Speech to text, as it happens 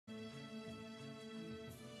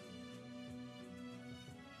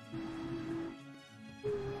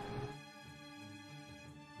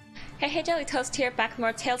Hey Jelly Toast here, back with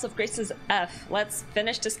more Tales of Grace's F. Let's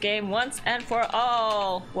finish this game once and for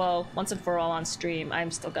all. Well, once and for all on stream. I'm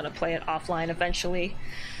still gonna play it offline eventually.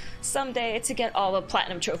 Someday to get all the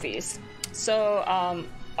platinum trophies. So,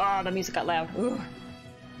 oh, the music got loud. Ooh.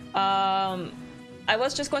 I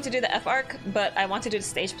was just going to do the F arc, but I want to do the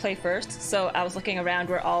stage play first. So I was looking around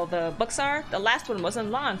where all the books are. The last one was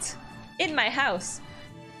in Lant, in my house.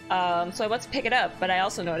 So I went to pick it up, but I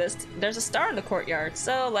also noticed there's a star in the courtyard,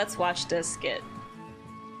 so let's watch this skit.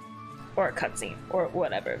 Or a cutscene, or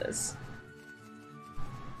whatever it is.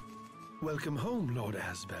 Welcome home, Lord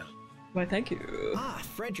Asbel. Why, thank you. Ah,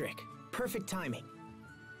 Frederick. Perfect timing.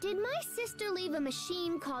 Did my sister leave a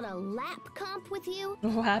machine called a lap comp with you?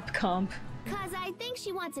 Lap comp. Cause I think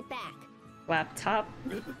she wants it back. Laptop.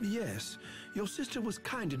 Yes, your sister was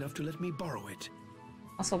kind enough to let me borrow it.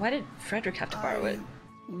 Also, why did Frederick have to borrow it?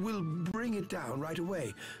 We'll bring it down right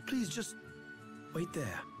away. Please just wait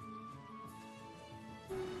there.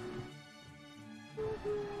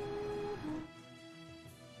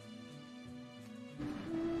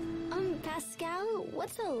 Pascal,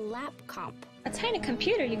 what's a lap comp? A tiny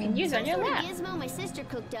computer you can use on your lap. Gizmo my sister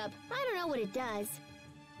cooked up. I don't know what it does.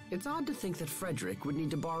 It's odd to think that Frederick would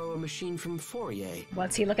need to borrow a machine from Fourier.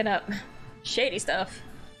 What's he looking up? Shady stuff.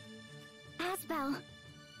 Asbel.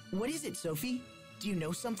 What is it, Sophie? Do you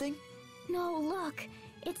know something? No, look.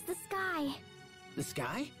 It's the sky. The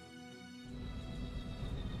sky?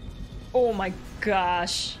 Oh my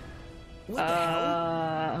gosh. What the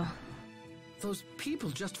hell? Those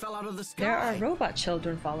people just fell out of the sky. There are robot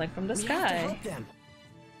children falling from the We sky. have to help them.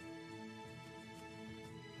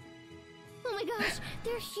 Oh my gosh,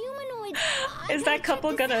 they're humanoids. Is that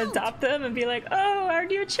couple gonna adopt them and be like, oh, our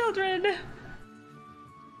new children?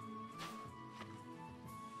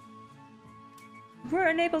 We're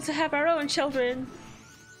unable to have our own children.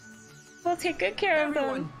 We'll take good care of them.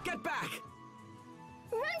 Everyone, get back!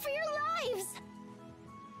 Run for your lives!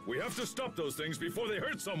 We have to stop those things before they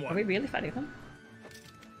hurt someone. Are we really fighting them?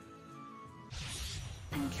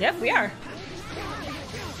 Yep, we are.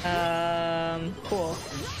 Cool.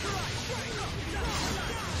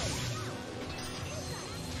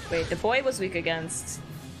 Wait, the boy was weak against...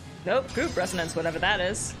 Nope, group resonance, whatever that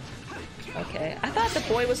is. Okay, I thought the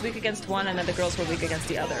boy was weak against one and then the girls were weak against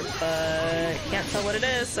the other, but can't tell what it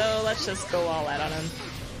is, so let's just go all out on him.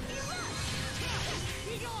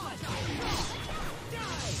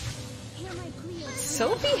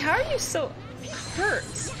 Sophie, how are you so hurt?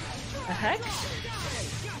 The heck?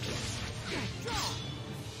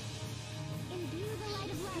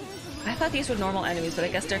 I thought these were normal enemies, but I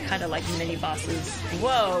guess they're kind of like mini bosses.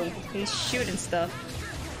 Whoa, he's shooting stuff.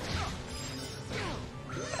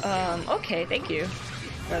 Okay, thank you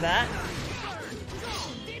for that.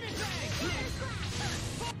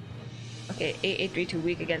 Okay, A832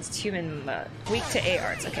 weak against human, weak to A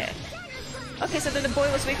arts, okay. Okay, so then the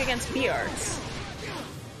boy was weak against B arts.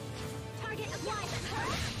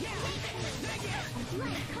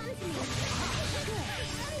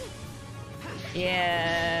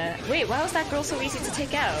 Yeah. Wait, why was that girl so easy to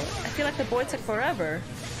take out? I feel like the boy took forever.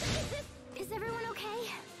 Is everyone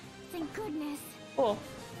okay? Thank goodness. Cool.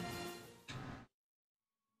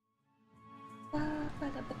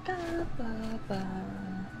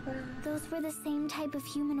 Those were the same type of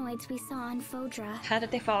humanoids we saw on Fodra. How did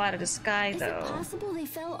they fall out of the sky, though? Is it possible they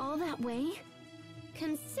fell all that way?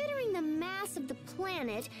 Considering the mass of the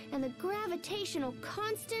planet and the gravitational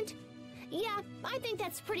constant, yeah, I think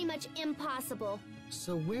that's pretty much impossible.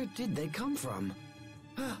 So where did they come from?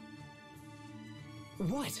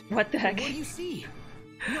 What? What the heck? What do you see?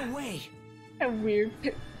 No way. A weird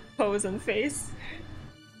pose and face.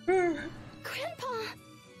 Grandpa!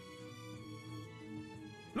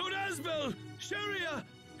 Lord Asbel! Sharia!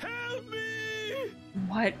 Help me!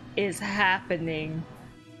 What is happening?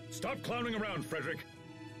 Stop clowning around, Frederick.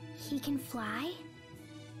 He can fly?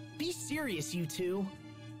 Be serious, you two.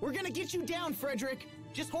 We're gonna get you down, Frederick.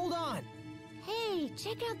 Just hold on. Hey,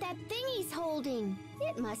 check out that thing he's holding.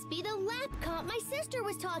 It must be the lap comp my sister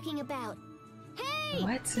was talking about. Hey!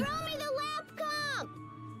 What? Throw me the lap comp!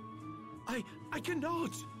 I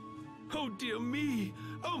cannot. Oh dear me.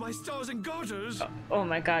 Oh my stars and garters. Oh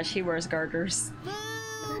my gosh, he wears garters. Boo!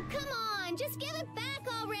 Come on, just give it back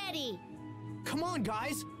already! Come on,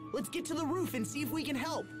 guys. Let's get to the roof and see if we can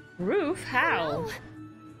help. Roof? How? Oh,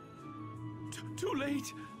 Too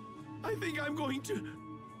late. I think I'm going to...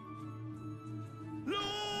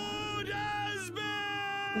 Lord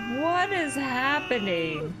Asbel! What is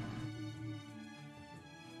happening?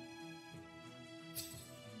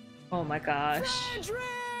 Oh my gosh. Frederick!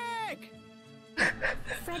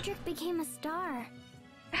 Frederick became a star.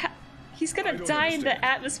 He's gonna die in the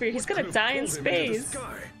atmosphere. He's gonna die in space.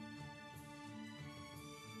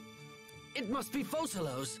 It must be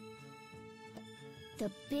Fossilos.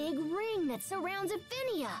 The big ring that surrounds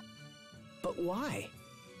Affinia. But why?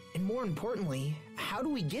 And more importantly, how do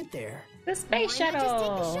we get there? The space Why not just take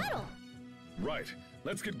shuttle. the shuttle? Right.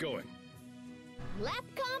 Let's get going.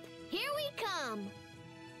 Lapcomp, here we come.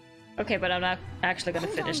 Okay, but I'm not actually gonna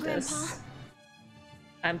Hold on, finish this. Grandpa.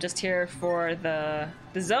 I'm just here for the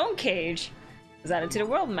zone cage. Is added to the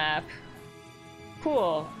world map.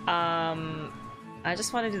 Cool. I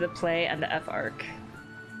just want to do the play and the F arc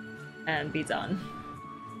and be done.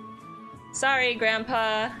 Sorry,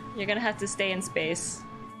 Grandpa. You're gonna have to stay in space.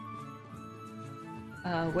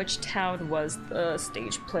 Which town was the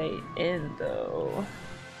stage play in, though?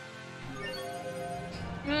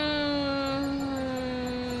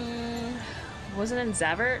 Was it in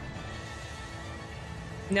Zavert?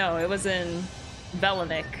 No, it was in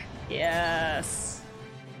Velenik. Yes.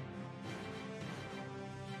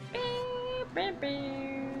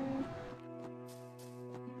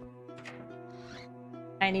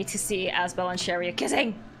 I need to see Asbel and Sherry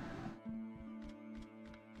kissing.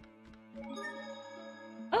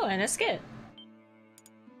 Oh, and a skit.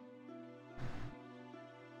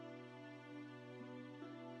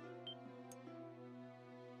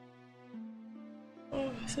 Oh,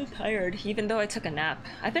 I'm so tired, even though I took a nap.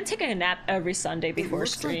 I've been taking a nap every Sunday before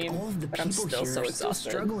stream, like all of the but I'm people still here so are still exhausted.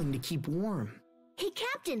 struggling to keep warm. Hey,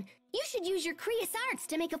 Captain, you should use your Creus arts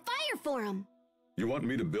to make a fire for him. You want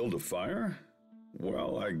me to build a fire?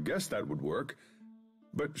 Well, I guess that would work.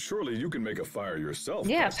 But surely you can make a fire yourself.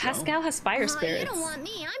 Yeah, Pascal has fire You spirits. don't want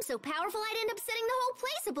me. I'm so powerful I'd end up setting the whole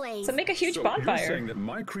place ablaze. So make a huge So bonfire. you're saying that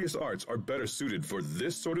my Creus arts are better suited for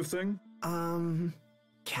this sort of thing?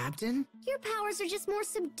 Captain? Your powers are just more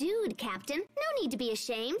subdued, Captain. No need to be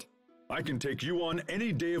ashamed. I can take you on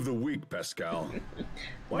any day of the week, Pascal.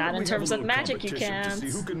 Why Not don't in we terms have a of little magic, you competition can't.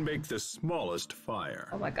 to see who can make the smallest fire.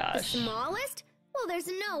 Oh my The gosh. smallest? Well, there's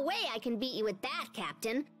no way I can beat you with that,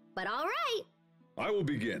 Captain. But all right. I will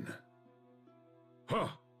begin. Huh.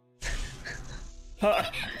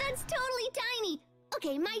 That's totally tiny.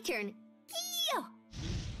 Okay, my turn. Gee-yo.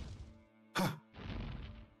 Huh.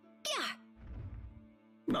 Yeah.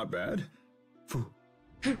 Not bad. Phew.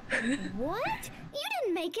 What? You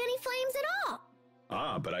didn't make any flames at all.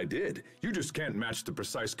 Ah, but I did. You just can't match the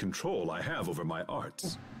precise control I have over my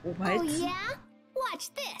arts. What? Oh, yeah?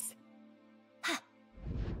 Watch this.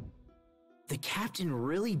 The captain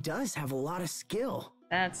really does have a lot of skill.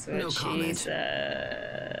 That's what No she comment.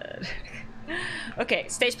 said. Okay,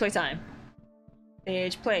 stage play time.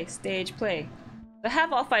 Stage play, stage play. I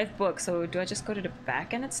have all 5 books, so do I just go to the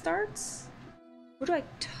back and it starts? Who do I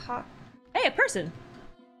talk? Hey, a person!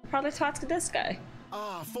 I'll probably talk to this guy.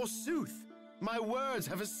 Ah, forsooth. My words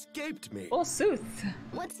have escaped me. Oh, Sooth.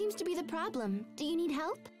 What seems to be the problem? Do you need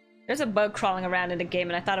help? There's a bug crawling around in the game,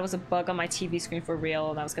 and I thought it was a bug on my TV screen for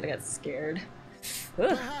real, and I was gonna get scared. Ugh.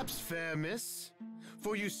 Perhaps, fair miss.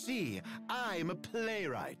 For you see, I'm a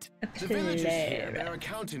playwright. A The villagers here playwright. bear a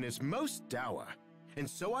countenance most dour. And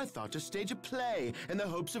so I thought to stage a play in the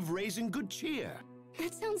hopes of raising good cheer.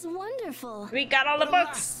 That sounds wonderful. We got all the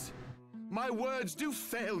books! Alas, my words do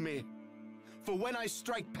fail me. For when I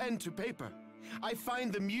strike pen to paper, I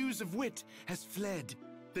find the muse of wit has fled.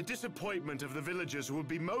 The disappointment of the villagers will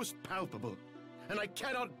be most palpable, and I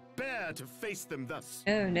cannot bear to face them thus.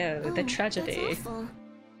 Oh no, the Oh, tragedy. That's awful.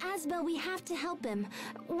 Asbel, we have to help him.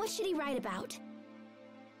 What should he write about?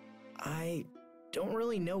 I don't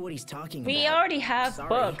really know what he's talking We about. already have Sorry.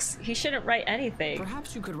 books. He shouldn't write anything.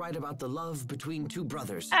 Perhaps you could write about the love between two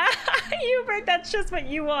brothers. Hubert, that's just what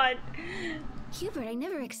you want. Hubert, I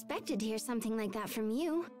never expected to hear something like that from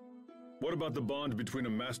you. What about the bond between a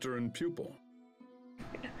master and pupil?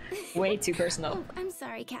 Way too personal. Oh, I'm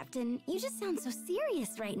sorry, Captain. You just sound so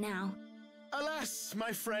serious right now. Alas,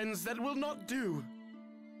 my friends, that will not do.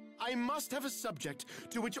 I must have a subject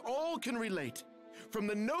to which all can relate, from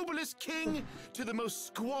the noblest king to the most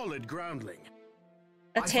squalid groundling.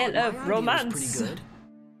 A I tale thought my of idea was romance. pretty good.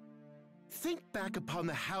 Think back upon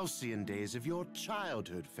the halcyon days of your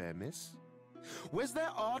childhood, fair miss. Was there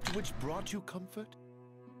aught which brought you comfort?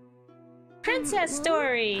 Princess Well,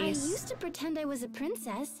 stories. I used to pretend I was a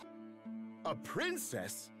princess. A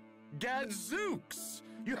princess? Gadzooks!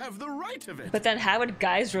 You have the right of it! But then how would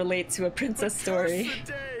guys relate to a princess Curse story?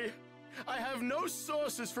 the day! I have no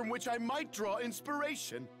sources from which I might draw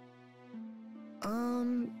inspiration.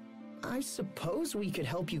 I suppose we could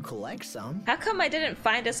help you collect some. How come I didn't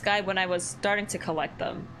find this guy when I was starting to collect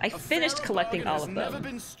them? I A finished fairer collecting bargain all has of never them.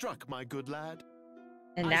 been struck, my good lad.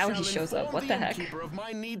 And I now he shall shows up. inform What the heck? innkeeper of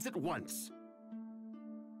my needs at once.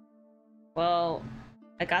 Well,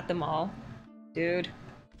 I got them all. Dude.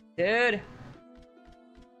 Dude!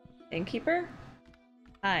 Innkeeper?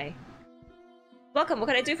 Hi. Welcome, what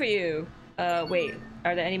can I do for you? Wait.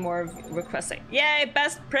 Are there any more requests? Yay!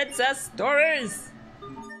 Best princess stories!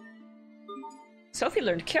 Sophie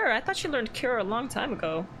learned Cure? I thought she learned Cure a long time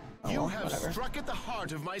ago. Oh, You well, have whatever. struck at the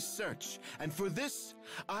heart of my search, and for this,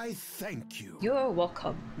 I thank you. You're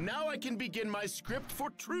welcome. Now I can begin my script for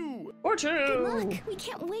true. Or Good two! luck. We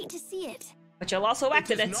can't wait to see it. But you'll also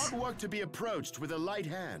act It in does it. not work to be approached with a light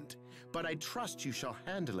hand, but I trust you shall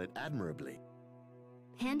handle it admirably.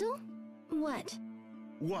 Handle? What?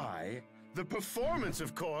 Why? The performance,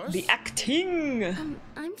 of course. The acting!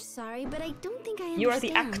 I'm sorry, but I don't think I understand. You are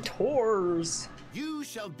the actors. You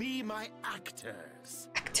shall be my actors.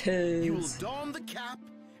 Actors. You will don the cap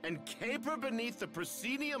and caper beneath the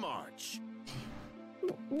proscenium arch.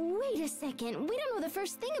 Wait a second. We don't know the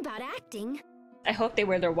first thing about acting. I hope they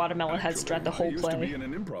wear their watermelon heads throughout the I whole used to be play. in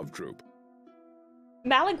an improv troupe.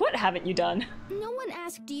 Malik, what haven't you done? No one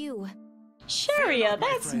asked you. Sharia, enough, my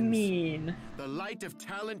that's friends. mean. The light of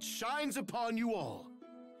talent shines upon you all,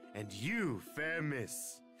 and you, fair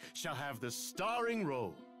miss, shall have the starring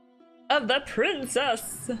role. Of the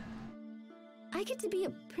princess! I get to be a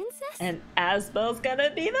princess? And Asbel's gonna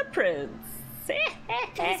be the prince.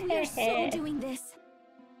 Guys, we are so doing this.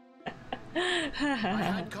 I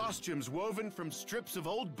had costumes woven from strips of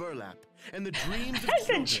old burlap and the dreams of The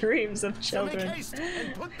children. dreams of So make children. haste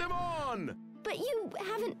and put them on. But you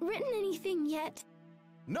haven't written anything yet.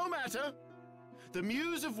 No matter. The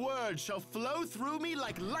muse of words shall flow through me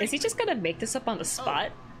like lightning. Is he just gonna make this up on the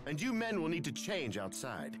spot? And you men will need to change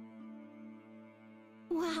outside.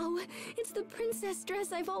 Wow, it's the princess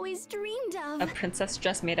dress I've always dreamed of. A princess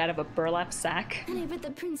dress made out of a burlap sack. And I bet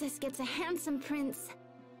the princess gets a handsome prince.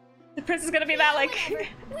 The prince is gonna be Malik. Whatever.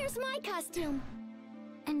 Where's my costume?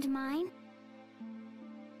 And mine?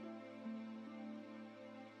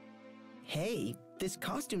 Hey, this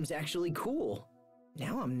costume's actually cool.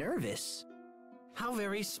 Now I'm nervous. How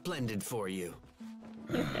very splendid for you.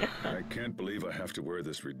 I can't believe I have to wear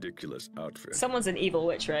this ridiculous outfit. Someone's an evil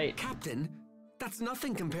witch, right? Captain, that's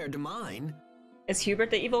nothing compared to mine. Is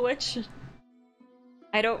Hubert the evil witch?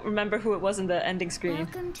 I don't remember who it was in the ending screen.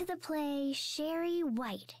 Welcome to the play, Sherry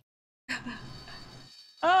White.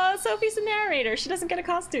 Oh, Sophie's the narrator. She doesn't get a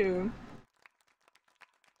costume.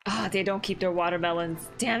 Ah, they don't keep their watermelons.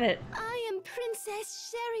 Damn it. I am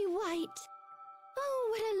Princess Sherry White. Oh,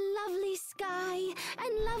 what a lovely sky,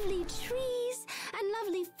 and lovely trees, and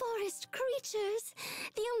lovely forest creatures.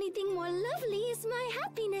 The only thing more lovely is my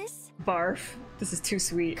happiness. Barf. This is too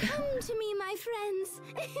sweet. Come to me, my friends.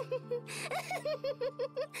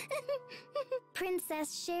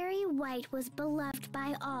 Princess Sherry White was beloved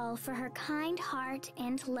by all for her kind heart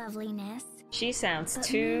and loveliness. She sounds But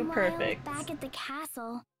too meanwhile, perfect. back at the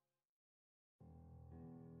castle,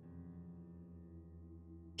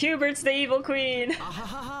 Hubert's the evil queen. Ah ha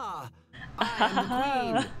ha ha! I am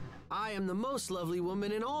the queen. I am the most lovely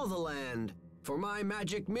woman in all the land. For my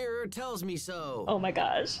magic mirror tells me so. Oh my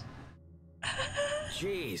gosh.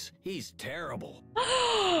 Jeez, he's terrible.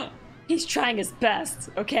 He's trying his best,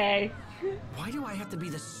 okay? Why do I have to be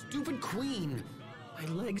the stupid queen? My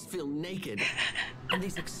legs feel naked. And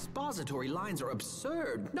these expository lines are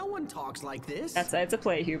absurd. No one talks like this. That's it's a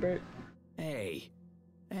play, Hubert. Hey,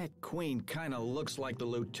 that queen kinda looks like the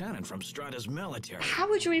lieutenant from Strata's military. How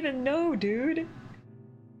would you even know, dude?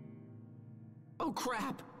 Oh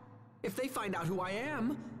crap! If they find out who I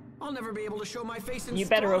am, I'll never be able to show my face in You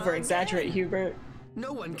better Strata over-exaggerate, again. Hubert.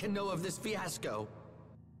 No one can know of this fiasco.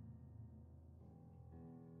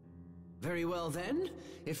 Very well then.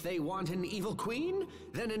 If they want an evil queen,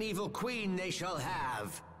 then an evil queen they shall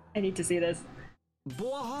have. I need to see this.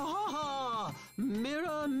 Bwahaha!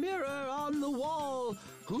 Mirror, mirror on the wall,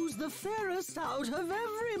 who's the fairest out of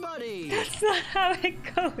everybody? That's not how it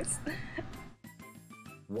goes.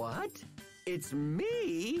 What? It's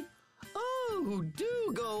me? Oh,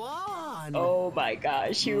 do go on. Oh my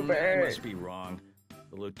gosh, I Hubert. must be wrong.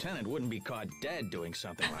 The lieutenant wouldn't be caught dead doing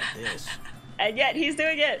something like this. And yet he's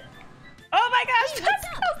doing it. Oh my gosh, Hey, that's what's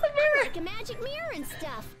up? close the mirror. like a magic mirror and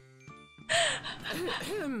stuff.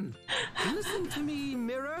 Listen to me,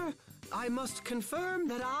 mirror. I must confirm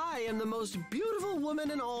that I am the most beautiful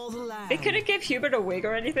woman in all the land. They couldn't give Hubert a wig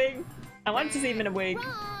or anything. I wanted to see him in a wig.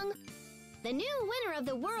 Wrong. The new winner of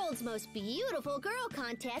the world's most beautiful girl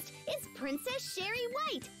contest is Princess Sherry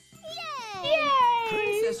White. Yay! Yay!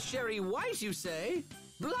 Princess Sherry White, you say?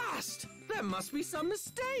 Blast! There must be some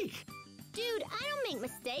mistake. Dude, I don't make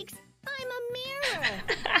mistakes. I'm a mirror.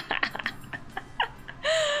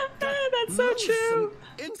 That's so Most true. Some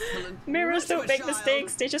Excellent. Mirrors Right, don't make child.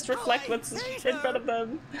 mistakes, they just reflect Oh, I what's hate in front her. of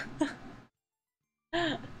them.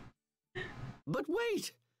 But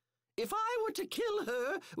wait, if I were to kill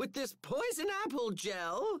her with this poison apple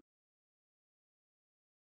gel...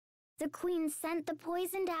 The queen sent the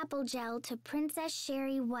poisoned apple gel to Princess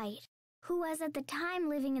Sherry White, who was at the time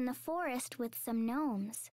living in the forest with some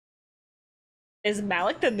gnomes. Is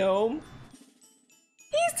Malik the gnome?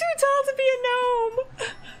 He's too tall to be a gnome!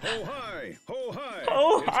 Ho hi! Ho hi!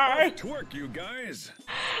 Oh, It's hi. off to work, you guys!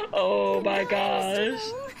 Oh my Mr. gosh.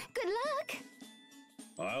 Gnome, good luck!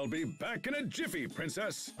 I'll be back in a jiffy,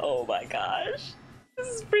 princess! Oh my gosh. This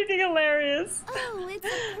is freaking hilarious. Oh, it's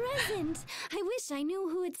a present! I wish I knew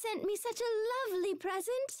who had sent me such a lovely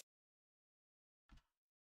present.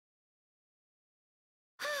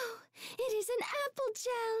 Oh, it is an apple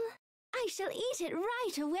gel. I shall eat it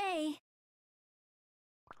right away.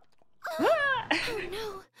 Oh, oh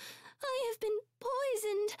no, I have been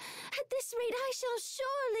poisoned. At this rate, I shall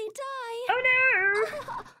surely die. Oh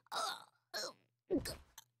no!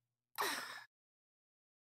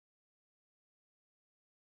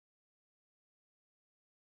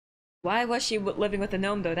 Why was she living with a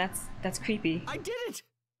gnome though? That's creepy. I did it!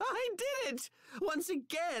 I did it! Once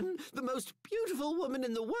again, the most beautiful woman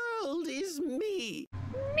in the world is me.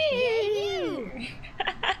 Me!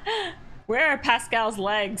 Where are Pascal's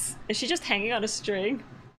legs? Is she just hanging on a string?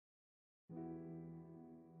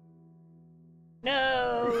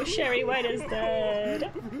 No, Sherry White is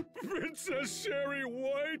dead. Princess Sherry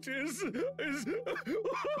White is...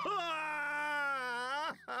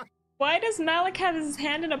 Why does Malik have his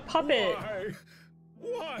hand in a puppet? Why?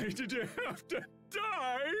 Why did you have to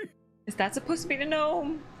die? Is that supposed to be the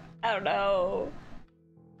gnome? I don't know.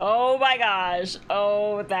 Oh my gosh.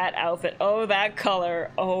 Oh, that outfit. Oh, that color.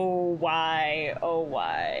 Oh, why? Oh,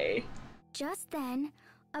 why? Just then,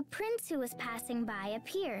 a prince who was passing by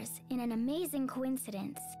appears in an amazing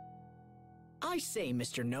coincidence. I say,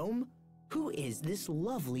 Mr. Gnome, who is this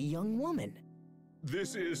lovely young woman?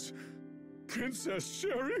 This is Princess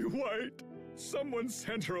Sherry White. Someone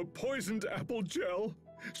sent her a poisoned apple gel.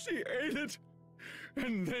 She ate it,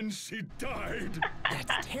 and then she died.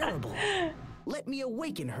 That's terrible. Let me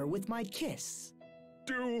awaken her with my kiss.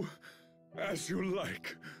 Do as you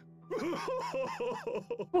like.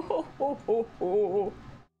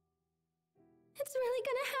 It's really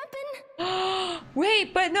gonna happen?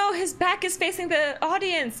 Wait, but no, his back is facing the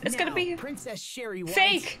audience. It's gonna Now, be Princess Sherry White.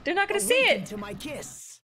 fake. They're not gonna see awaken it. to my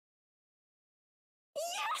kiss.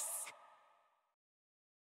 Yes!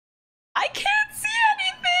 I can't see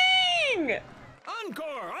anything.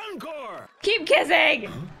 Encore! Encore! Keep kissing.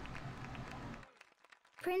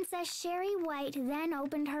 Princess Sherry White then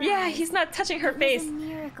opened her Yeah, eyes. he's not touching her It was face. a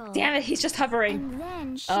miracle. Damn it, he's just hovering. And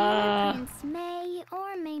then she and the prince may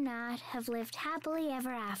or may not have lived happily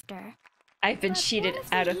ever after. I've been But cheated what of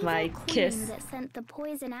the out of evil my queen kiss. that sent the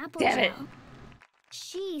poison apple Damn it. gel?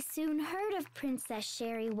 She soon heard of Princess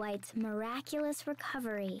Sherry White's miraculous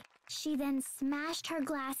recovery. She then smashed her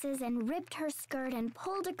glasses and ripped her skirt and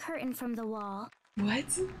pulled a curtain from the wall. What?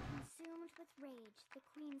 Consumed with rage, the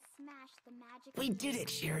queen smashed the magic. We did it,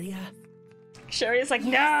 Sherry. Sherry is like,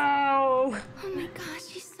 no. Oh my gosh,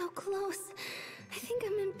 she's so close. I think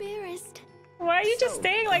I'm embarrassed. Why are you just So,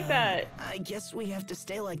 staying like that? I guess we have to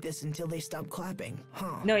stay like this until they stop clapping,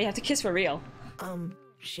 huh? No, you have to kiss for real.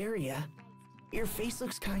 Sherry, your face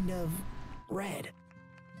looks kind of red.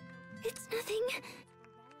 It's nothing.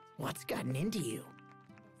 What's gotten into you?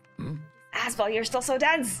 Asbel, you're still so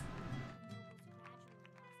dense.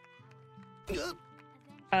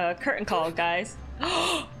 Curtain call, guys.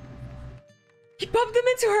 He bumped them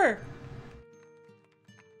into her.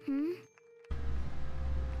 Hmm?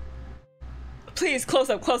 Please, close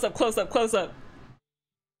up, close up, close up, close up.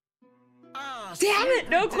 Ah, Damn it,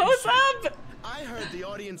 no sweet close redemption. up. I heard the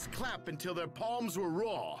audience clap until their palms were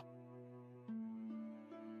raw.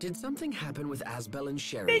 Did something happen with Asbel and They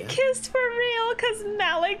Sherry? kissed for real because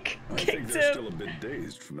Malik I think kicked they're still a him. bit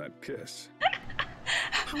dazed from that kiss.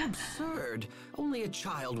 How absurd! Only a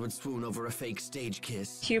child would swoon over a fake stage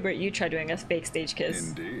kiss. Hubert, you tried doing a fake stage kiss.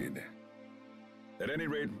 Indeed. At any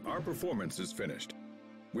rate, our performance is finished.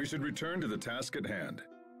 We should return to the task at hand.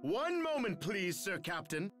 One moment, please, Sir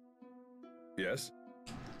Captain. Yes?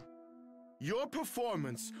 Your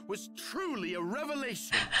performance was truly a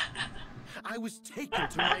revelation. I was taken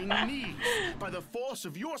to my knees by the force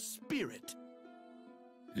of your spirit.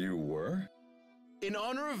 You were? In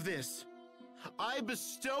honor of this, I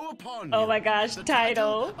bestow upon you Oh my gosh, the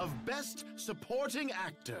title. of Best Supporting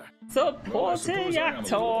Actor. Well, I Supporting suppose I am a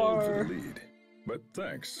little old for actor. the lead. But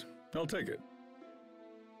thanks. I'll take it.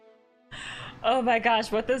 Oh my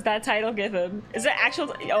gosh, what does that title give him? Is it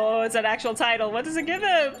actual? Oh, it's an actual title. What does it give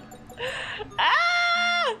him?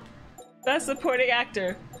 Ah! Best supporting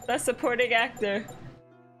actor. Best supporting actor.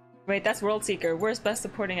 Wait, that's World Seeker. Where's best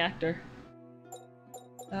supporting actor?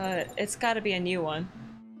 It's gotta be a new one.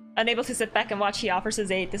 Unable to sit back and watch, he offers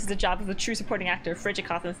his aid. This is the job of a true supporting actor. Frigid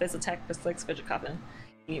Coffin, Fizzletech, Fizzlix, Frigid Coffin.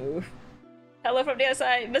 You move. Hello from the other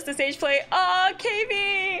side, Mr. Stage Play. Oh,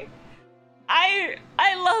 KB! I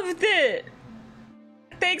loved it!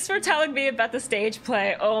 Thanks for telling me about the stage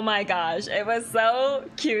play. Oh my gosh, it was so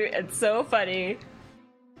cute and so funny.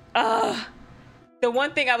 The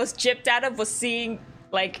one thing I was gypped out of was seeing,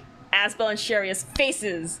 like, Asbel and Sharia's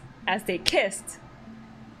faces as they kissed.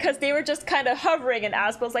 Because they were just kind of hovering and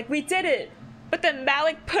Asbel's like, we did it! But then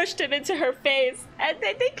Malik pushed him into her face and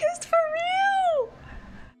then they kissed for real!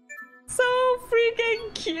 So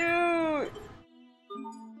freaking cute!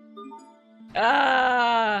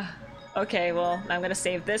 Okay, well, I'm gonna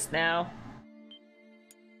save this now.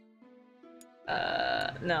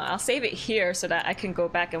 No, I'll save it here so that I can go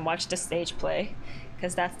back and watch the stage play.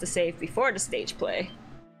 Because that's the save before the stage play.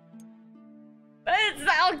 But it's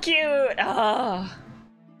so cute!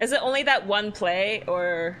 Is it only that one play,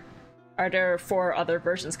 or are there 4 other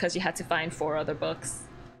versions because you had to find 4 other books?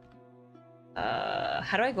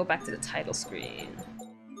 How do I go back to the title screen?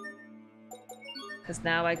 Because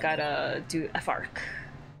now I gotta do F-Arc.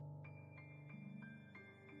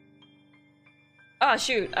 Oh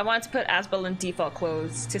shoot, I wanted to put Asbel in default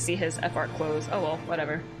clothes to see his F-Arc clothes. Oh well,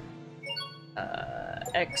 whatever.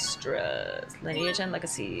 Extras. Lineage and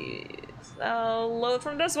Legacy. I'll load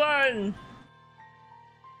from this one!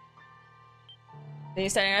 Are you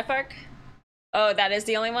starting F-Arc? Oh, that is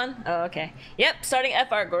the only one? Oh, okay. Yep, starting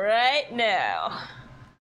F-Arc right now.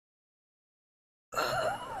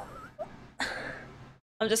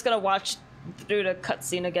 I'm just gonna watch through the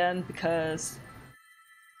cutscene again because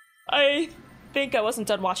I think I wasn't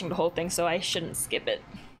done watching the whole thing, so I shouldn't skip it.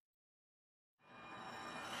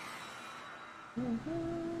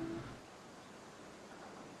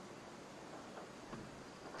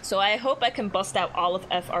 So I hope I can bust out all of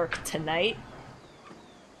F-Arc tonight.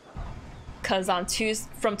 Cause on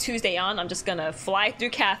from Tuesday on, I'm just gonna fly through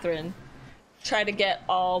Catherine, try to get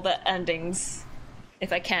all the endings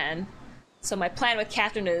if I can. So my plan with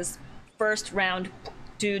Catherine is first round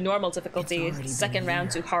do normal difficulty, second round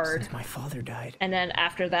do hard. Since my father died. And then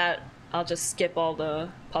after that, I'll just skip all the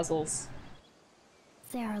puzzles.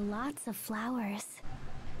 There are lots of flowers.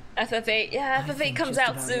 FF8, yeah, FF8 comes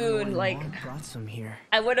out soon. Like, brought some here.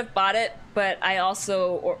 I would have bought it, but I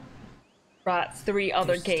also brought 3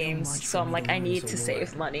 other games, so I'm like, I need to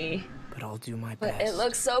save money. But I'll do my best. But it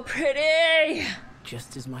looks so pretty!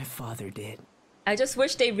 Just as my father did. I just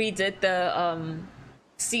wish they redid the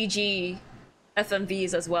CG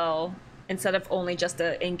FMVs as well, instead of only just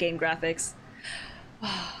the in-game graphics.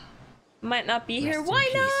 Might not be here. Why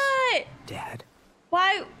not? Dad.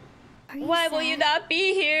 Why will you not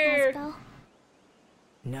be here? Asbel?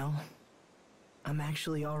 No. I'm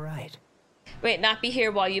actually alright. Wait, not be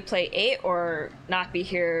here while you play 8, or not be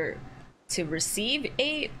here to receive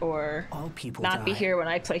 8, or All people not be die. here when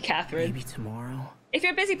I play Catherine? Maybe tomorrow. If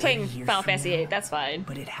you're busy playing years Final from Fantasy now. 8, that's fine.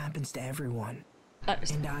 But it happens to everyone. And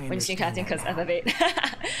I when you see understand Catherine that because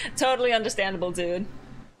now. FF8. Totally understandable, dude.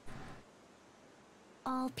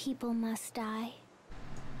 All people must die.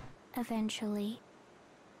 Eventually.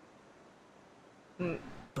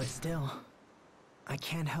 But still, I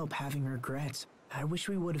can't help having regrets. I wish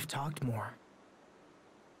we would have talked more.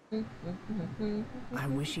 I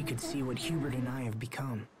wish he could see what Hubert and I have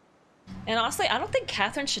become. And honestly, I don't think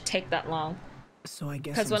Catherine should take that long. So I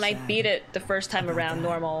guess Because I'm when I sad beat it the first time about around that.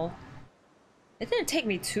 normal, it didn't take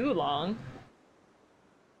me too long.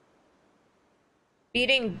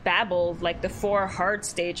 Beating Babel, like the 4 hard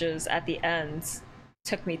stages at the end,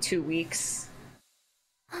 took me 2 weeks.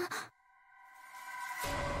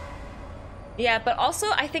 Yeah, but also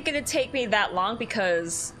I think it didn't take me that long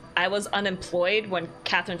because I was unemployed when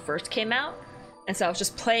Catherine first came out. And so I was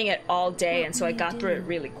just playing it all day, and so I got through it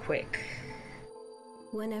really quick.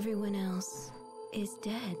 When everyone else is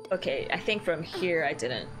dead. Okay, I think from here I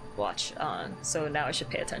didn't watch on, so now I should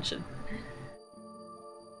pay attention.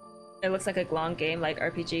 It looks like a long game, like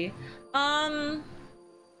RPG.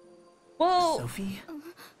 Well, Sophie?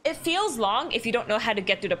 it feels long if you don't know how to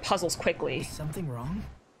get through the puzzles quickly. Is something wrong?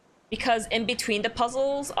 Because in between the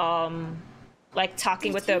puzzles, like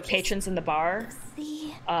talking with the patrons in the bar,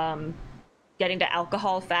 See? getting the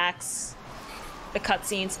alcohol facts, the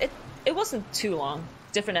cutscenes, it wasn't too long.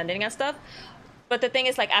 Different ending and stuff. But the thing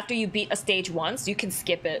is, like, after you beat a stage once, you can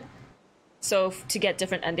skip it. So to get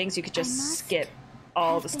different endings, you could just skip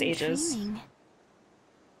all the stages. Dreaming.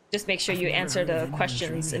 Just make sure I've you never answer heard of the anyone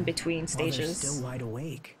questions in dreaming between while they're stages. still wide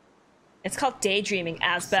awake. It's called daydreaming,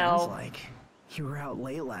 Sounds Asbel. like you were out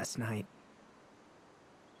late last night.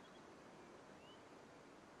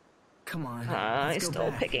 Come on, let's He's go still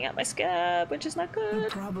back. picking at my scab, which is not You good.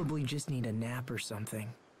 probably just need a nap or something.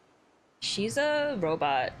 She's a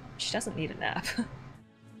robot. She doesn't need a nap.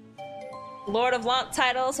 Lord of Lant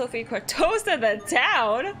title, Sophie Court. Toast of the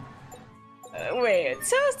town? Wait,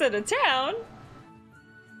 toast of the town?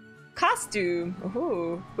 Costume.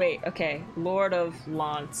 Ooh. Wait, okay. Lord of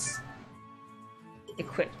Lance.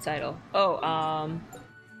 Equipped title. Oh,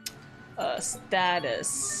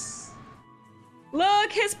 status.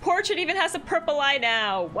 Look, his portrait even has a purple eye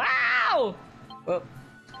now. Wow! Whoop.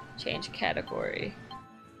 Change category.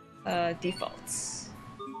 Defaults.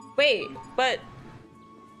 Wait, but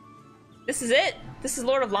this is it? This is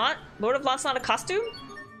Lord of Lant? Lord of Lant's not a costume?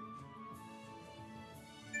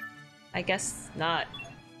 I guess not.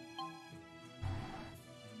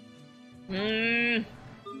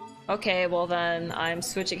 Okay, well then I'm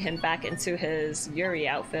switching him back into his Yuri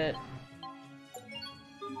outfit.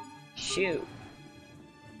 Shoot.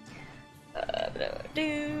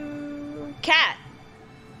 Cat!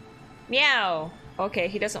 Meow! Okay,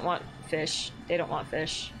 he doesn't want fish. They don't want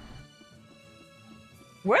fish.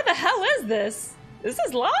 Where the hell is this? Is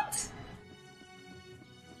this Lant?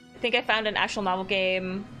 I think I found an actual novel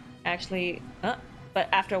game. Actually, but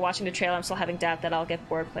after watching the trailer, I'm still having doubt that I'll get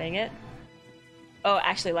bored playing it. Oh,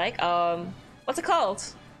 actually, what's it called?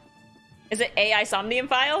 Is it AI Somnium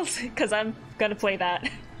Files? Because I'm gonna play that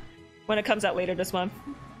when it comes out later this month.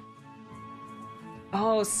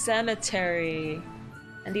 Oh, cemetery.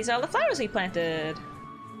 And these are all the flowers we planted.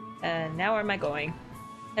 And now where am I going?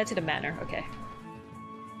 Head to the manor, okay.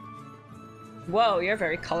 Whoa, you're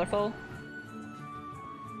very colorful.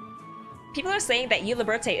 People are saying that Eau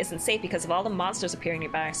Liberte isn't safe because of all the monsters appearing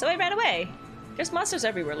nearby, so I ran away. There's monsters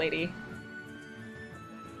everywhere, lady.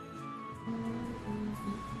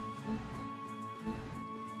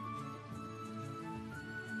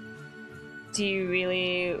 Do you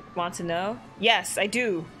really want to know? Yes, I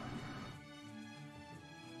do.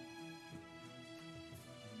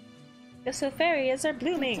 The Sopharias are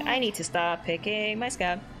blooming. I need to stop picking my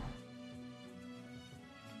scab.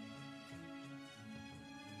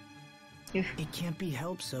 It can't be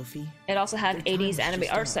helped, Sophie. It also had Their time 80s is anime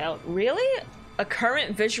just art up. style. Really? A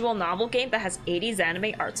current visual novel game that has 80s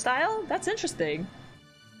anime art style? That's interesting.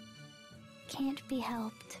 Can't be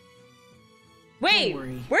helped. Wait, Don't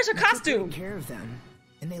worry. where's her We took costume? great care of them,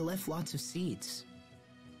 and they left lots of seeds.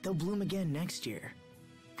 They'll bloom again next year.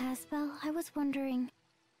 Asbel, I was wondering.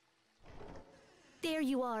 There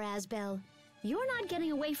you are, Asbel. You're not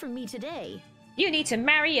getting away from me today. You need to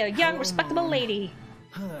marry a young, Hello, respectable Mom. lady.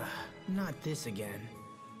 Not this again.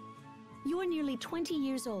 You're nearly 20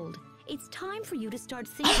 years old. It's time for you to start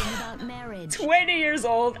thinking about marriage. 20 years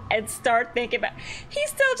old and start thinking about. He's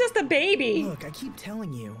still just a baby. Look, I keep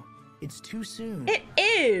telling you, it's too soon. It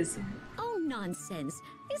is. Oh, nonsense.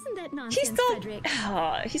 Isn't that He nonsense, still. Frederick?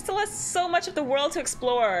 He still has so much of the world to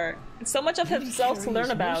explore and so much of himself to Carrie learn is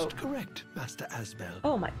about. Most correct, Master Asbel.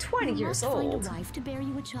 Oh my, 20 You years must old. find a wife to bear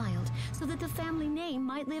you a child, so that the family name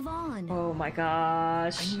might live on. Oh my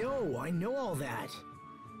gosh. I know all that.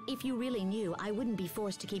 If you really knew, I wouldn't be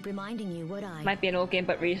forced to keep reminding you, would I? Might be an old game,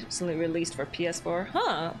 but recently released for PS4.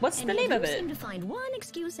 Huh? What's And the yet name of you it? seem to find one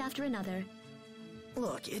excuse after another.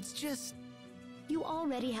 Look, it's just... You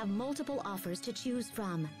already have multiple offers to choose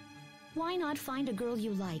from. Why not find a girl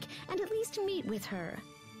you like and at least meet with her?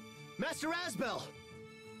 Master Asbel!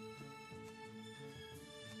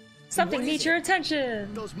 Something What is needs it? your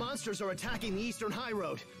attention. Those monsters are attacking the Eastern High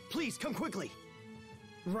Road. Please, come quickly.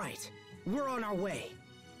 Right. We're on our way.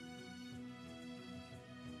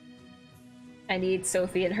 I need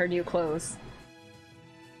Sophie in her new clothes.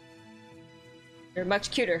 They're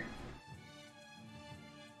much cuter.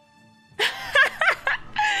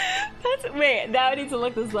 Wait, now I need to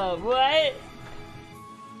look this up. What?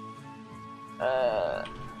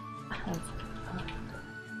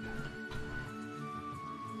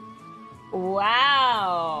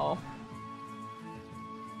 Wow.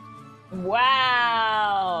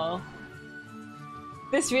 Wow.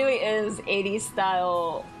 This really is 80s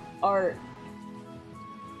style art.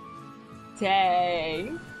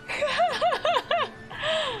 Dang.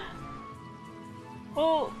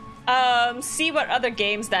 Well, see what other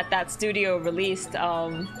games that studio released.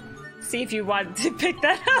 See if you want to pick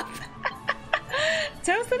that up.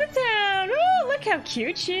 Toast of the town. Ooh, look how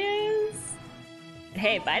cute she is.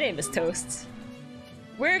 Hey, my name is Toast.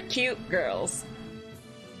 We're cute girls.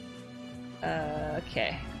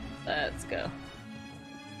 Okay, let's go.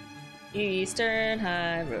 Eastern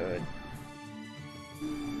High Road.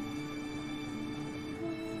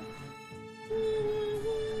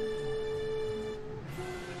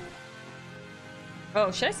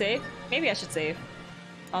 Oh, should I save? Maybe I should save.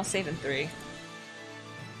 I'll save in 3.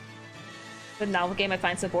 The novel game I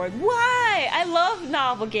find so bored. Why? I love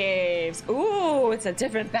novel games. Ooh, it's a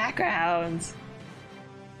different background.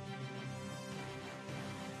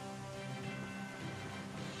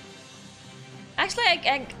 Actually,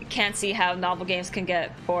 I can't see how novel games can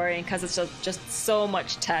get boring because it's just so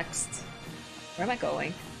much text. Where am I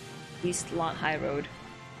going? East Lawn High Road.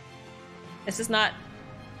 This is not...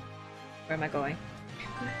 Where am I going?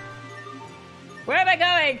 Where am I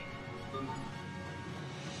going?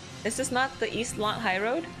 Is this not the East Lawn High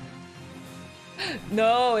Road?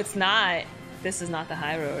 No, it's not. This is not the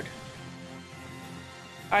high road.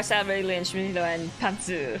 Arsa Lynch and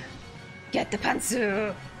Pantsu. Get the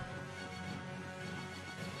Pantsu!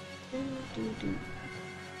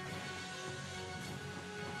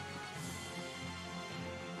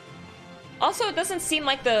 Also, it doesn't seem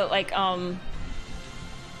like the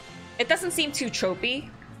it doesn't seem too tropey.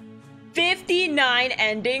 59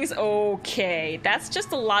 endings? Okay, that's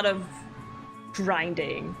just a lot of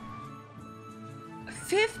grinding.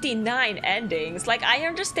 59 endings? Like, I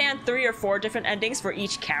understand 3 or 4 different endings for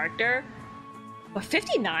each character, but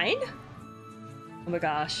 59? Oh my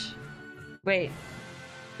gosh. Wait,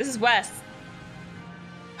 this is west.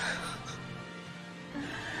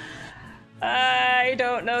 I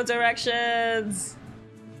don't know directions.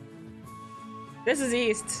 This is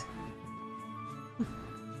east.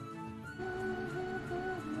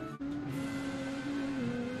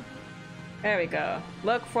 There we go.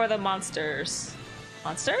 Look for the monsters.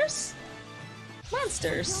 Monsters?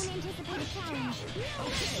 Monsters.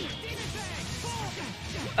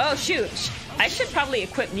 Oh shoot. I should probably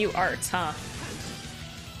equip new arts, huh?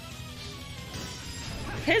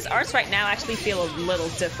 His arts right now actually feel a little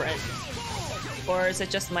different. Or is it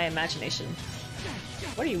just my imagination?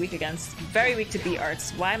 What are you weak against? Very weak to B arts.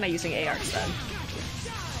 Why am I using A arts then?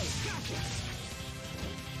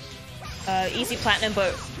 Easy platinum,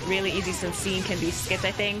 but really easy since scene can be skipped,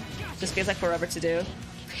 I think. Just feels like forever to do.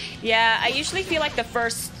 Yeah, I usually feel like the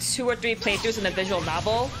first 2 or 3 playthroughs in a visual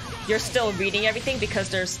novel, you're still reading everything because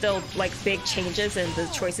there's still like big changes in the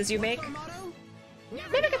choices you make.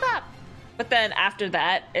 But then after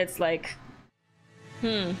that, it's like,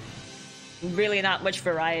 really not much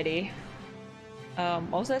variety.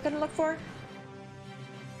 What was I gonna look for?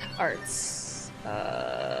 Arts.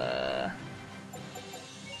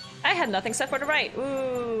 I had nothing set for the right.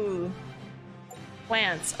 Ooh.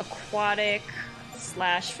 Plants. Aquatic.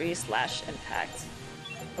 Slash free slash impact.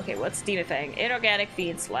 Okay, what's Demon Fang? Inorganic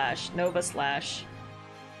Fiend slash. Nova slash.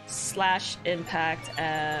 Slash impact.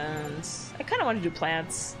 And I kind of want to do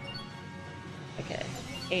plants. Okay.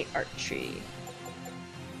 8 art tree.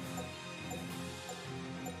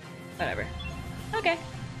 Whatever. Okay.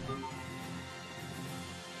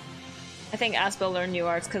 I think Aspel learned new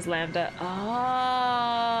arts because Lambda.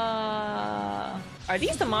 Ah. Are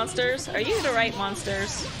these the monsters? Are you the right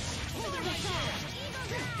monsters?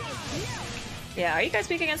 Yeah, are you guys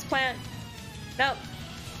weak against plant? Nope.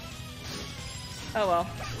 Oh well.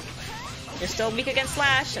 You're still weak against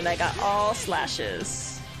slash, and I got all slashes.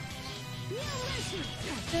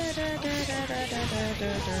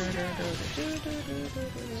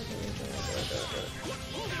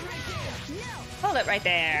 Hold it right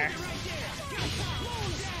there.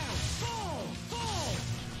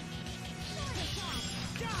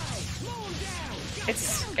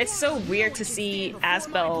 It's so weird to see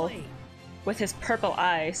Aspel with his purple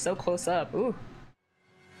eye so close up. Ooh.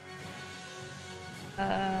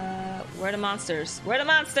 Where are the monsters? Where are the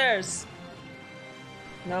monsters?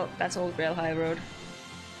 Nope, that's Old Grail High Road.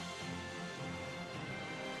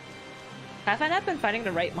 Have I not been finding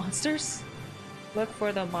the right monsters? Look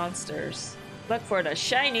for the monsters. Look for the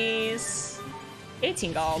shinies.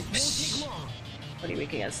 18 gold. Psh. What are you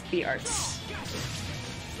weak against? B arts.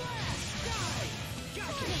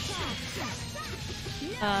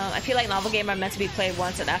 I feel like novel game are meant to be played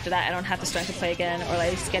once, and after that I don't have the strength to play again, or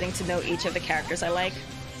at least getting to know each of the characters I like.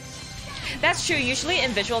 That's true. Usually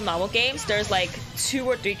in visual novel games, there's like 2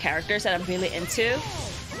 or 3 characters that I'm really into,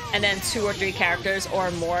 and then 2 or 3 characters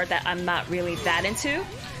or more that I'm not really that into.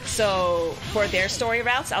 So for their story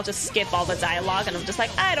routes, I'll just skip all the dialogue, and I'm just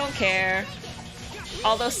like, I don't care.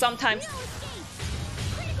 Although sometimes...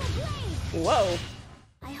 Whoa.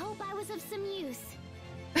 I hope I was of some use.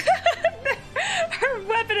 Her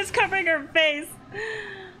weapon is covering her face.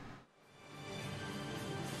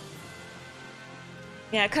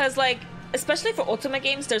 Yeah, because like, especially for Ultimate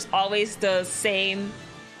games, there's always the same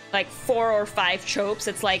like 4 or 5 tropes.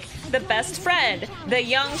 It's like the best friend, the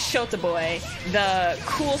young Shota boy, the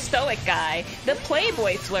cool stoic guy, the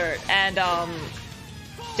playboy flirt, and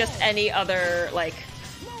just any other like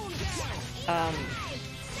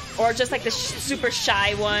or just like the super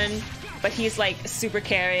shy one, but he's like super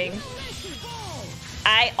caring.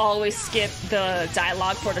 I always skip the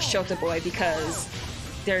dialogue for the Shota boy because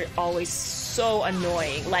they're always so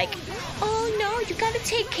annoying. Like, oh no, you gotta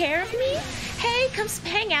take care of me? Hey, come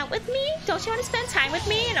hang out with me? Don't you want to spend time with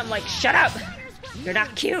me? And I'm like, shut up! You're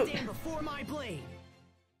not cute!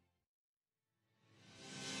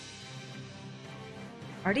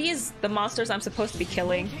 Are these the monsters I'm supposed to be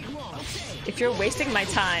killing? If you're wasting my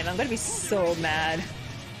time, I'm gonna be so mad.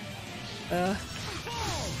 But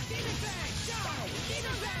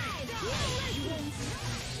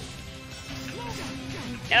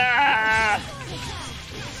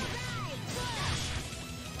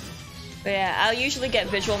yeah, I'll usually get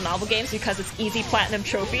visual novel games because it's easy platinum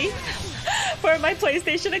trophy for my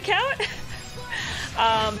PlayStation account.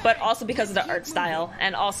 But also because of the art style,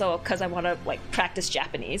 and also because I want to like practice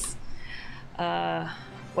Japanese.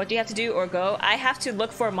 What do you have to do or go? I have to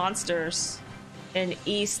look for monsters in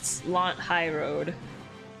East Lant High Road.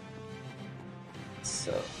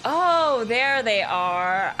 So, oh, there they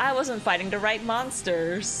are. I wasn't fighting the right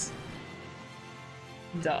monsters.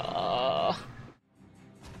 Duh.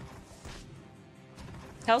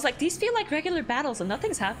 I was like, these feel like regular battles and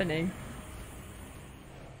nothing's happening.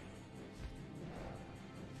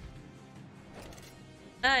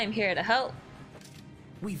 I'm here to help.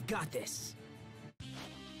 We've got this.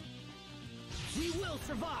 We will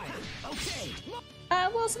survive. Okay.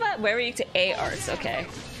 We'll survive. Where are you to A arts? Okay.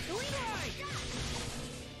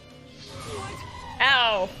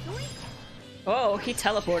 Ow! Oh, he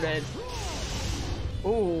teleported.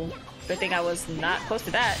 Ooh, good thing I was not close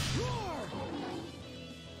to that.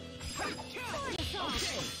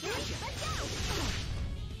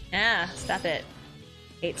 Ah, stop it.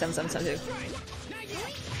 87772.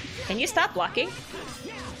 Can you stop blocking?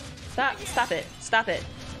 Stop it. Stop it.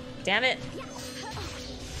 Damn it.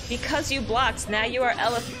 Because you blocked, now you are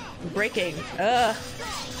breaking. Ugh.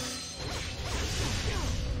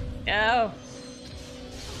 No.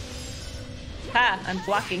 Ha, I'm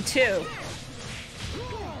blocking too.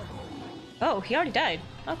 Oh, he already died.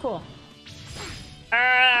 Oh, cool.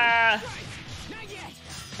 Ah!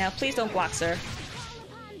 Now, please don't block, sir.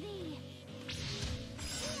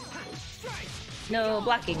 No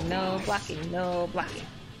blocking, no blocking, no blocking.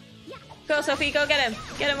 Go, Sophie, go get him!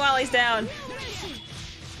 Get him while he's down!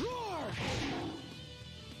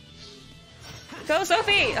 Go,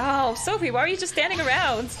 Sophie! Oh, Sophie, why are you just standing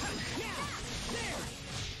around?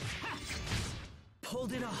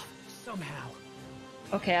 Pulled it off somehow.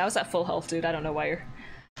 Okay, I was at full health, dude. I don't know why you're...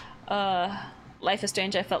 Life is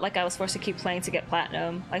Strange, I felt like I was forced to keep playing to get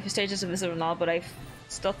platinum. Life is Strange is a visual novel, but I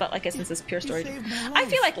still felt like it since it's pure story. I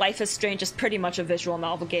feel like Life is Strange is pretty much a visual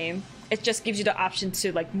novel game. It just gives you the option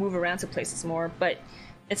to like move around to places more, but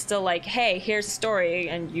it's still like, hey, here's a story,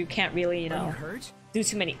 and you can't really, you know, do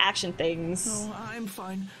too many action things. No, I'm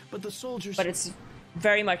fine, but the soldiers... But it's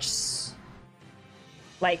very much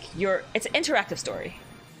like it's an interactive story.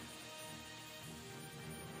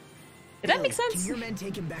 Did that make sense? Can your men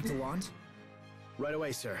take him back to Lant? Right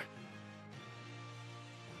away, sir.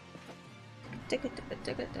 See,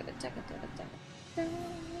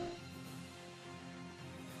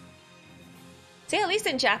 at least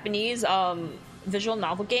in Japanese visual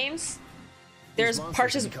novel games, there's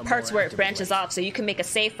parts where it branches off, so you can make a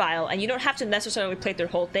save file, and you don't have to necessarily play through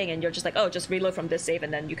the whole thing, and you're just like, oh, just reload from this save,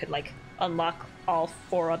 and then you could like unlock all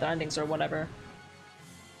 4 other endings or whatever.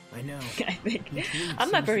 I know. I think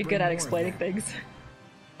I'm not very good at explaining things.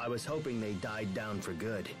 I was hoping they died down for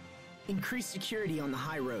good. Increase security on the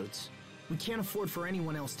high roads. We can't afford for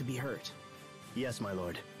anyone else to be hurt. Yes, my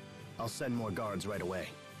lord. I'll send more guards right away.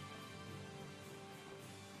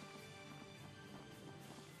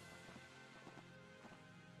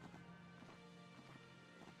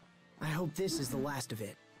 I hope this is the last of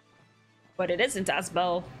it. But it isn't,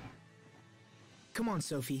 Asbel. Come on,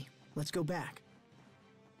 Sophie. Let's go back.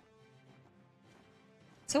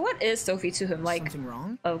 So what is Sophie to him? Like something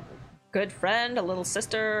wrong? A good friend, a little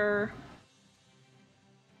sister?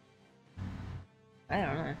 I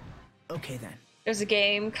don't know. Okay then. There's a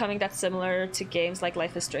game coming that's similar to games like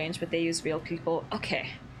Life is Strange, but they use real people. Okay.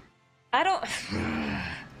 I don't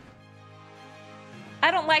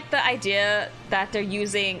like the idea that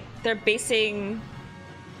they're basing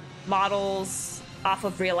models off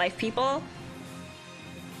of real life people.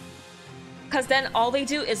 Because then all they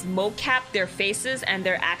do is mocap their faces and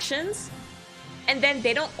their actions, and then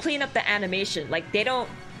they don't clean up the animation. Like, they don't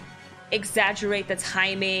exaggerate the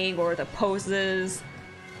timing or the poses.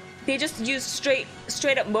 They just use straight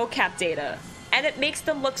up mocap data, and it makes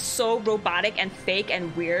them look so robotic and fake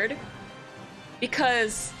and weird.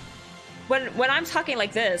 Because when I'm talking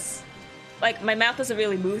like this, like my mouth doesn't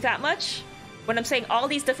really move that much when I'm saying all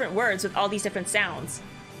these different words with all these different sounds,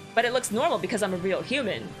 but it looks normal because I'm a real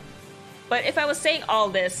human. But if I was saying all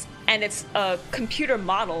this and it's a computer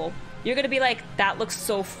model, you're gonna be like, that looks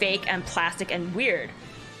so fake and plastic and weird.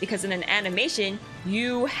 Because in an animation,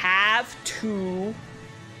 you have to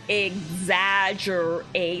exaggerate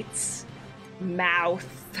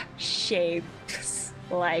mouth shapes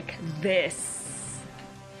like this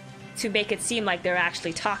to make it seem like they're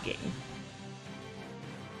actually talking.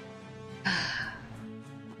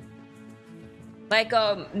 Like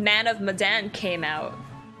Man of Medan came out,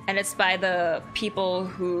 and it's by the people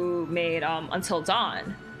who made Until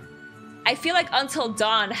Dawn. I feel like Until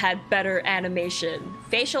Dawn had better animation.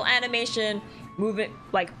 Facial animation, movement,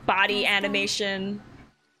 like body animation.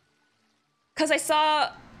 Because I saw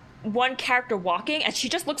one character walking and she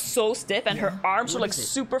just looks so stiff and her arms are like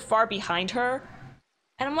super far behind her.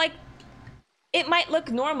 And I'm like, it might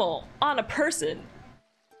look normal on a person,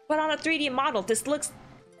 but on a 3D model, this looks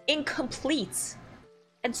incomplete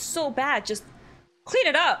and so bad. Just clean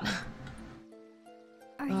it up.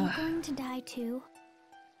 Are you going to die too?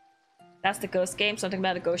 That's the ghost game, something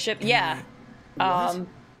about a ghost ship. Yeah.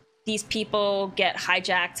 These people get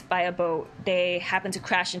hijacked by a boat. They happen to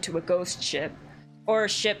crash into a ghost ship. Or a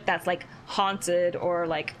ship that's like haunted, or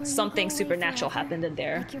like something supernatural happened in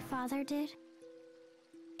there. Like your father did?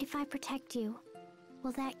 If I protect you,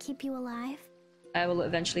 will that keep you alive? I will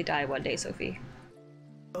eventually die one day, Sophie.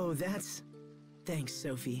 Oh, that's... Thanks,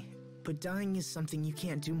 Sophie. But dying is something you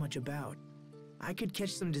can't do much about. I could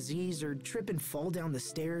catch some disease or trip and fall down the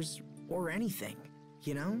stairs, or anything,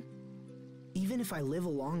 you know? Even if I live a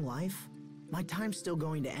long life, my time's still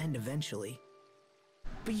going to end eventually.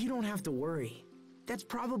 But you don't have to worry. That's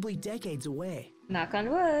probably decades away. Knock on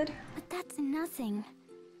wood. But that's nothing.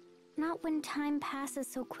 Not when time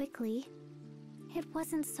passes so quickly. It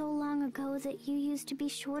wasn't so long ago that you used to be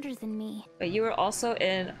shorter than me. But you were also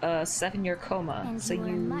in a 7-year coma. And so you were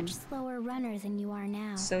a much slower runner than you are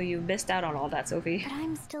now. So you missed out on all that, Sophie. But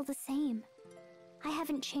I'm still the same. I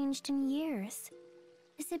haven't changed in years.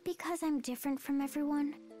 Is it because I'm different from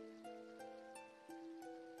everyone?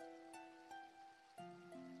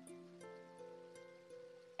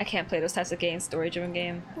 I can't play those types of games, story-driven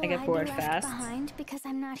game. I get bored fast. Behind because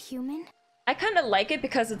I'm not human? I kind of like it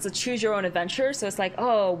because it's a choose-your-own-adventure, so it's like,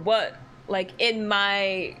 oh, what, like, in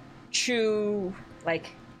my true, like,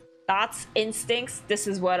 thoughts, instincts, this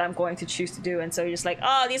is what I'm going to choose to do, and so you're just like,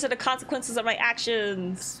 oh, these are the consequences of my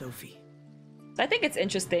actions. Sophie. So I think it's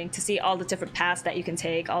interesting to see all the different paths that you can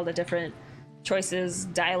take, all the different choices,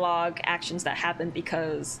 dialogue, actions that happen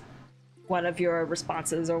because one of your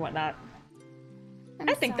responses or whatnot.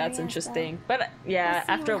 I think that's interesting. But yeah,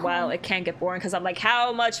 after a while it can get boring because I'm like,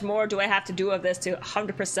 how much more do I have to do of this to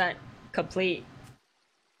 100% complete?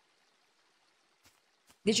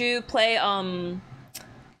 Did you play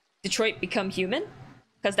Detroit Become Human?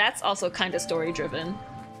 Because that's also kind of story driven.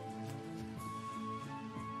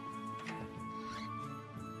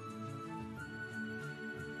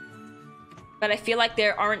 But I feel like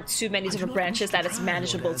there aren't too many different branches that it's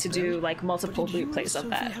manageable to do like multiple replays of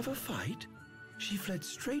that. Have a fight? She fled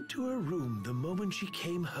straight to her room the moment she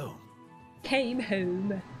came home. Came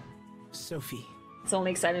home. Sophie. It's only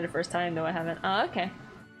exciting the first time. No, I haven't. Oh, okay.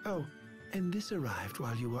 Oh, and this arrived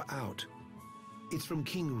while you were out. It's from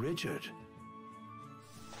King Richard.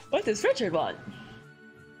 What does Richard want?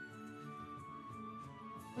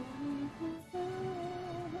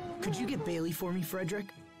 Could you get Bailey for me, Frederick?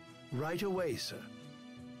 Right away, sir.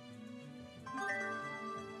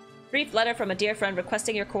 Brief letter from a dear friend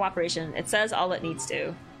requesting your cooperation. It says all it needs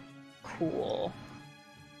to. Cool.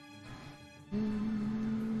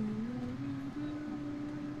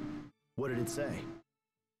 What did it say?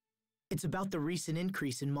 It's about the recent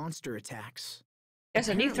increase in monster attacks. There's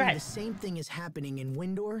a new threat. The same thing is happening in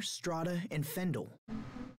Windor, Strata, and Fendel.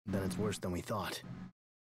 Then it's worse than we thought.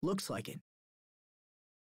 Looks like it.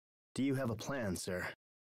 Do you have a plan, sir?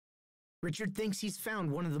 Richard thinks he's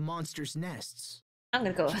found one of the monster's nests. I'm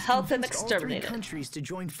gonna go help him exterminate all 3 countries to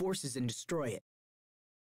join forces and destroy it.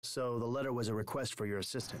 So the letter was a request for your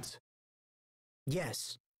assistance?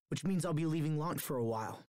 Yes, which means I'll be leaving Lant for a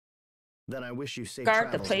while. Then I wish you safe Guard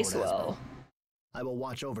travels, the place Lord well. Asbel. I will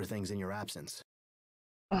watch over things in your absence.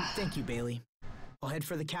 Thank you, Bailey. I'll head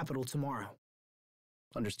for the capital tomorrow.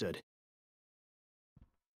 Understood.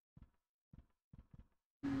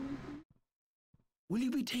 Will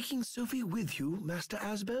you be taking Sophie with you, Master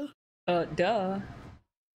Asbel? Duh.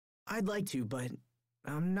 I'd like to, but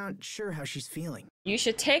I'm not sure how she's feeling. You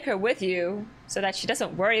should take her with you so that she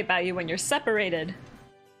doesn't worry about you when you're separated.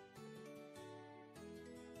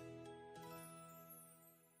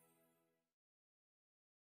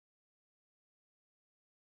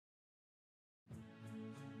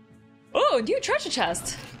 Oh, new treasure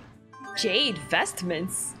chest. Jade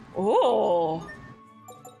vestments. Oh,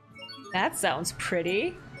 that sounds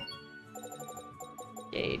pretty.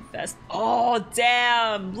 Jade vest. Oh,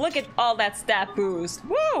 damn. Look at all that stat boost.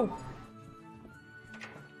 Woo!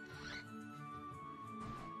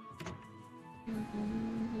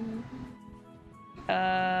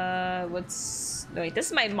 What's... No, wait, this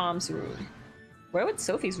is my mom's room. Where would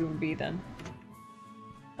Sophie's room be then?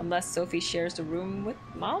 Unless Sophie shares the room with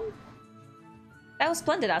mom? That was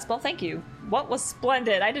splendid, Aspel, thank you. What was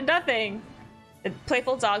splendid? I did nothing! The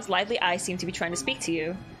playful dog's lively eyes seem to be trying to speak to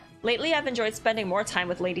you. Lately, I've enjoyed spending more time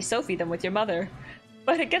with Lady Sophie than with your mother.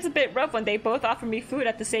 But it gets a bit rough when they both offer me food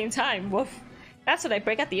at the same time, woof. That's when I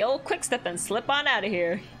break out the old quick step and slip on out of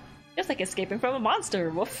here. Just like escaping from a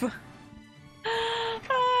monster, woof.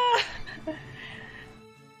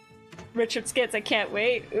 Richard Skits, I can't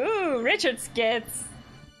wait. Ooh, Richard Skits!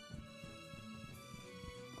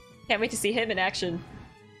 Can't wait to see him in action.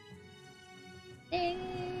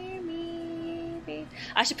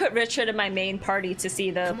 I should put Richard in my main party to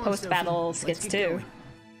see the post-battle skits too. Going.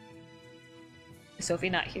 Is Sophie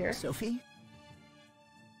not here? Sophie?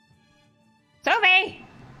 Sophie!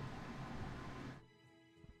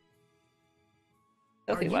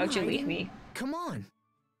 Are Sophie, you why would you leave hiding? me? Come on.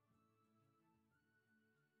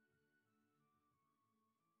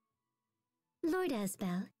 Lord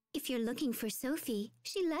Asbel, if you're looking for Sophie,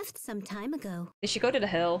 she left some time ago. Did she go to the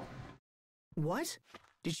hill? What?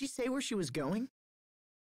 Did she say where she was going?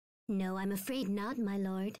 No, I'm afraid not, my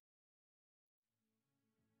lord.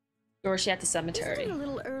 Or is she at the Isn't cemetery? it a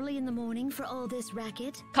little early in the morning for all this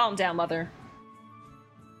racket? Calm down, mother.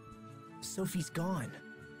 Sophie's gone.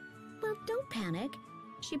 Well, don't panic.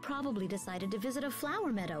 She probably decided to visit a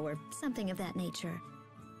flower meadow or something of that nature.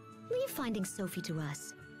 Leave finding Sophie to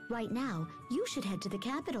us. Right now, you should head to the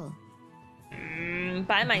capital.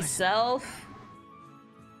 By myself?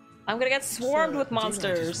 I'm gonna get swarmed with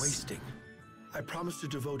monsters. Wasting. I promise to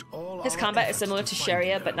devote all His our combat is efforts similar to finding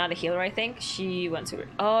Sharia, her. but not a healer, I think. She went to...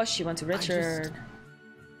 Oh, she went to Richard.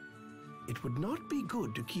 It would not be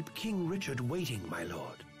good to keep King Richard waiting, my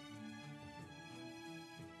lord.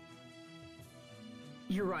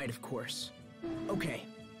 You're right, of course. Okay,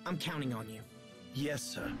 I'm counting on you. Yes,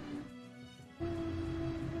 sir.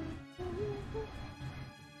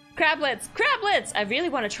 Crablets! Crablets! I really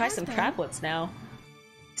want to try some Aspen? crablets now.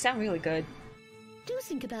 They sound really good. Do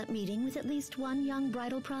think about meeting with at least one young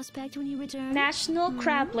bridal prospect when you return. National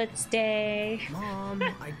Crablets Day. Mom,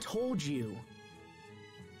 I told you.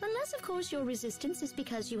 Unless, of course, your resistance is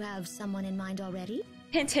because you have someone in mind already.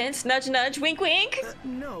 Hint, hint, nudge, nudge, wink, wink.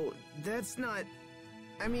 No, that's not...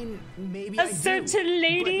 I mean, maybe A I do, certain but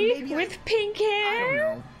lady maybe with I pink don't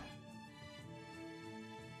hair. know.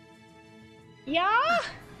 Yeah?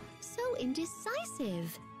 So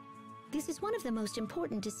indecisive. This is one of the most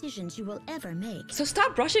important decisions you will ever make. So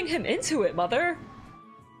stop rushing him into it, mother.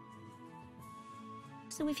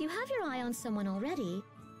 So if you have your eye on someone already,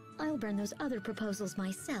 I'll burn those other proposals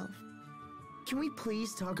myself. Can we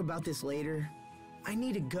please talk about this later? I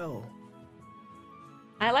need to go.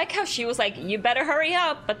 I like how she was like, you better hurry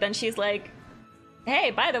up, but then she's like,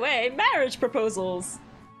 hey, by the way, marriage proposals.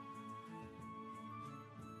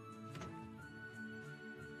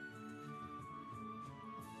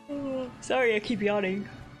 Oh, sorry, I keep yawning.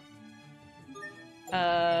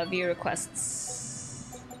 View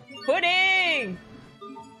requests. Pudding!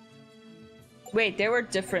 Wait, they were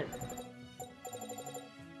different.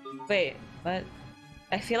 Wait, what?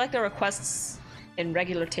 I feel like the requests in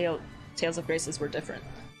regular Tales of Graces were different.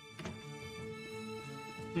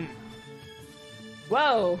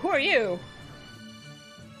 Whoa, who are you?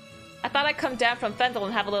 I thought I'd come down from Fendel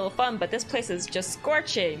and have a little fun, but this place is just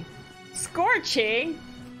scorching. Scorching?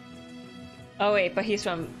 Oh wait, but he's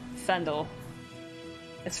from Fendel.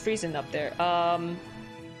 It's freezing up there.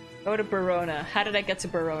 Go to Barona. How did I get to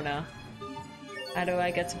Barona? How do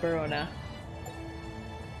I get to Barona?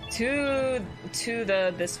 To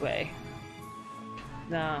the this way.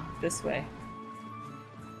 No, this way.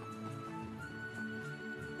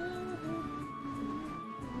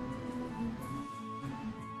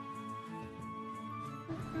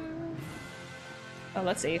 Oh,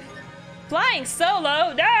 let's save. Flying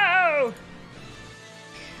solo? No!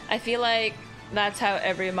 I feel like that's how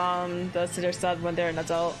every mom does to their son when they're an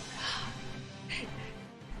adult.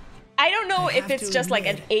 I don't know know I if have it's to just like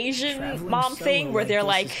an admit, Asian traveling mom solo thing where they're this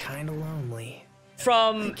like is kinda lonely. I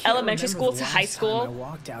from can't elementary remember school the to high last time I school,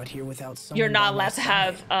 walked out here without someone you're not by my allowed to side.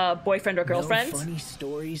 have a boyfriend or girlfriend. No funny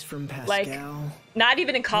stories from Pascal. Like, not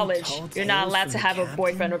even in college, tall you're not tales allowed from to the have a captain.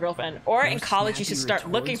 boyfriend or girlfriend. Or No in college, you should snappy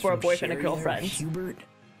start looking retorts for a from boyfriend or Sherry or girlfriend. Hubert.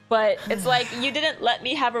 But it's like you didn't let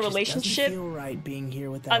me have a Just relationship doesn't feel right being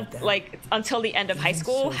here without them. like until the end of high Even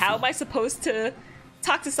school. How Sophie. am I supposed to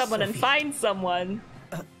talk to someone and Sophie. find someone?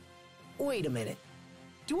 Wait a minute.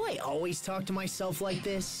 Do I always talk to myself like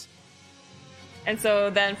this? And so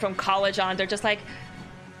then from college on, they're just like,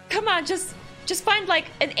 come on, just find like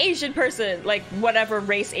an Asian person, like whatever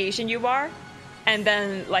race Asian you are. And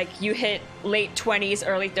then like you hit late 20s,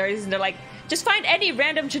 early 30s, and they're like, just find any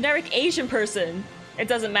random generic Asian person. It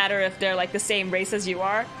doesn't matter if they're like the same race as you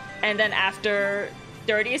are. And then after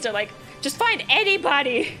 30s, they're like, just find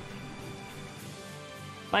anybody.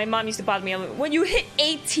 My mom used to bother me. When you hit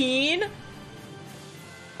 18,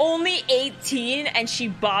 only 18, and she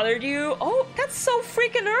bothered you? Oh, that's so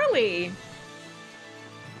freaking early.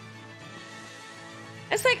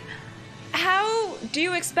 It's like, how do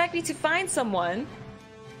you expect me to find someone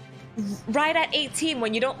right at 18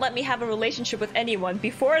 when you don't let me have a relationship with anyone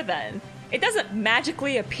before then? It doesn't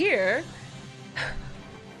magically appear.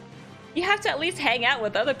 You have to at least hang out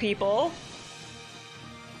with other people.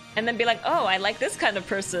 And then be like, oh, I like this kind of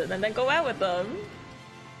person, and then go out with them.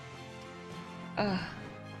 Ugh.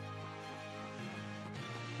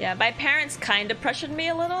 Yeah, my parents kind of pressured me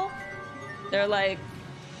a little. They're like,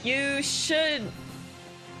 you should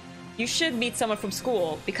meet someone from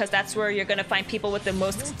school because that's where you're gonna find people with the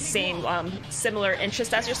most same similar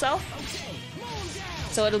interests as yourself.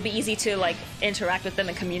 So it'll be easy to like interact with them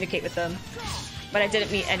and communicate with them. But I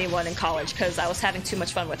didn't meet anyone in college because I was having too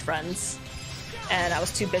much fun with friends, and I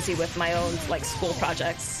was too busy with my own like school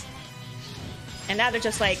projects. And now they're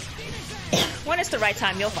just like, when it's the right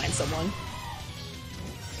time, you'll find someone.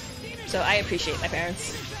 So I appreciate my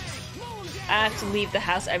parents. I have to leave the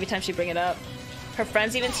house every time she bring it up. Her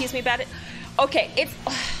friends even tease me about it. Okay,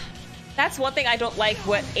 that's one thing I don't like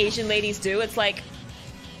what Asian ladies do. It's like,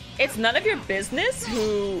 it's none of your business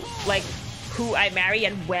who I marry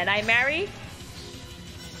and when I marry.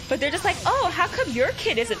 But they're just like, oh, how come your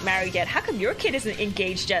kid isn't married yet? How come your kid isn't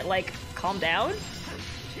engaged yet? Like, calm down.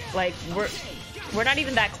 Like, we're not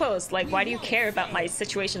even that close. Like, why do you care about my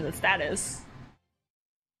situation and status?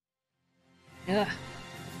 Ugh.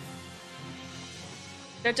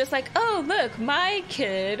 They're just like, oh, look, my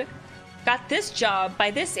kid got this job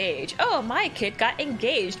by this age. Oh, my kid got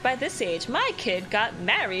engaged by this age. My kid got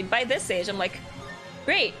married by this age. I'm like,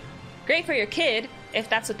 great. Great for your kid if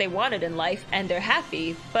that's what they wanted in life and they're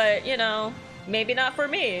happy. But, you know, maybe not for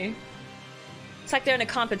me. It's like they're in a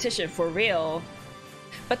competition for real.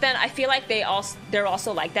 But then I feel like they're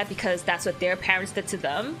also like that because that's what their parents did to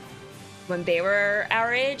them when they were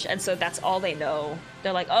our age. And so that's all they know.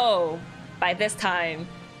 They're like, oh, by this time,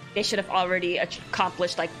 they should have already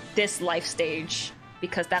accomplished like this life stage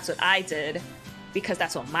because that's what I did, because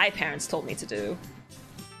that's what my parents told me to do.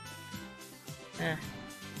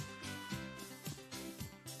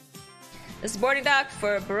 This is boarding dock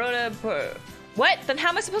for Verona. What? Then how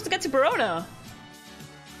am I supposed to get to Verona?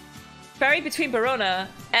 Ferry between Verona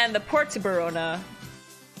and the port to Verona.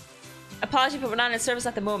 Apology, but we're not in service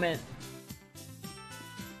at the moment.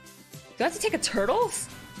 Do I have to take a turtles?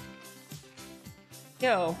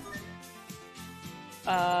 Yo.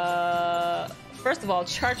 First of all,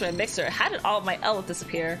 charge my mixer. How did all of my L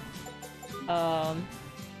disappear?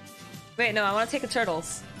 Wait, no, I want to take the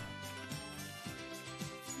turtles.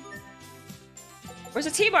 Where's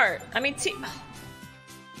the T-Mart? I mean,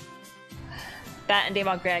 that and they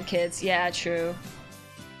want grandkids. Yeah, true.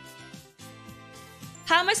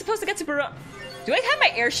 How am I supposed to get to Barona? Do I have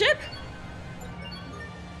my airship?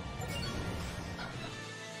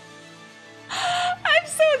 I'm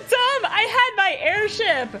so dumb! I had my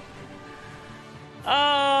airship!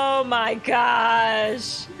 Oh my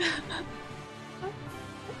gosh.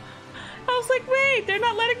 I was like, wait, they're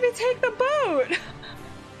not letting me take the boat!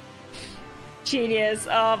 Genius.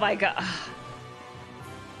 Oh my god.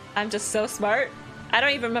 I'm just so smart. I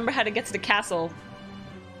don't even remember how to get to the castle.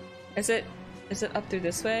 Is it up through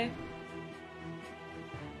this way?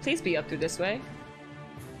 Please be up through this way.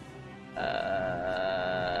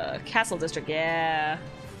 Castle District, yeah.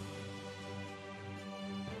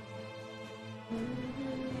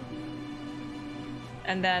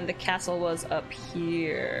 And then the castle was up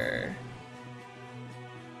here.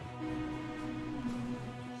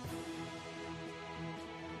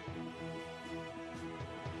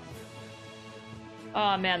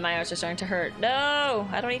 Oh man, my eyes are starting to hurt. No!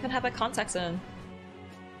 I don't even have my contacts in.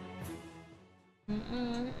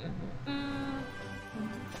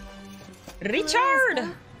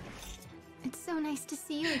 Richard! It's so nice to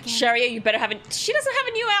see you again. Sharia, you better have a- She doesn't have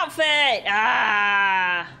a new outfit!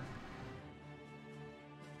 Ah!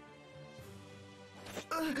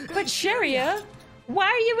 But Sharia, why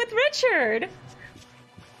are you with Richard?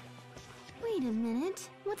 Wait a minute.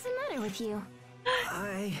 What's the matter with you?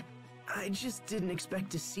 I just didn't expect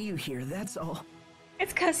to see you here, that's all.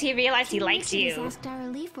 It's cause he realized he likes Richard has you. asked our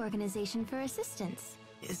relief organization for assistance.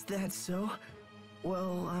 Is that so?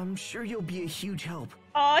 Well, I'm sure you'll be a huge help.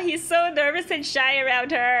 Oh, he's so nervous and shy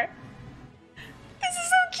around her. This is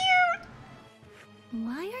so cute!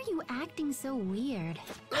 Why are you acting so weird?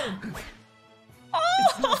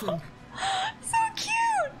 Oh! So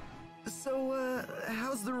cute! So,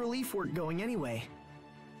 how's the relief work going anyway?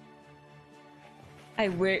 I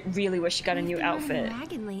really wish she got a new We've been running outfit.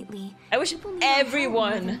 ragged lately. I wish People need our help more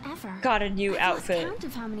everyone than ever. got a new I've outfit. lost count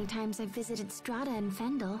of how many times I've visited Strata and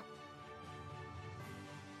Fendel.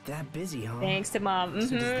 That busy, huh? Thanks to Mom.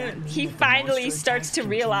 So does that mean He that the finally monster starts attacks to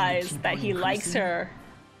continue to realize keep that on he likes increasing? her.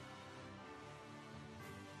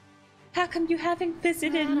 How come you haven't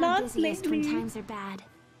visited We're at our Love busiest when lately? times are bad.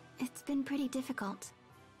 It's been pretty difficult.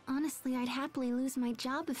 Honestly, I'd happily lose my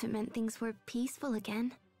job if it meant things were peaceful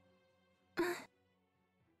again.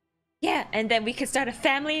 Yeah, and then we could start a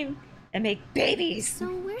family and make babies. So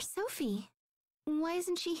where's Sophie? Why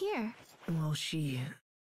isn't she here? Well, she...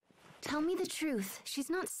 Tell me the truth. She's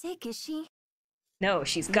not sick, is she? No,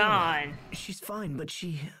 she's gone. She's fine, but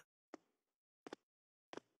she...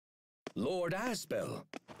 Lord Asbel,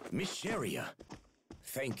 Miss Sharia,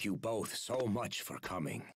 thank you both so much for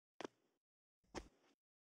coming.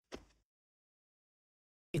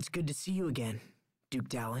 It's good to see you again, Duke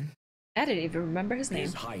Dallin. I didn't even remember his name.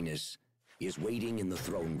 His Highness is waiting in the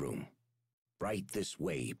throne room. Right this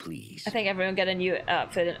way, please. I think everyone got a new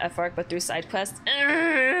outfit in FARC, but through side quests.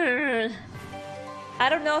 I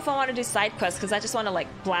don't know if I want to do side quests because I just want to like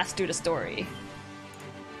blast through the story.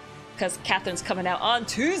 Because Catherine's coming out on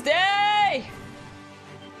Tuesday.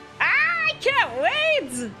 I can't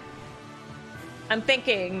wait. I'm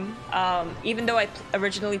thinking, even though I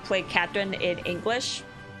originally played Catherine in English,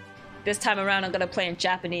 this time around I'm gonna play in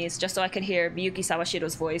Japanese just so I can hear Miyuki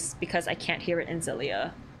Sawashiro's voice because I can't hear it in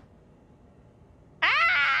Xillia.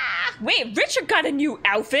 Ah! Wait, Richard got a new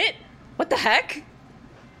outfit? What the heck?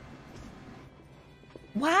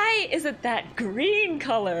 Why is it that green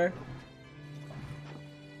color?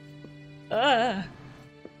 Ugh.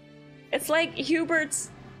 It's like Hubert's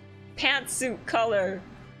pantsuit color.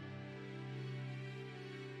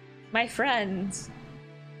 My friends.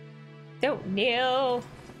 Don't kneel.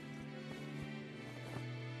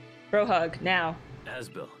 Bro hug, now.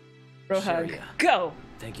 Asbel. Bro hug. Sharia, Go!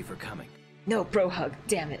 thank you for coming. No, bro hug,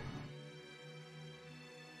 damn it.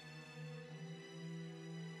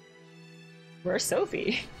 Where's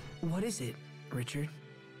Sophie? What is it, Richard?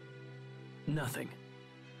 Nothing.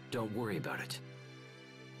 Don't worry about it.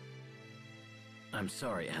 I'm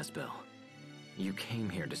sorry, Asbel. You came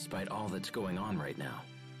here despite all that's going on right now.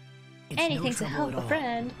 It's Anything no to trouble help at a all.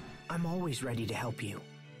 friend. I'm always ready to help you.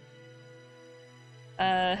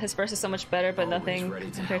 His first is so much better, but Always nothing ready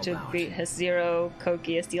to compared to help out. beat his Zero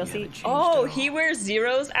Kokias DLC. haven't changed Oh, at he all. wears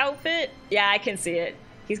Zero's outfit? Yeah, I can see it.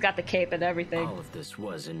 He's got the cape and everything. All of this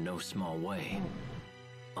was in no small way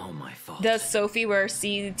all my fault. Does Sophie wear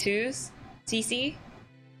C2s? CC?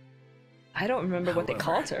 I don't remember what they However,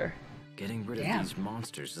 called her. Getting rid of Damn. these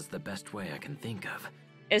monsters is the best way I can think of.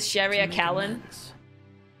 Is Sharia to make Callan? amends.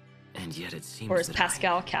 And yet it seems Or is that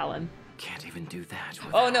Pascal Callan? I can't even do that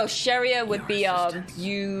Oh without no, Sharia would your be assistance.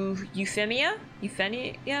 Euphemia?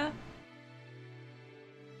 Euphemia?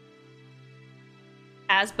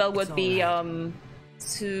 Asbel would It's be alright.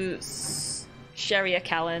 Sharia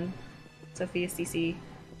Callan. Sophia CC.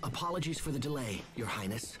 Apologies for the delay, Your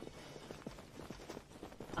Highness.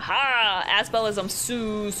 Aha! Asbel is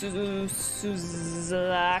Suzaku.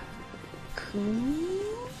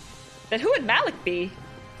 Then who would Malik be?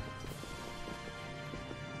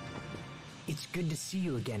 It's good to see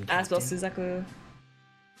you again, Asbel Captain. Suzaku.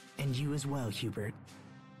 And you as well, Hubert.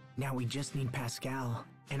 Now we just need Pascal,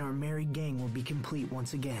 and our merry gang will be complete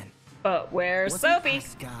once again. But where's Wasn't Sophie?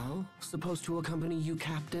 Pascal supposed to accompany you,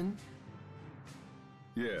 Captain?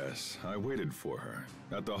 Yes, I waited for her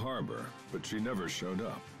at the harbor, but she never showed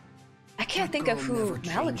up. I can't That think of girl who never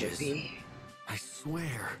Malik would changes. be. I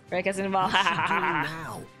swear. Right, guess involved. What's she doing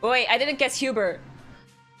now? Wait, I didn't guess Hubert.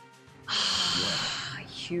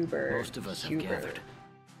 Hubert. Most of us have Hubert. gathered.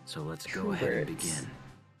 So let's go ahead and Hubert. begin.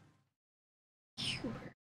 Hubert.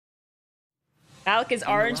 Malik is In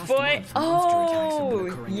the Orange last Boy. month, monster attacks have been Oh, occurring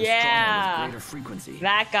in Strahd with yeah. greater frequency.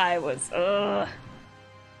 That guy was. Ugh.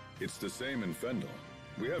 It's the same in Fendel.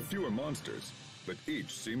 We have fewer monsters, but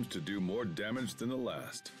each seems to do more damage than the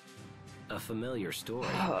last. A familiar story.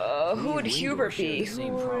 Who would Hubert be? Who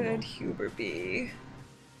would Hubert be?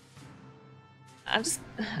 I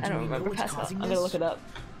don't remember Pascal. I'm gonna look it up.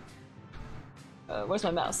 Where's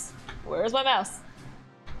my mouse? Where's my mouse?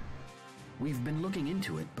 We've been looking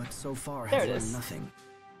into it, but so far There have it learned is. nothing.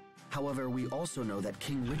 However, we also know that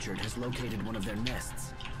King Richard has located one of their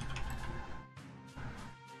nests.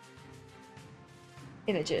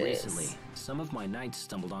 Images. Recently, some of my knights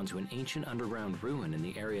stumbled onto an ancient underground ruin in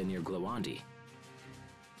the area near Glowandi.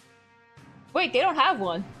 Wait, they don't have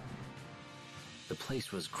one. The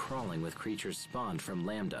place was crawling with creatures spawned from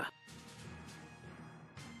Lambda.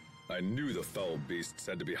 I knew the foul beasts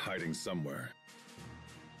had to be hiding somewhere.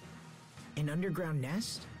 An underground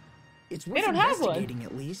nest? It's They worth don't have one. investigating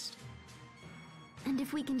at least. And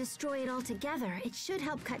if we can destroy it all together, it should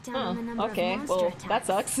help cut down on the number Okay, of monster well, attacks. that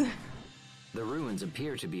sucks. The ruins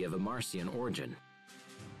appear to be of a Marcian origin.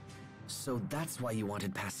 So that's why you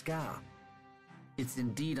wanted Pascal. It's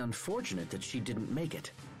indeed unfortunate that she didn't make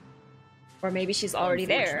it. Or maybe she's already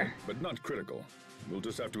there. Unfortunate, but not critical. We'll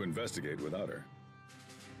just have to investigate without her.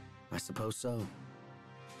 I suppose so.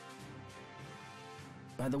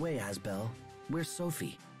 By the way, Asbel, where's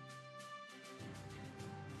Sophie?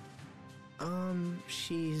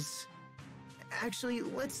 She's... Actually,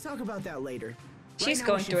 let's talk about that later. She's Right now, we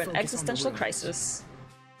going should through an focus on the existential ruins. crisis.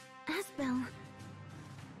 Asbel,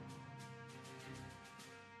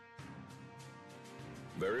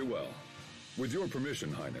 Very well. With your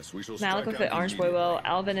permission, Highness, we shall Malik strike with out the orange boy immediately. will.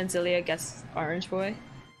 Alvin and Zilia guess orange boy.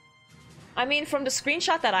 I mean, from the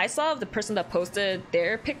screenshot that I saw of the person that posted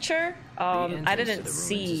their picture, I The entrance didn't to the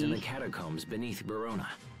ruins is in the see. catacombs beneath Verona.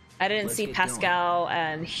 I didn't Let's see get Pascal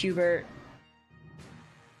and Hubert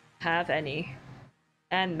have any,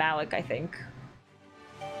 and Malik, I think.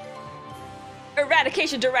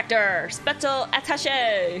 Eradication Director, Special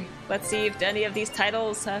Attaché. Let's see if any of these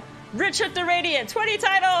titles have. Richard the Radiant, 20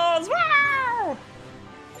 titles! Wow!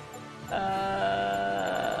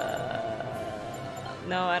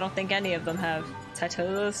 No, I don't think any of them have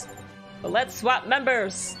titles. But let's swap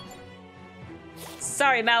members.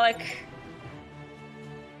 Sorry, Malik.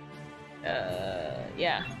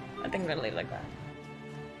 Yeah, I think I'm gonna leave it like that.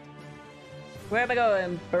 Where am I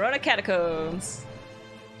going? Verona Catacombs.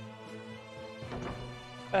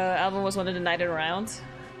 Alvin was one of the knighted around.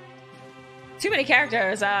 Too many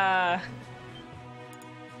characters, The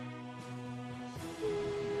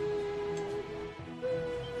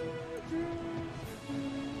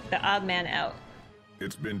odd man out.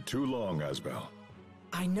 It's been too long, Asbel.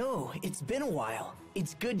 I know, it's been a while.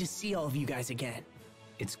 It's good to see all of you guys again.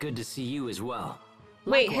 It's good to see you as well.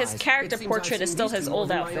 Wait, his Likewise, character it seems portrait I've is seen still these his two more old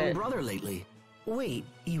than my own outfit. brother lately. Wait,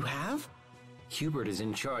 you have? Hubert is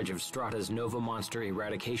in charge of Strata's Nova Monster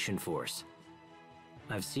Eradication Force.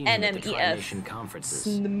 I've seen him at the NMEF. Tri-Nation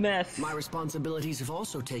conferences. Smith. My responsibilities have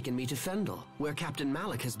also taken me to Fendel, where Captain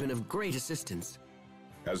Malik has been of great assistance.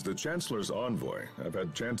 As the Chancellor's envoy, I've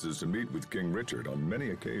had chances to meet with King Richard on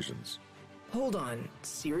many occasions. Hold on,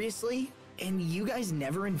 seriously? And you guys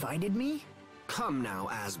never invited me? Come now,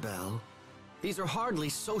 Asbel. These are hardly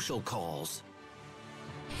social calls.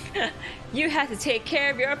 You had to take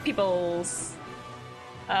care of your peoples.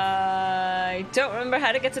 I don't remember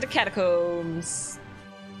how to get to the catacombs.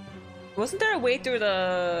 Wasn't there a way through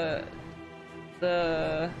the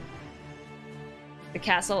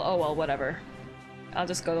castle? Oh well, whatever. I'll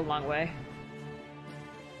just go the long way.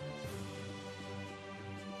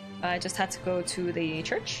 I just had to go to the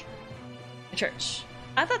church? The church.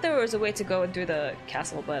 I thought there was a way to go through the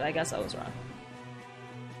castle, but I guess I was wrong.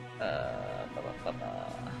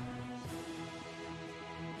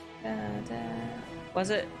 Was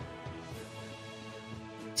it?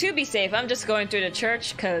 To be safe, I'm just going through the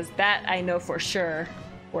church, because that I know for sure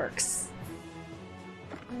works.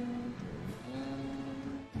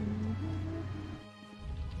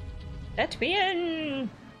 Let me in!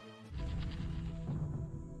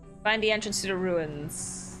 Find the entrance to the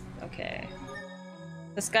ruins. Okay.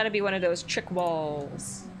 That's gotta be one of those trick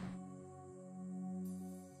walls.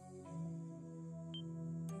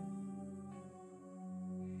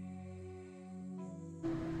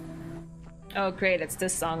 Oh great, it's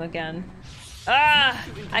this song again. Ah!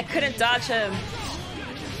 I couldn't dodge him.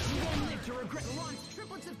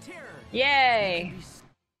 Yay!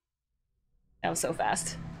 That was so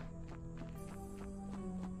fast.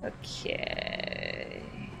 Okay.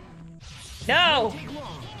 No!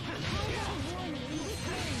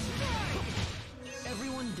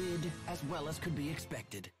 Everyone did as well as could be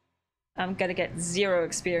expected. I'm gonna get 0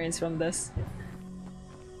 experience from this.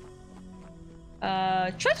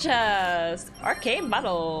 Treasures! Arcade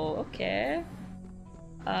model, okay.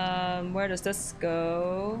 Where does this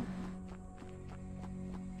go?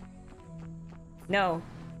 No,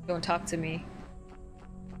 don't talk to me.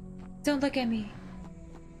 Don't look at me.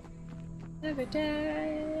 Every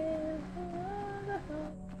day.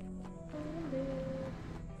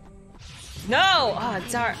 No! Oh,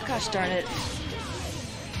 gosh darn it.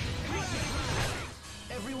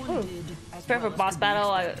 Ooh. Prepare for boss battle,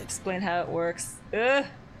 I'll explain how it works. Ugh.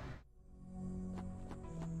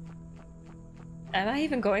 Am I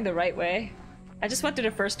even going the right way? I just went through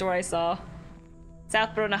the first door I saw.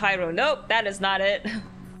 South Verona High Road. Nope, that is not it.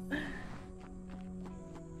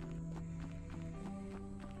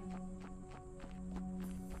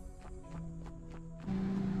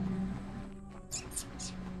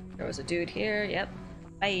 There was a dude here, yep.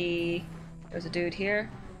 Bye. There was a dude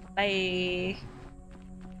here. Bye.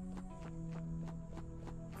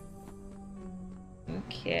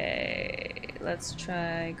 Okay, let's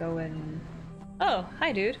try going. Oh,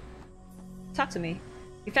 hi dude. Talk to me.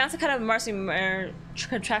 You found some kind of Marcy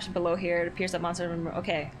contraption below here. It appears that monster.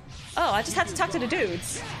 Okay. Oh, I just had to talk to the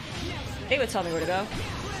dudes. They would tell me where to go.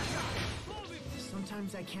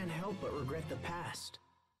 Sometimes I can't help but regret the past.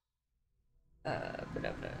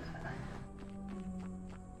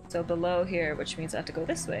 So below here, which means I have to go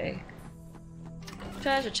this way.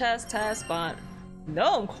 Treasure chest, task spot.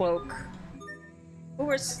 Gnome cloak. Who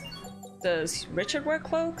wears? Does Richard wear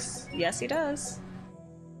cloaks? Yes, he does.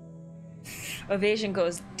 Evasion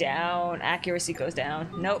goes down. Accuracy goes down.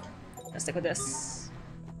 Nope. Let's stick with this.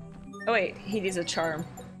 Oh wait, he needs a charm.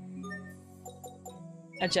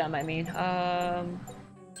 A gem, I mean.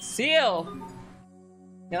 Seal.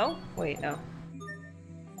 No? Wait, no.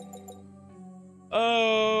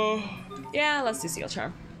 Oh. Yeah, let's do seal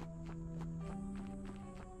charm.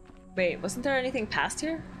 Wait, wasn't there anything past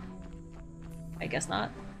here? I guess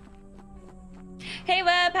not. Hey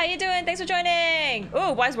Web, how you doing? Thanks for joining!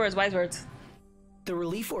 Ooh, wise words, wise words. The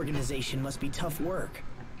relief organization must be tough work.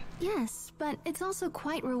 Yes, but it's also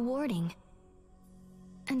quite rewarding.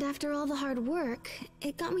 And after all the hard work,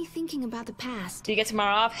 it got me thinking about the past. Do you get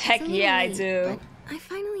tomorrow off? Heck yeah, I do. But I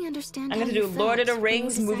finally understand. I'm gonna do Lord of the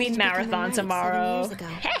Rings movie marathon tomorrow.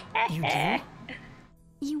 You do?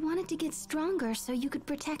 You wanted to get stronger so you could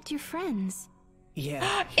protect your friends.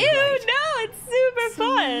 Yeah. Ew, right. No, it's super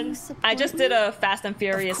fun. I just did a Fast and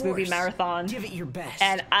Furious movie marathon. Give it your best.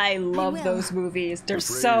 And I love those movies. They're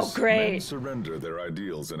so great. Men surrender their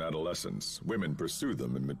ideals in adolescence. Women pursue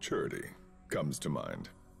them in maturity. Comes to mind.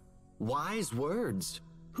 Wise words.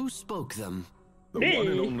 Who spoke them? The one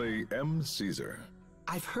and only M. Caesar.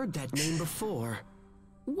 I've heard that name before.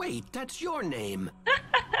 Wait, that's your name.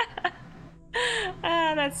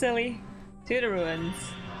 Ah, that's silly. To the ruins.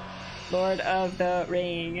 Lord of the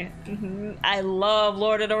Ring. I love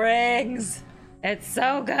Lord of the Rings. It's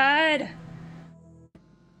so good.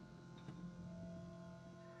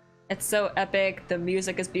 It's so epic. The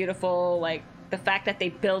music is beautiful. Like the fact that they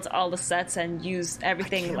built all the sets and used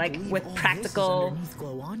everything like with practical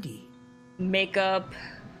makeup,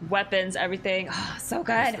 weapons, everything. Oh, so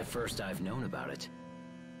good. It's the first I've known about it.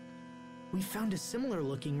 We found a similar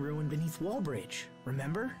looking ruin beneath Wallbridge,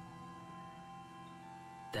 remember?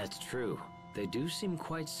 That's true. They do seem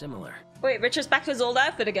quite similar. Wait, Richard's back to his old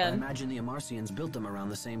outfit again. I imagine the Amarcians built them around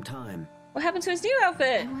the same time. What happened to his new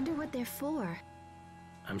outfit? I wonder what they're for.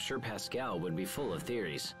 I'm sure Pascal would be full of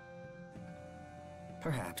theories.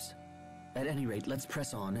 Perhaps. At any rate, let's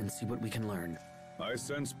press on and see what we can learn. I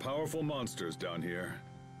sense powerful monsters down here.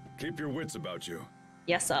 Keep your wits about you.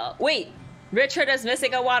 Yes, sir. Wait! Richard is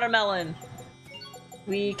missing a watermelon.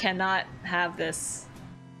 We cannot have this.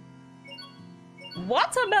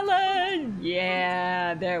 Watermelon!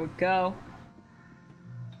 Yeah, there we go.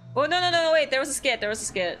 Oh, no, wait, there was a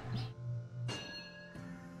skit,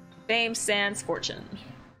 Fame, Sans, Fortune.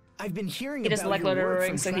 I've been hearing he doesn't like Lord of the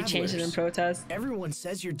Rings, so he travelers. changed it in protest. Everyone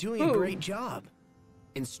says you're doing a great job.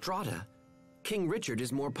 In Strata, King Richard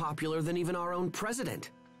is more popular than even our own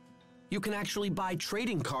president. You can actually buy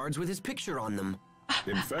trading cards with his picture on them.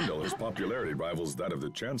 In Fendel, his popularity rivals that of the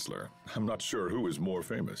Chancellor. I'm not sure who is more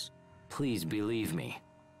famous. Please believe me.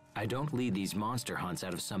 I don't lead these monster hunts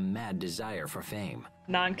out of some mad desire for fame.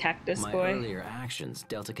 Non-cactus boy. My earlier actions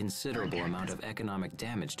dealt a considerable amount of economic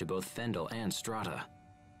damage to both Fendel and Strata.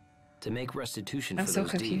 To make restitution for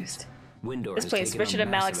those deeds, Windor this has place, taken Richard on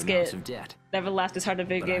and Malik massive amounts skit. of debt. Never laughed as hard at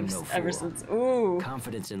video games no ever fool. since. Ooh.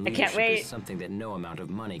 Confidence in I can't leadership wait. is something that no amount of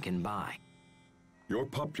money can buy. Your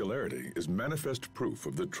popularity is manifest proof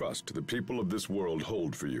of the trust the people of this world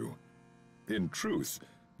hold for you. In truth,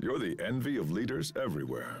 you're the envy of leaders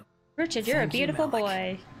everywhere. Richard, you're a beautiful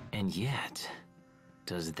boy. And yet,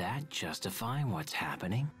 Does that justify what's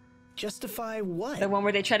happening? Justify what? The one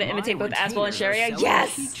where they try to imitate both Asbel and retainers are Sharia? selling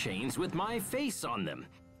Yes! Keychains with my face on them.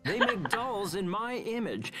 They make dolls in my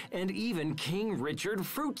image, and even King Richard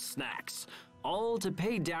fruit snacks. All to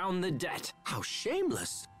pay down the debt. How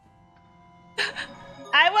shameless.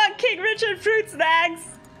 I want King Richard fruit snacks!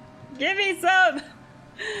 Give me some!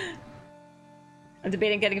 I'm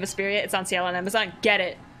debating getting Vesperia. It's on sale on Amazon. Get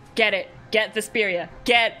it. Get it. Get Vesperia.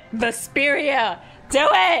 Get Vesperia! Do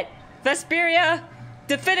it! Vesperia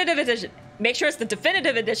Definitive Edition. Make sure it's the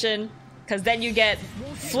Definitive Edition, because then you get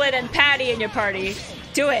Flynn and Patty in your party.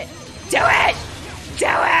 Do it! Do it! Do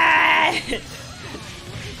it!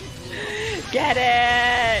 Get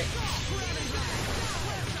it!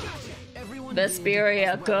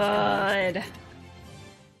 Vesperia, good.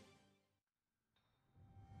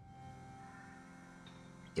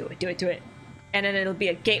 Do it, do it, do it. And then it'll be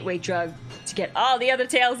a gateway drug to get all the other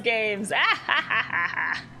Tales games. Ah, ha, ha, ha,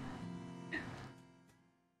 ha.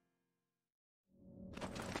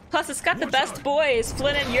 Plus, it's got the best boys,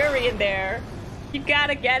 Flynn and Yuri, in there. You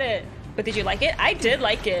gotta get it. But did you like it? I did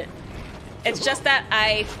like it. It's just that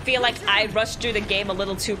I feel like I rushed through the game a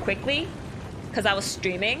little too quickly because I was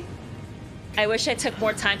streaming. I wish I took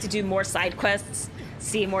more time to do more side quests,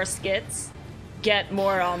 see more skits, get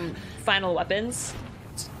more final weapons,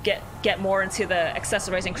 get more into the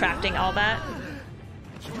accessorizing, crafting, all that.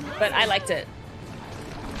 But I liked it.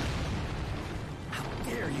 How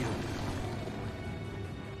dare you?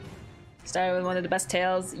 Started with one of the best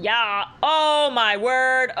tales. Yeah. Oh my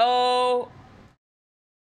word. Oh.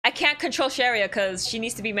 I can't control Sharia because she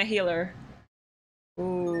needs to be my healer.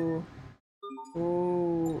 Ooh. Ooh.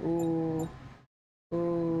 Ooh.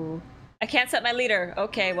 Ooh. I can't set my leader.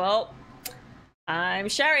 Okay, well. I'm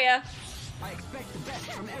Sharia. I expect the best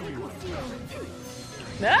from everyone.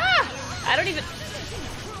 Ah! I don't even...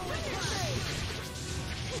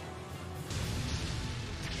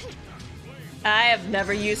 I have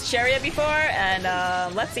never used Sharia before, and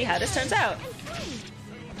let's see how this turns out.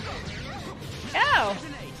 Ow!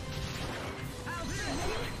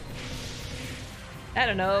 I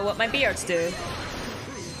don't know what my B-arts do.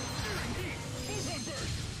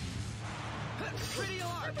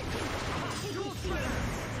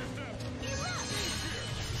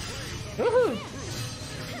 Woohoo!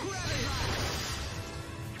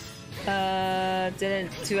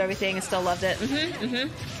 Didn't do everything and still loved it.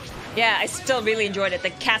 Yeah, I still really enjoyed it.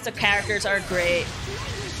 The cast of characters are great.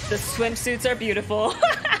 The swimsuits are beautiful.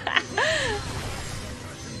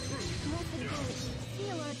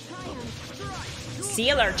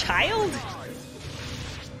 Sealer child?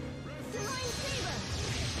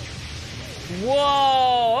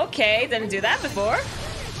 Whoa, okay, didn't do that before.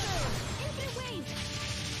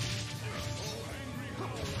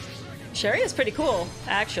 Sherry is pretty cool,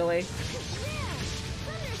 actually.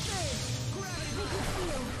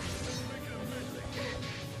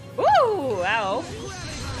 Woo! Ow.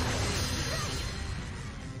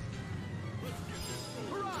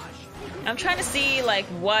 I'm trying to see like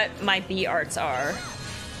what my B arts are.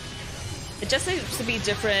 It just seems to be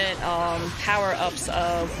different power-ups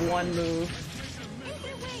of one move.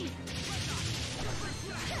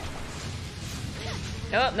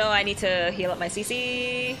 Oh, no, I need to heal up my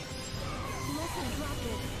CC.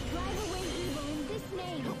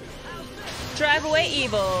 Drive away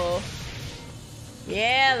evil.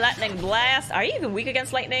 Yeah, lightning blast. Are you even weak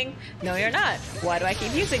against lightning? No, you're not. Why do I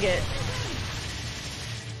keep using it?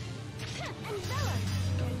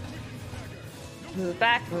 Move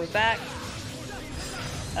back, move back.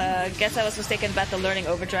 Guess I was mistaken about the learning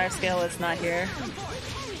overdrive skill. It's not here.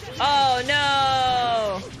 Oh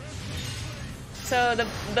no! So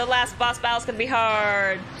the last boss battle's gonna be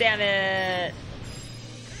hard. Damn it!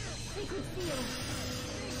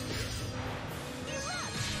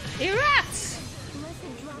 Erupt!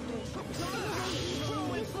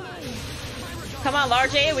 Come on,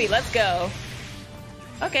 large AoE, let's go.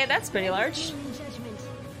 Okay, that's pretty large.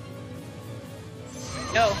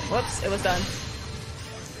 Oh, whoops, it was done.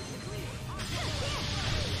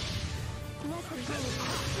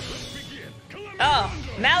 Oh,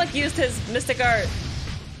 Malik used his mystic art.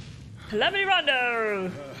 Calamity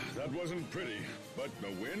Rondo! That wasn't pretty, but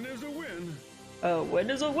a win is a win. A win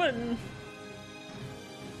is a win.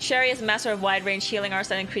 Sherry is a master of wide-range healing arts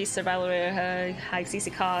that increase survival rate, high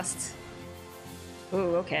CC cost.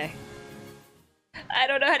 Ooh, okay. I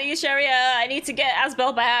don't know how to use Sharia. I need to get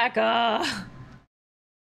Asbel back.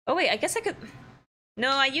 Oh wait, I guess I could... No,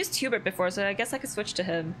 I used Hubert before, so I guess I could switch to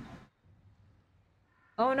him.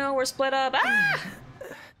 Oh no, we're split up. Ah!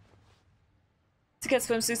 To get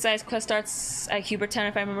swimsuit size quest starts at Hubert 10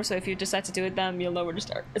 if I remember, so if you decide to do it then you'll know where to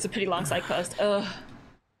start. It's a pretty long side quest. Ugh.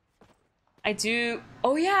 I do.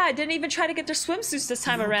 Oh yeah, I didn't even try to get their swimsuits this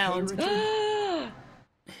time around.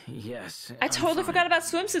 Yes. I totally forgot about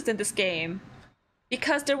swimsuits in this game.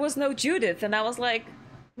 Because there was no Judith, and I was like,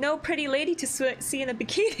 no pretty lady to see in a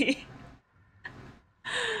bikini.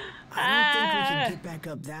 I don't think we can get back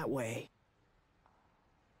up that way.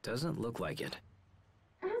 Doesn't look like it.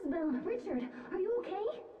 Asbel, Richard, are you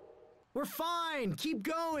okay? We're fine. Keep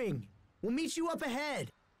going. We'll meet you up ahead.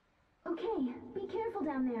 Okay, be careful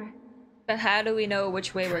down there. But how do we know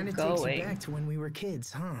which way we're Kinda going? takes you back to when we were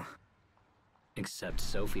kids, huh? Except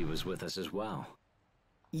Sophie was with us as well.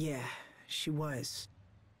 Yeah, she was.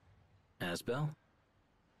 Asbel?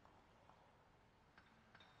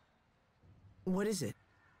 What is it?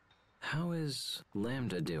 How is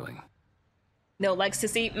Lambda doing? No legs to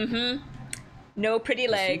see. No pretty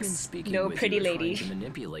legs. No pretty lady. To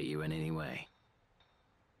manipulate you in any way?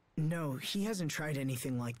 No, he hasn't tried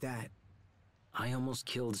anything like that. I almost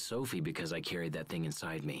killed Sophie because I carried that thing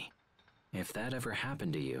inside me. If that ever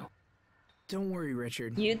happened to you... Don't worry,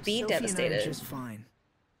 Richard. You'd be Sophie devastated. And I are just fine.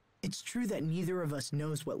 It's true that neither of us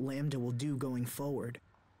knows what Lambda will do going forward,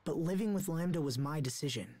 but living with Lambda was my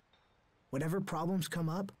decision. Whatever problems come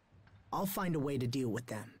up, I'll find a way to deal with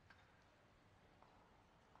them.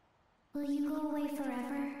 Will you go away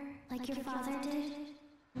forever, like your father did?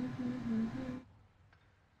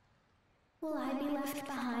 Will I be left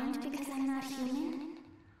behind because I'm not human?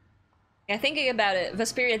 Yeah, thinking about it,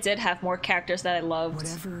 Vesperia did have more characters that I loved.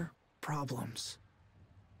 Whatever problems.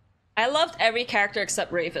 I loved every character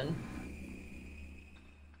except Raven.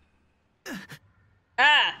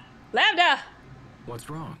 Lambda! What's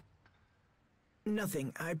wrong?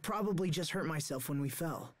 Nothing. I probably just hurt myself when we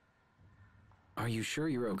fell. Are you sure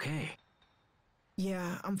you're okay?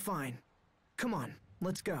 Yeah, I'm fine. Come on,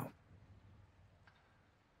 let's go.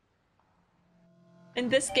 In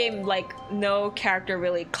this game, like, no character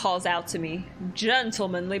really calls out to me.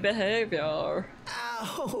 Gentlemanly behavior.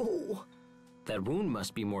 Ow! That wound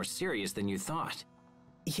must be more serious than you thought.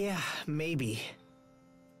 Yeah, maybe.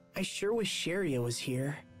 I sure wish Sharia was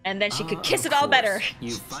here. And then she could kiss it all better.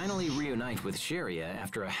 You finally reunite with Sharia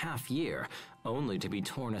after a half year, only to be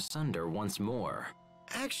torn asunder once more.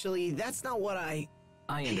 Actually, that's not what I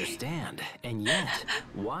understand, and yet,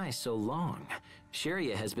 why so long?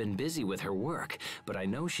 Sharia has been busy with her work, but I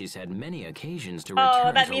know she's had many occasions to return.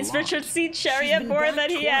 Oh, that means Richard's seen Sharia more than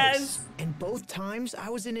he has. And both times, I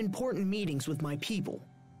was in important meetings with my people.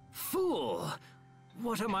 Fool!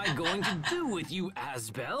 What am I going to do with you,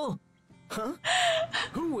 Asbel? Huh?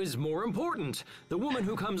 Who is more important? The woman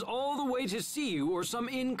who comes all the way to see you, or some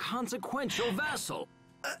inconsequential vassal?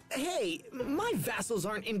 Hey, my vassals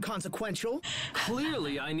aren't inconsequential.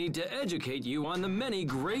 Clearly, I need to educate you on the many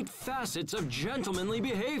great facets of gentlemanly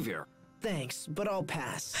behavior. Thanks, but I'll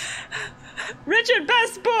pass. Richard,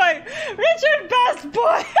 best boy! Richard, best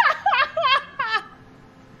boy!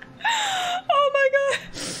 Oh my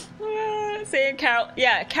god. Saying Carol.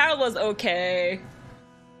 Yeah, Carol was okay.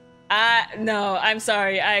 No, I'm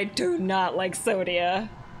sorry. I do not like Sodia.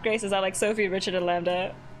 Grace says I like Sophie, Richard, and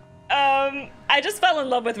Lambda. I just fell in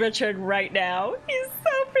love with Richard right now. He's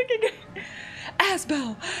so freaking...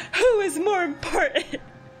 Asbel, who is more important?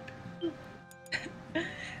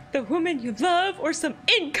 The woman you love or some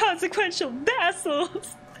inconsequential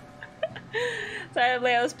vassals? Sorry,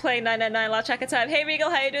 Leo's playing 999 Lost Track of Time. Hey Regal,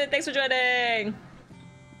 how you doing? Thanks for joining.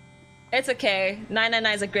 It's okay.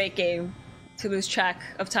 999 is a great game to lose track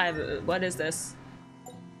of time. What is this?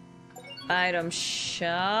 Item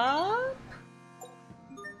shop?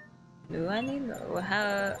 Do I need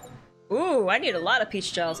how? Ooh, I need a lot of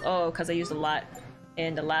peach gels. Oh, because I used a lot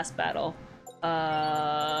in the last battle.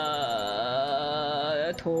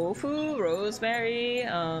 Tofu, rosemary,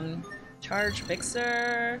 charge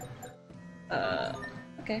mixer.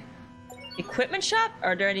 Okay. Equipment shop?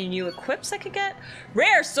 Are there any new equips I could get?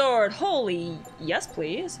 Rare sword! Holy, yes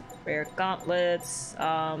please. Rare gauntlets.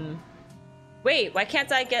 Wait, why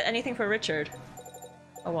can't I get anything for Richard?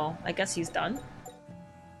 Oh well, I guess he's done.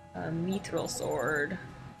 Mithril sword.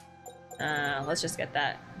 Let's just get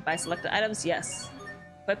that. Buy selected items? Yes.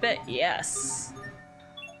 Equip it? Yes.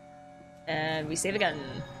 And we save again.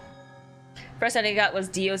 First ending I got was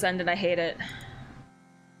Dio's end and I hate it.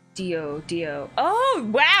 Dio. Oh,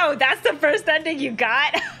 wow! That's the first ending you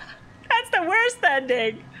got? That's the worst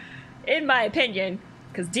ending! In my opinion.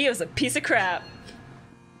 Because Dio's a piece of crap.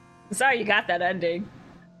 I'm sorry you got that ending.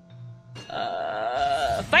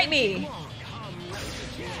 Fight me!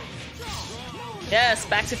 Yes,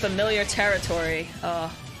 back to familiar territory.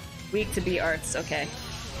 Weak to B arts, okay.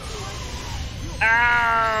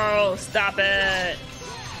 Ow! Stop it!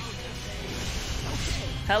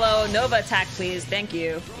 Hello, Nova attack, please. Thank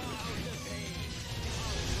you.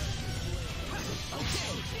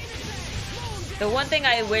 The one thing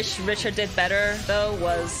I wish Richard did better, though,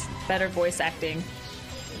 was better voice acting.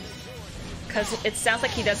 Because it sounds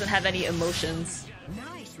like he doesn't have any emotions.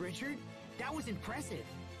 Nice, Richard. That was impressive.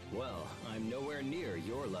 Well, I'm nowhere near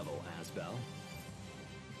your level, Asbel.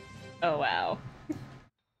 Oh, wow.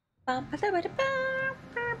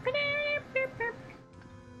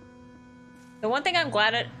 The one thing I'm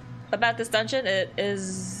glad about this dungeon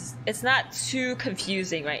is it's not too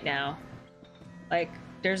confusing right now. Like,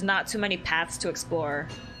 there's not too many paths to explore.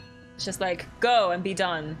 It's just like, go and be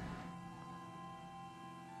done.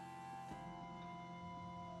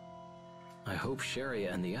 I hope Sherry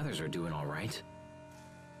and the others are doing all right.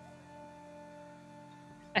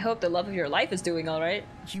 I hope the love of your life is doing all right.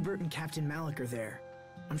 Hubert and Captain Malik are there.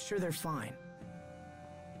 I'm sure they're fine.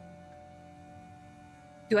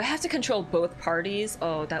 Do I have to control both parties?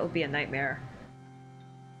 Oh, that would be a nightmare.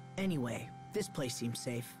 Anyway, this place seems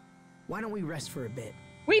safe. Why don't we rest for a bit?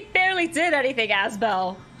 We barely did anything,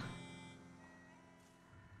 Asbel.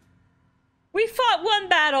 We fought one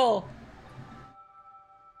battle!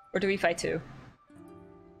 Or do we fight two?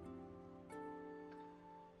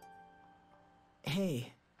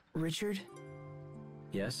 Hey, Richard?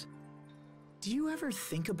 Yes? Do you ever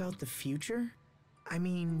think about the future? I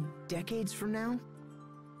mean, decades from now?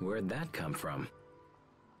 Where'd that come from?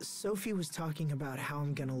 Sophie was talking about how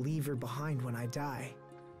I'm gonna leave her behind when I die.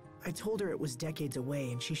 I told her it was decades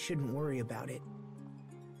away and she shouldn't worry about it.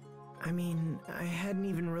 I mean, I hadn't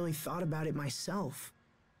even really thought about it myself.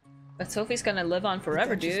 But Sophie's gonna live on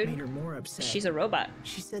forever, But that just dude. made her more upset. She's a robot.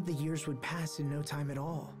 She said the years would pass in no time at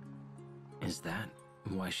all. Is that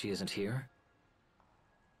why she isn't here?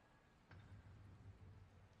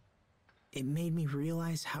 It made me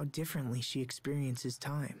realize how differently she experiences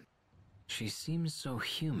time. She seems so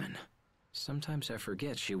human. Sometimes I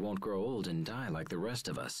forget she won't grow old and die like the rest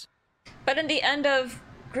of us. But in the end of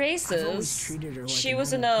I've always Grace's, treated her like she a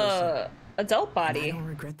was in normal a person, adult and body. I don't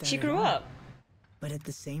regret that She at grew all. up. But at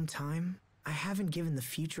the same time, I haven't given the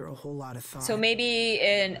future a whole lot of thought. So maybe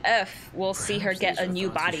in F, we'll see her Perhaps get these a are new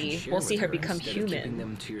thoughts you body. should share We'll see with her become instead of keeping human.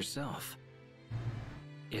 them to yourself.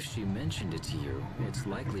 If she mentioned it to you, it's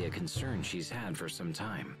likely a concern she's had for some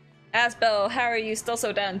time. Asbel, how are you still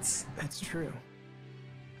so dense? That's true.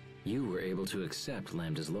 You were able to accept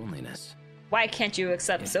Lambda's loneliness. Why can't you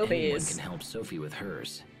accept If anyone Sophie's? can help Sophie with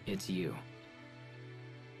hers, it's you.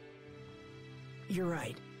 You're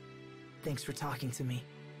right. Thanks for talking to me.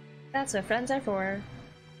 That's what friends are for.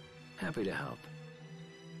 Happy to help.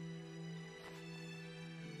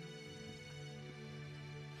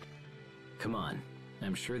 Come on.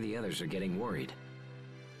 I'm sure the others are getting worried.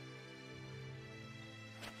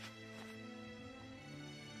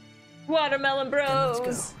 Watermelon Then let's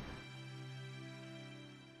Bros! go.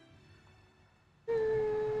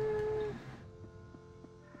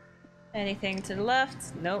 Anything to the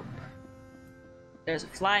left? Nope. There's a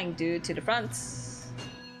flying dude to the front.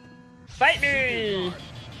 Fight me!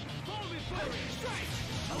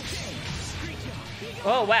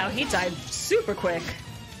 Oh wow, he died super quick.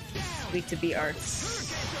 Weak to B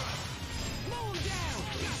arts.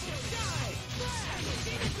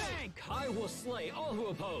 I will slay all who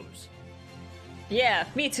oppose. Yeah,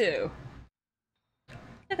 me too.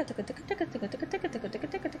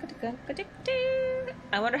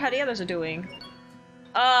 I wonder how the others are doing.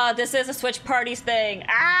 Oh, this is a switch parties thing.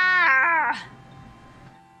 Ah!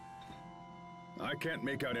 I can't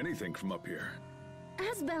make out anything from up here.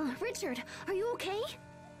 Asbel, Richard, are you okay?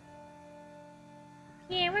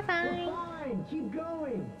 Yeah, we're fine. Fine, keep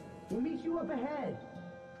going. We'll meet you up ahead.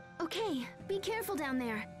 Okay, be careful down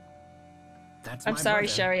there. That's I'm my sorry, brother.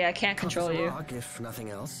 Sherry, I can't Tough as control a you. rock, if nothing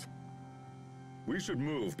else. We should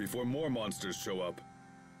move before more monsters show up.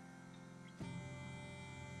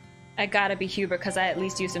 I gotta be Hubert because I at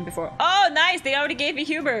least used him before. Oh, nice! They already gave me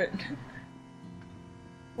Hubert.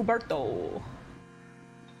 Huberto.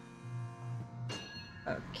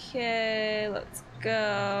 Okay, let's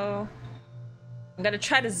go. I'm gonna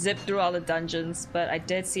try to zip through all the dungeons, but I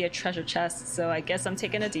did see a treasure chest, so I guess I'm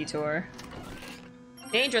taking a detour.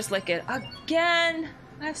 Dangerous liquid. Again!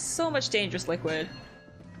 I have so much dangerous liquid.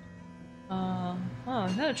 Oh,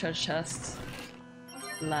 another treasure chest.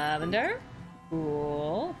 Lavender.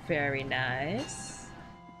 Cool. Very nice.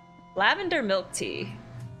 Lavender milk tea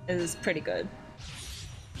is pretty good.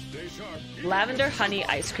 Lavender honey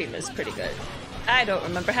ice cream is pretty good. I don't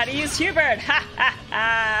remember how to use Hubert! Ha ha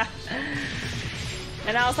ha!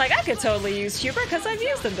 And I was like, I could totally use Hubert because I've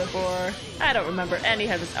used him before. I don't remember any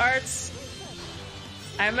of his arts.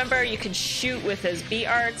 I remember you can shoot with his B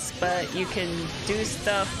arts, but you can do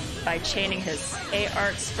stuff by chaining his A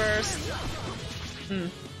arts first.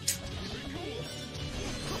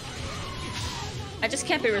 I just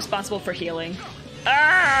can't be responsible for healing.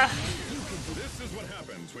 Ah! This is what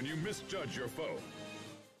happens when you misjudge your foe.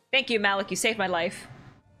 Thank you, Malik. You saved my life.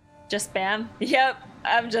 Just spam? Yep,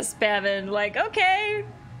 I'm just spamming. Like, okay.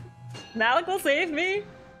 Malik will save me.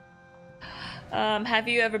 Have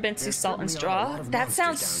you ever been to Salt and Straw? That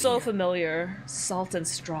sounds so familiar. Salt and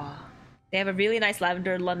Straw. They have a really nice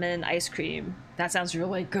lavender lemon ice cream. That sounds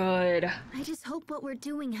really good. I just hope what we're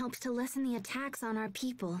doing helps to lessen the attacks on our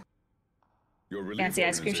people. Fancy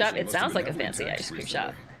ice cream shop? It sounds like a fancy ice cream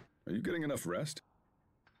shop. Are you getting enough rest?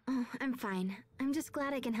 Oh, I'm fine. I'm just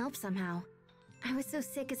glad I can help somehow. I was so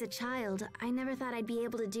sick as a child, I never thought I'd be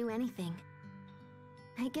able to do anything.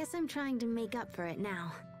 I guess I'm trying to make up for it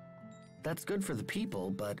now. That's good for the people,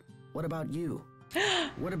 but what about you?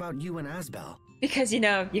 What about you and Asbel? Because, you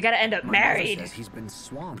know, you gotta end up My married. mother says he's been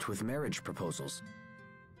swamped with marriage proposals.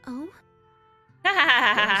 Oh?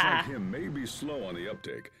 Guys like him may be slow on the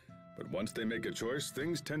uptake, but once they make a choice,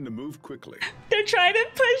 things tend to move quickly. They're trying to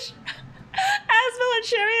push Asbel and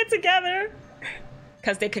Chariot together.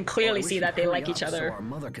 Because they can clearly see that they like each other. So our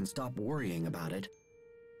mother can stop worrying about it.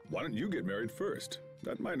 Why don't you get married first?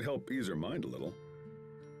 That might help ease her mind a little.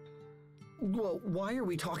 Well, why are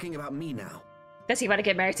we talking about me now? Does he want to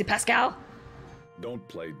get married to Pascal? Don't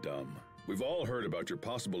play dumb. We've all heard about your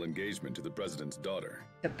possible engagement to the president's daughter.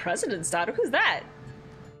 The president's daughter? Who's that?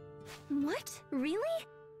 What? Really?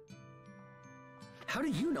 How do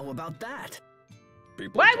you know about that?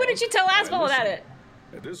 Why wouldn't you tell Asbel about it?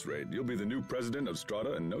 At this rate, you'll be the new president of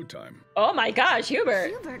Strata in no time. Oh my gosh, Hubert!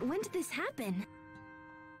 Hubert, when did this happen?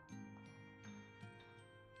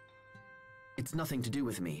 It's nothing to do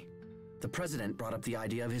with me. The president brought up the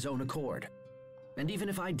idea of his own accord. And even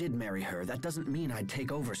if I did marry her, that doesn't mean I'd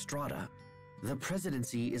take over Strata. The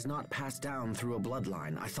presidency is not passed down through a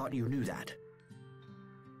bloodline. I thought you knew that.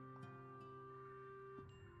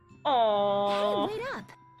 Aww. Hey, wait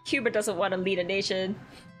up! Hubert doesn't want to lead a nation.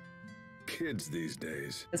 Kids these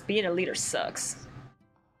days. Because being a leader sucks.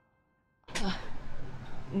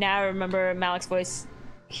 Now I remember Malik's voice.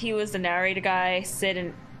 He was the narrator guy, Sid,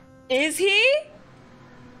 and... Is he?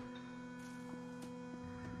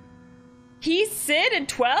 He's Sid in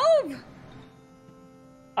 12?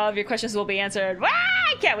 All of your questions will be answered. Wah!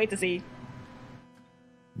 I can't wait to see.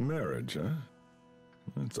 Marriage, huh?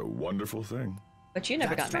 That's a wonderful thing. But you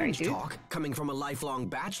never got married, dude. Talk, coming from a lifelong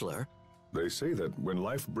bachelor. They say that when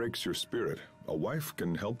life breaks your spirit, a wife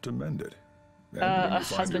can help to mend it. And A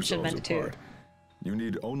husband should mend it too. You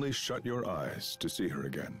need only shut your eyes to see her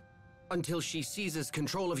again. Until she seizes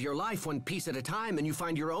control of your life one piece at a time and you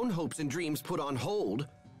find your own hopes and dreams put on hold.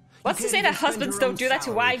 What's to say that husbands don't do that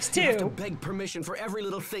to wives too? You have to beg permission for every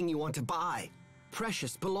little thing you want to buy.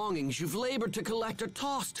 Precious belongings you've labored to collect are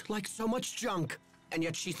tossed like so much junk. And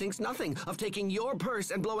yet she thinks nothing of taking your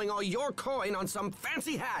purse and blowing all your coin on some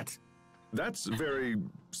fancy hat. That's very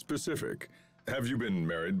specific. Have you been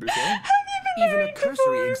married before? Even a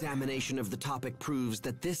cursory examination of the topic proves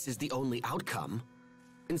that this is the only outcome.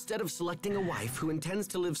 Instead of selecting a wife who intends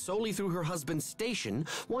to live solely through her husband's station,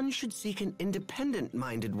 one should seek an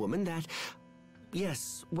independent-minded woman that...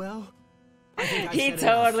 Yes, well... I think I've He said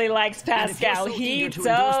totally enough. likes Pascal. And if you're so He eager to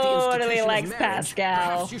endorse the totally institution of likes marriage, Pascal.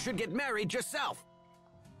 Perhaps you should get married yourself.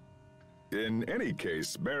 In any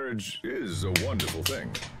case, marriage is a wonderful thing.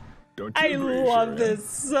 Don't you I agree, love Sharon? this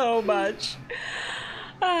so much.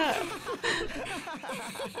 Those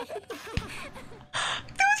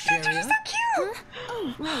pictures are so cute! Huh?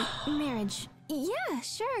 Oh, right. Marriage. Yeah,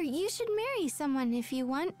 sure. You should marry someone if you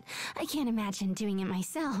want. I can't imagine doing it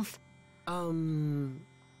myself.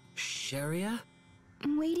 Sharia?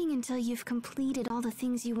 Waiting until you've completed all the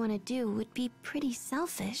things you want to do would be pretty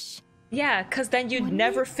selfish. Yeah, because then you'd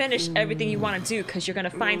never finish everything you want to do because you're going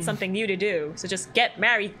to find something new to do. So just get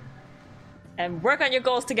married and work on your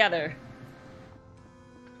goals together.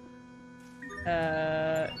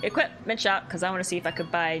 Equipment shop, because I want to see if I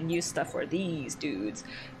could buy new stuff for these dudes.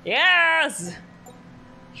 Yes!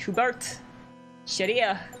 Hubert.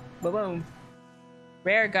 Sharia. Boom boom.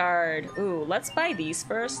 Rare guard. Ooh, let's buy these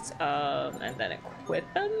first, and then equip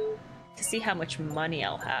them to see how much money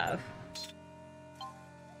I'll have.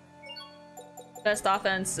 Best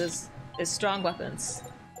offense is strong weapons.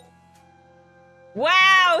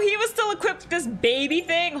 Wow, he was still equipped with this baby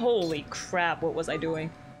thing? Holy crap, what was I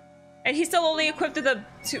doing? And he's still only equipped to the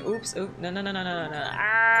two. Oops, no.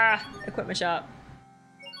 Ah, equipment shop.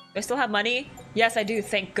 Do I still have money? Yes, I do,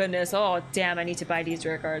 thank goodness. Oh, damn, I need to buy these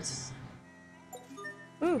rare guards.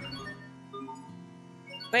 Ooh.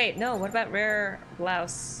 Wait, no, what about rare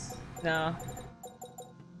blouse? No.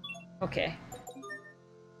 Okay.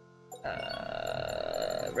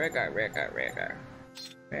 Rare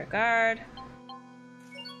guard.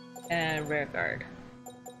 And rear guard.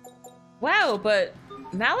 Wow, but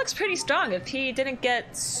Malik's pretty strong if he didn't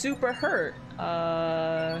get super hurt.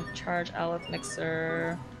 Charge Aleph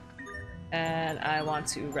Mixer. And I want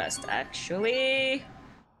to rest, actually.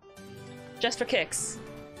 Just for kicks.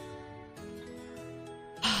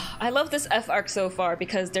 I love this F arc so far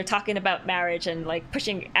because they're talking about marriage and like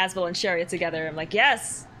pushing Asbel and Sharia together. I'm like,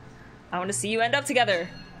 yes! I want to see you end up together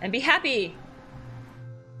and be happy!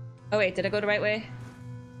 Oh wait, did I go the right way?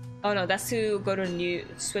 Oh no, that's to go to new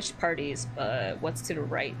switch parties, but what's to the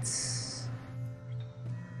right?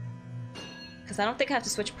 Because I don't think I have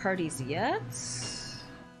to switch parties yet.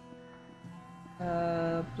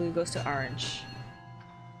 Blue goes to orange.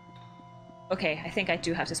 Okay, I think I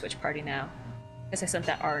do have to switch party now. Guess I sent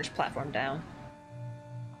that orange platform down.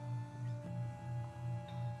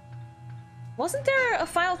 Wasn't there a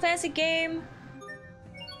Final Fantasy game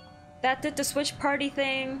that did the switch party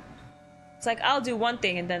thing? It's like, I'll do one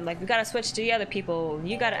thing and then like we gotta switch to the other people.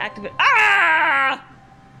 You gotta activate. Ah!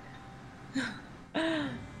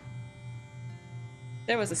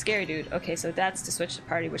 There was a scary dude. Okay, so that's to switch to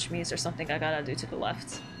party, which means there's something I gotta do to the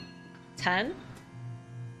left. 10?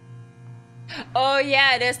 Oh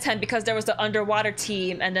yeah, it is 10 because there was the underwater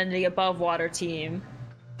team and then the above water team.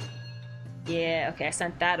 Yeah, okay, I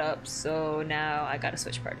sent that up, so now I gotta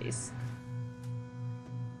switch parties.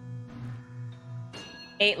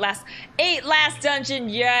 8 last dungeon,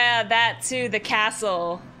 yeah, that too, the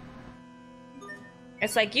castle.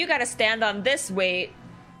 It's like, you gotta stand on this weight,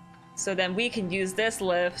 so then we can use this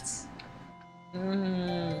lift.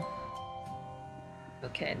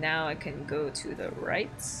 Okay, now I can go to the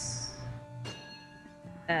right.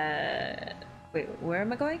 Wait, where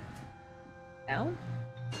am I going? Down?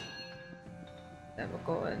 Then we're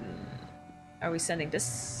going... Are we sending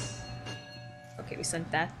this? Okay, we sent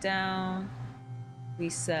that down. We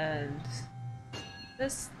send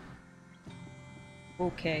this.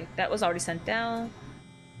 Okay, that was already sent down.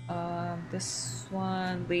 This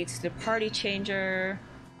one leads to the party changer.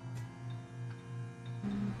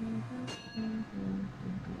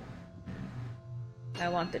 I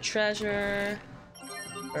want the treasure.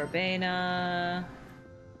 Urbana.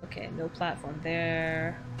 Okay, no platform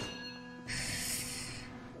there.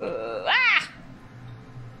 Ah!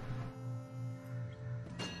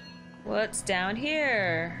 What's down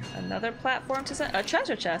here? Another platform to send? A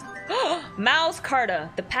treasure chest. Mal's Carta.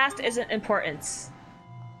 The past isn't important.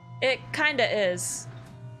 It kinda is.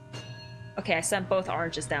 Okay, I sent both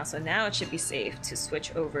oranges down, so now it should be safe to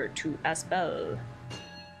switch over to Asbel.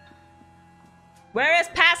 Where is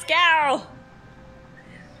Pascal?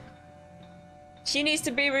 She needs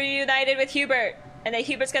to be reunited with Hubert. And then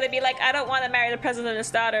Hubert's gonna be like, I don't want to marry the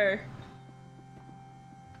president's daughter.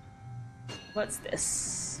 What's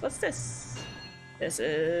this? What's this? This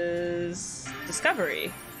is...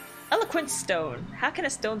 Discovery. Eloquent stone. How can a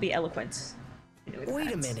stone be eloquent?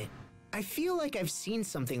 Wait a minute. I feel like I've seen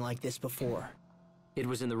something like this before. It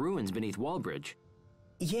was in the ruins beneath Wallbridge.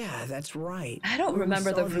 Yeah, that's right. I don't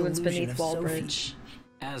remember the ruins beneath Wallbridge.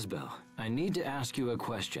 Asbel, I need to ask you a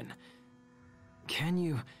question. Can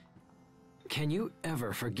you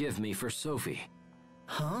ever forgive me for Sophie?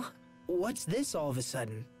 Huh? What's this all of a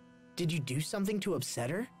sudden? Did you do something to upset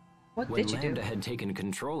her? What did you do? When Lambda had taken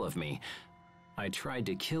control of me, I tried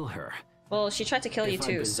to kill her. Well, she tried to kill you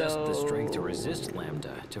too, so... If I possessed the strength to resist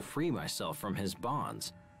Lambda, to free myself from his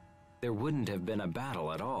bonds, there wouldn't have been a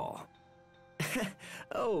battle at all.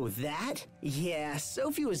 Oh, that? Yeah,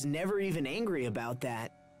 Sophie was never even angry about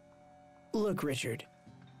that. Look, Richard.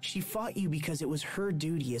 She fought you because it was her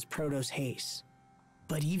duty as Protoss Haste.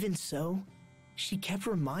 But even so, she kept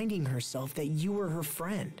reminding herself that you were her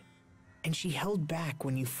friend. And she held back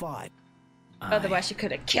when you fought. Otherwise she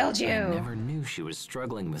could have killed you. I never knew she was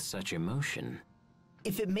struggling with such emotion.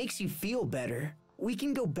 If it makes you feel better, we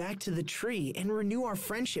can go back to the tree and renew our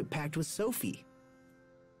friendship pact with Sophie.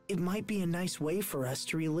 It might be a nice way for us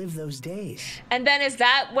to relive those days. And then is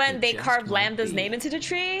that when they carved Lambda's name into the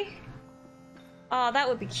tree? Oh, that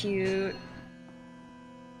would be cute.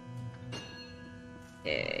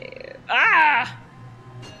 Ah!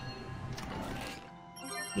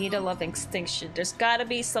 Need a love extinction. There's gotta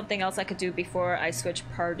be something else I could do before I switch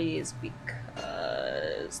parties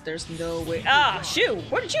because there's no way. Ah, shoo!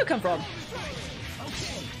 Where did you come from?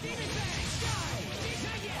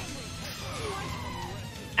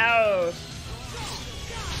 Ow!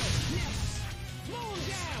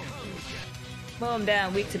 Mow him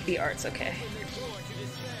down. Weak to B arts. Okay.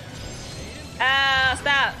 Ah,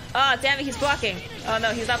 stop! Oh, damn it, he's blocking. Oh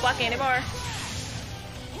no, he's not blocking anymore.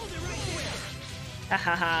 Ha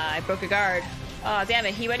ha ha, I broke a guard. Oh, damn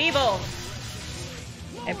it, he went evil!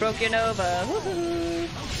 I broke your Nova. Woohoo!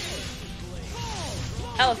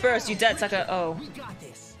 L first, you dead sucker. Oh. We got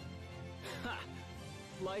this. Ha!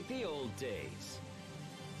 Like the old days.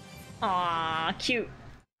 Aww, cute.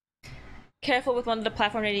 Careful with one of the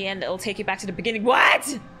platform at the end, it'll take you back to the beginning.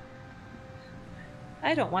 What?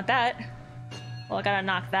 I don't want that. Well, I gotta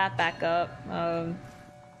knock that back up.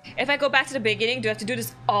 If I go back to the beginning, do I have to do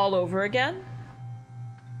this all over again?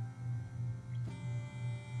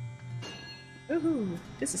 Ooh,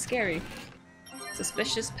 this is scary.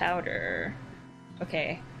 Suspicious powder.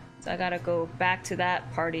 Okay, so I gotta go back to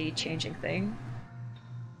that party changing thing.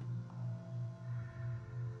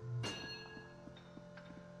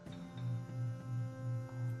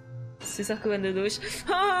 Suzaku and Lelouch.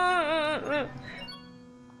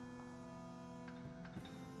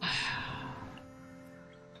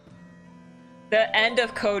 The end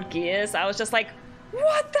of Code Geass, I was just like,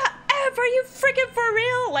 what the F? Are you freaking for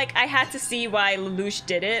real? Like, I had to see why Lelouch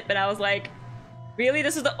did it, but I was like, really?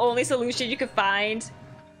 This is the only solution you could find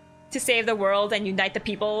to save the world and unite the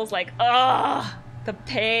peoples? Like, ugh, the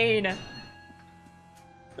pain.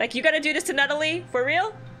 Like, you gotta do this to Nunnally? For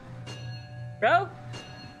real? Bro?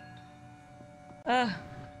 Ugh.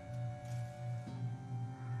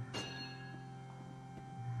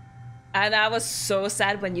 And I was so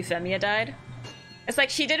sad when Euphemia died. It's like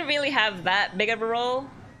she didn't really have that big of a role.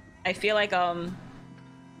 I feel like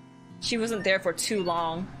she wasn't there for too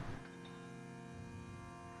long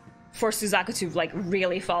for Suzaku to like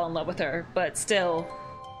really fall in love with her, but still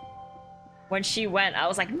when she went I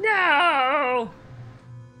was like, no!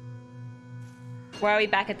 Why are we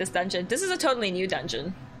back at this dungeon? This is a totally new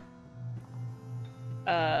dungeon.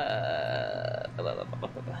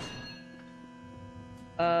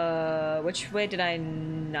 Which way did I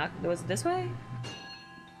knock? Was it this way?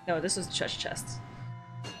 No, this was the treasure chest.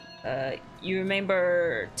 You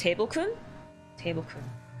remember Table-kun? Table-kun.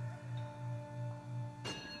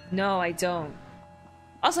 No, I don't.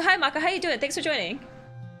 Also, hi Maka, how you doing? Thanks for joining.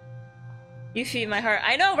 You feed my heart.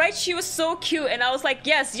 I know, right? She was so cute, and I was like,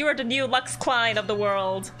 yes, you are the new Lux Klein of the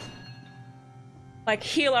world. Like,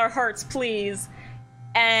 heal our hearts, please.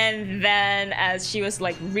 And then, as she was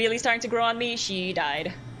like really starting to grow on me, she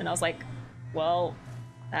died. And I was like, well,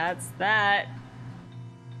 that's that.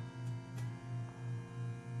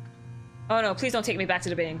 Oh no, please don't take me back to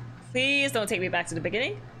the beginning. Please don't take me back to the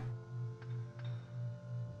beginning.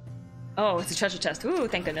 Oh, it's a treasure chest. Ooh,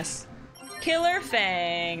 thank goodness. Killer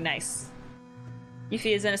Fang. Nice.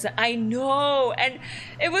 Yuffie is innocent. I know! And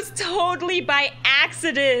it was totally by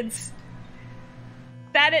accident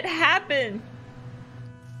that it happened.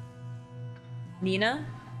 Nina?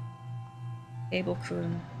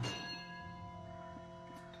 Abel-kun.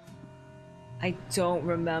 I don't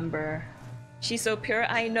remember. She's so pure.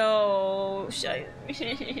 I know.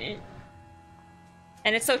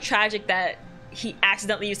 And it's so tragic that he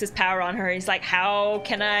accidentally used his power on her. He's like, how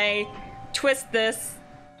can I twist this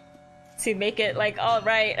to make it like all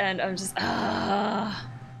right? And I'm just,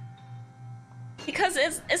 because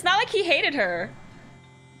it's not like he hated her.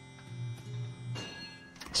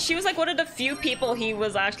 She was like one of the few people he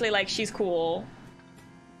was actually like, she's cool.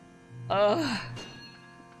 Ugh.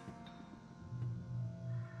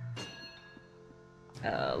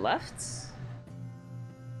 Left.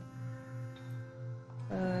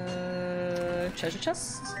 Treasure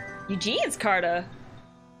chest? Eugene's Carta.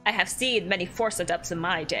 I have seen many Force Adepts in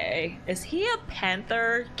my day. Is he a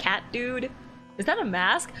panther cat dude? Is that a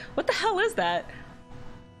mask? What the hell is that?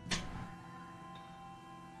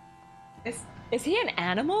 Is he an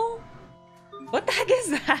animal? What the heck is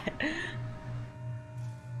that?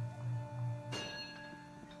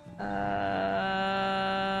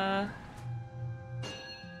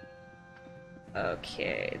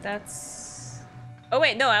 Okay, that's... Oh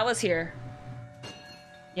wait, no, I was here.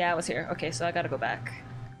 Yeah, I was here. Okay, so I gotta go back.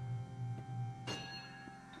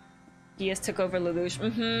 Geass took over Lelouch.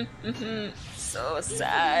 So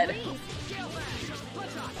sad.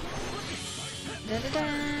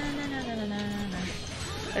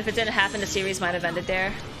 If it didn't happen, the series might have ended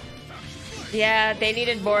there. Yeah, they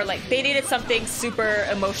needed more, like, they needed something super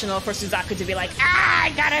emotional for Suzaku to be like, ah,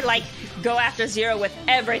 I gotta, like, go after Zero with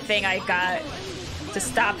everything I got to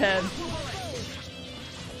stop him.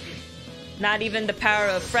 Not even the power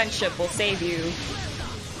of friendship will save you.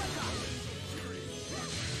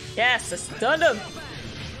 Yes, I stunned him!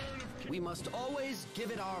 We must always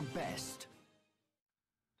give it our best.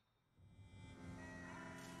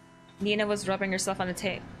 Nina was rubbing herself on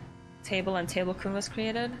the table and Table-kun was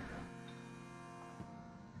created?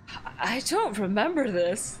 I don't remember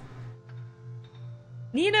this.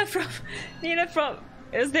 Nina from...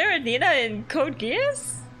 Is there a Nina in Code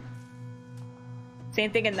Geass?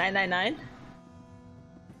 Same thing in 999?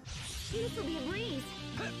 This will be a breeze.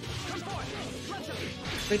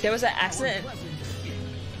 Wait, there was an accident.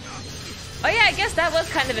 Oh yeah, I guess that was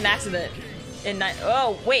kind of an accident.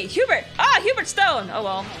 Oh wait, Hubert! Ah, Hubert Stone! Oh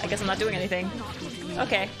well, I guess I'm not doing anything.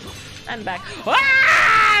 Okay, I'm back.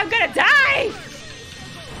 Ah! I'm gonna die!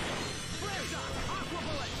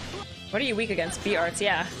 What are you weak against? B-Arts,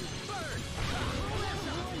 yeah.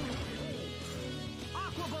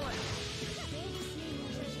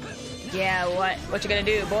 Yeah, what you gonna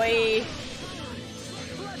do, boy?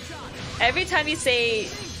 Every time you say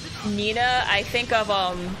Nina, I think of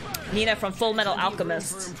Nina from Full Metal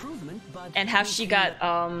Alchemist and how she got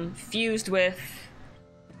fused with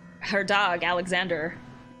her dog Alexander.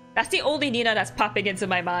 That's the only Nina that's popping into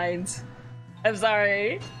my mind. I'm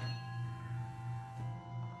sorry.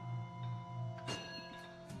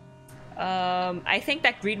 I think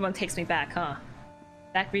that green one takes me back, huh?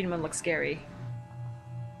 That green one looks scary.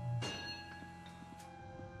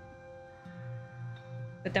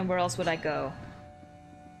 But then where else would I go?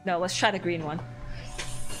 No, let's try the green one.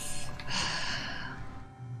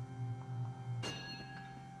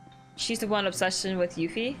 She's the one obsession with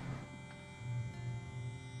Yuffie.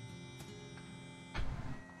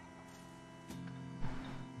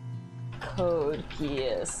 Code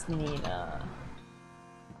Geass Nina.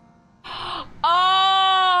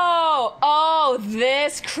 Oh,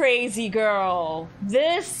 this crazy girl.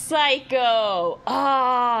 This psycho.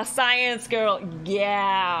 Ah, science girl.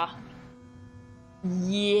 Yeah.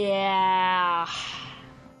 Yeah.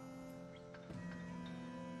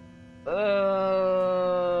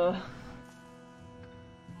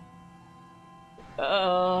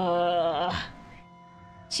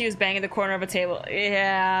 She was banging the corner of a table.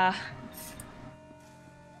 Yeah.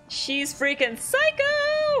 She's freaking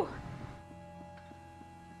psycho!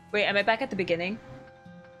 Wait, am I back at the beginning?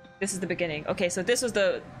 This is the beginning. Okay, so this was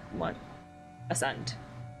the one. Ascend.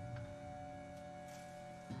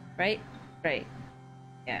 Right? Right.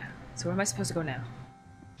 Yeah. So where am I supposed to go now?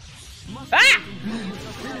 Ah!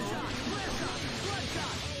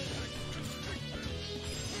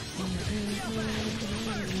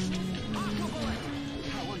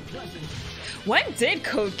 When did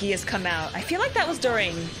Code Geass come out? I feel like that was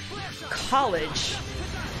during college.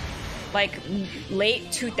 Like late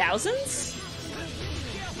 2000s?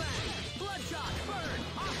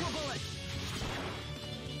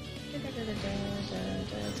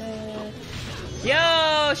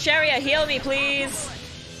 Yo, Sharia, heal me, please.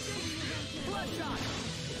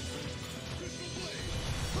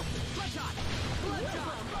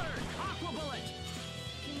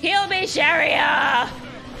 Heal me, Sharia!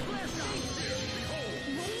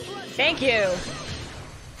 Thank you.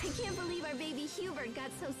 I can't believe our baby Hubert got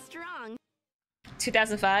so strong.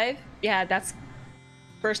 2005? Yeah, that's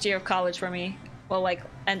first year of college for me. Well, like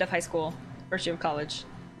end of high school, first year of college.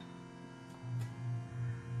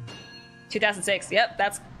 2006. Yep,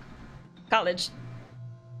 that's college.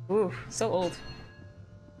 Ooh, so old.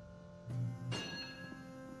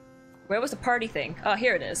 Where was the party thing? Oh,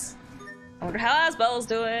 here it is. I wonder how Asbel's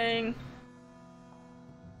doing.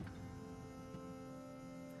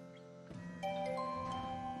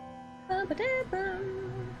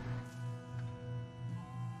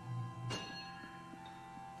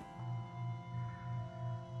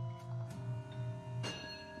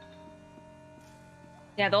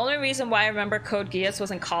 Yeah, the only reason why I remember Code Geass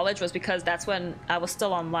was in college was because that's when I was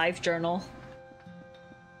still on LiveJournal.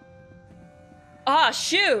 Ah,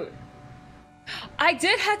 shoot! I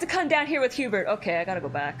did have to come down here with Hubert. Okay, I gotta go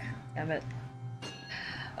back. Damn it.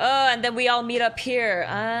 Oh, and then we all meet up here.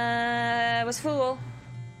 I was fool.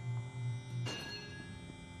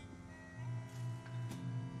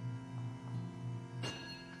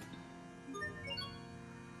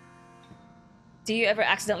 Do you ever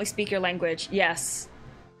accidentally speak your language? Yes.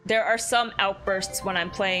 There are some outbursts when I'm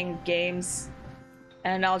playing games,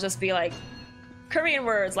 and I'll just be like, Korean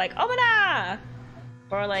words like "어머나!"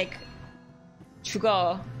 or like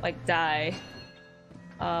 "죽어," like die.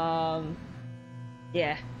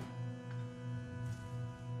 Yeah.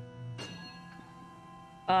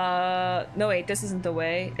 No wait, this isn't the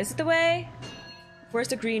way. Is it the way? Where's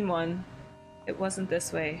the green one? It wasn't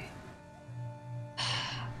this way.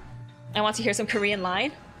 I want to hear some Korean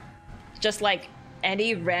line. Just like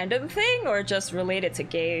any random thing, or just related to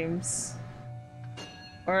games?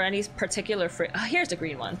 Or any particular oh, here's the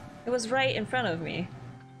green one. It was right in front of me.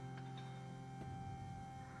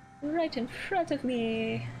 Right in front of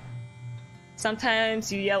me.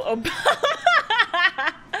 Sometimes you yell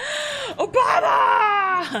Obama!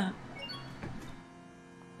 Obama!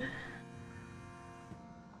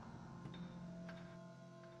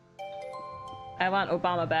 I want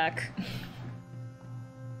Obama back.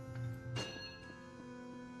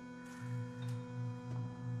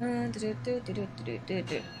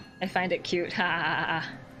 I find it cute.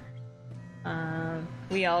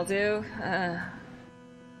 We all do.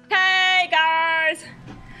 Hey guys!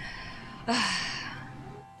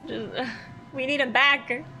 We need him back.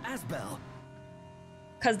 Asbel.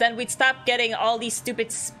 Cause then we'd stop getting all these stupid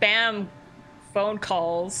spam phone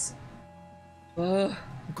calls. Ugh.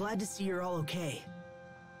 I'm glad to see you're all okay.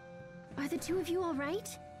 Are the two of you all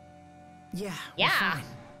right? Yeah. Yeah. Fine.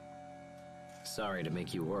 Sorry to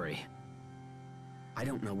make you worry. I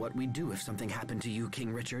don't know what we'd do if something happened to you,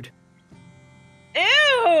 King Richard.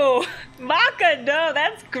 Ew! Maka, no,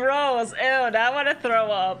 that's gross. Ew, now I want to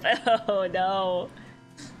throw up. Oh no.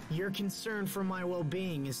 Your concern for my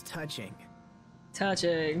well-being is touching.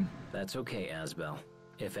 Touching. That's okay, Asbel.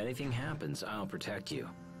 If anything happens, I'll protect you.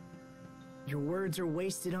 Your words are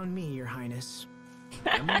wasted on me, Your Highness.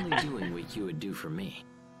 I'm only doing what you would do for me.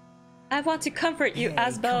 I want to comfort you, Hey,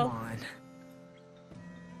 Asbel. come on.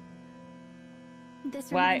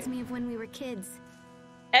 This Why? reminds me of when we were kids.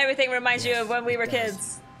 Everything reminds you of when we were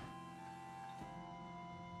kids.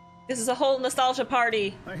 This is a whole nostalgia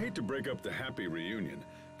party. I hate to break up the happy reunion,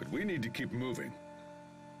 but we need to keep moving.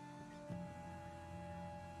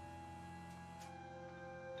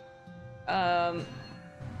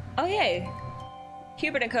 Oh yay.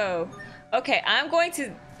 Hubert and Co. Okay, I'm going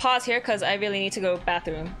to pause here because I really need to go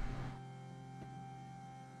bathroom.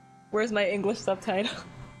 Where's my English subtitle?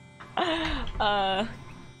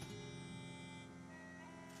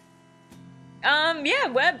 Yeah,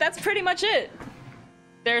 Web, that's pretty much it.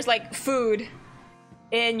 There's like food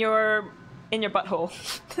in your butthole.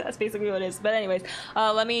 That's basically what it is. But anyways,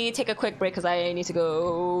 let me take a quick break because I need to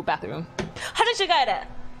go bathroom. 하자시가이래.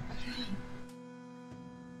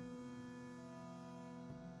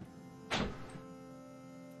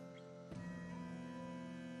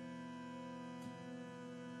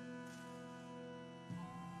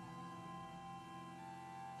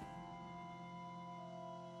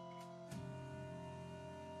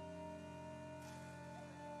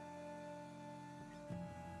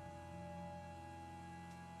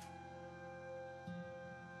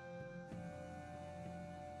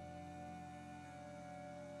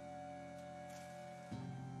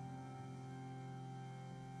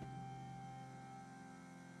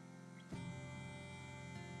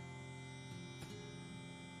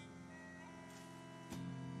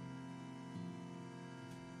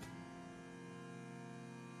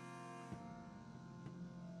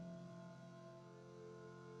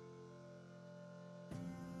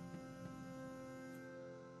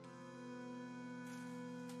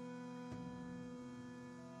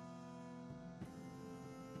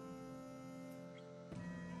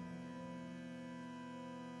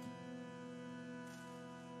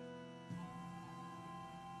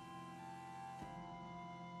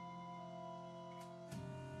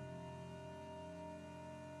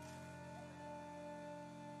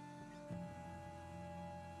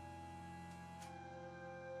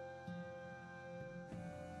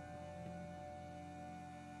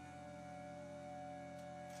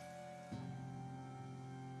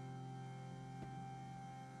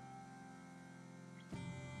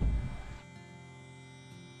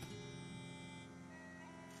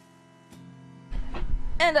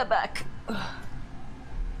 And I'm back.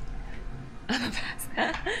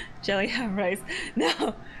 Jelly ham rice.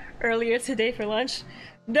 No. Earlier today for lunch.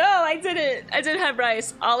 No, I didn't. I didn't have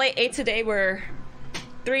rice. All I ate today were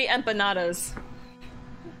 3 empanadas.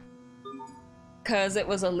 Cause it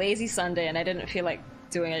was a lazy Sunday and I didn't feel like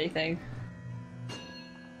doing anything.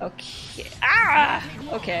 Okay. Ah!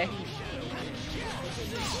 Okay.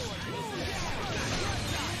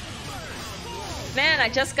 Man, I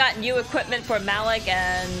just got new equipment for Malik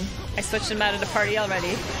and I switched him out of the party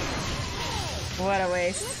already. What a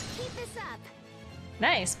waste.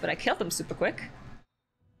 Nice, but I killed him super quick.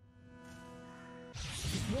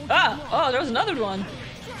 Ah! Oh, there was another one!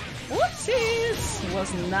 Whoopsies!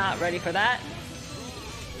 Was not ready for that.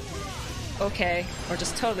 Okay, or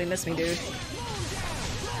just totally missed me, dude.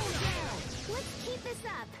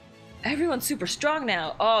 Everyone's super strong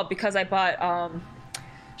now. Oh, because I bought,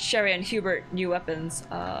 Sherry and Hubert new weapons.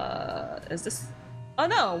 Is this... Oh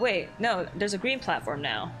no, wait, no, there's a green platform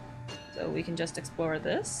now. So we can just explore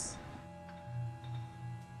this.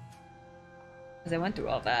 Because I went through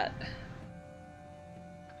all that.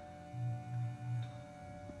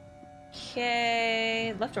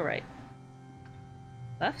 Okay, left or right?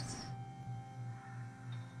 Left?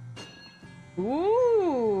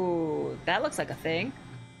 Ooh, that looks like a thing.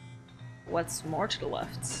 What's more to the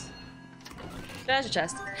left? Treasure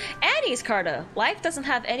chest. Annie's Carta! Life doesn't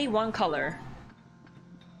have any one color.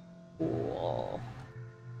 Cool.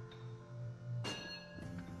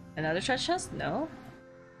 Another treasure chest? No.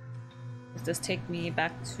 Does this take me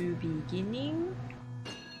back to beginning?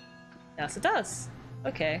 Yes, it does.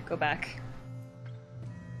 Okay, go back.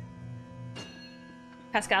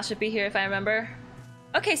 Pascal should be here if I remember.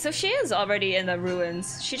 Okay, so she is already in the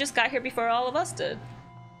ruins. She just got here before all of us did.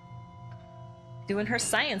 Doing her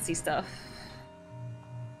science-y stuff.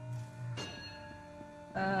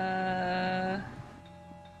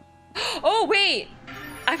 Oh, wait!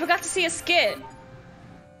 I forgot to see a skit.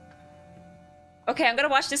 Okay, I'm gonna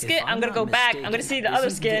watch this skit. I'm gonna go back. I'm gonna see the other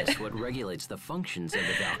skit. This what regulates the functions of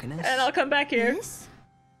the Valkanist? And I'll come back here.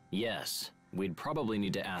 Yes. We'd probably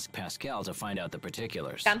need to ask Pascal to find out the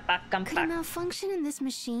particulars. Come back, come Could back. a malfunction in this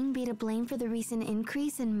machine be to blame for the recent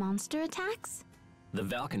increase in monster attacks? The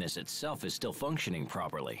Valkanist itself is still functioning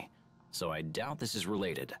properly, so I doubt this is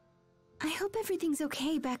related. I hope everything's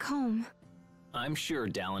okay back home. I'm sure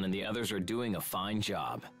Dallin and the others are doing a fine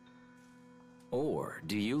job. Or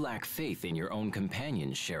do you lack faith in your own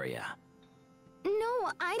companions, Sharia?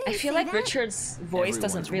 No, I didn't I feel say like that. Richard's voice Everyone's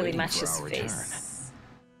doesn't really waiting match for his our face. return.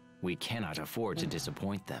 We cannot afford to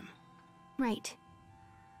disappoint them. Right.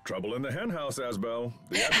 Trouble in the henhouse, Asbel.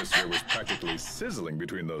 The atmosphere was practically sizzling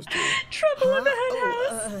between those two. Trouble in the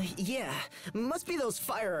henhouse. Yeah. Must be those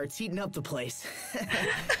fire arts heating up the place.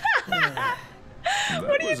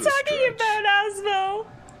 What are you talking about, Asmo?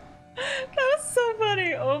 That was so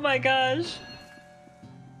funny. Oh my gosh.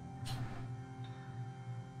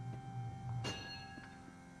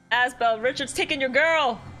 Asbel, Richard's taking your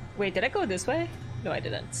girl. Wait, did I go this way? No, I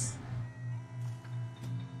didn't.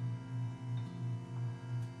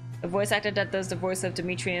 The voice actor that does the voice of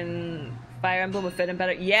Dimitri in Fire Emblem would fit him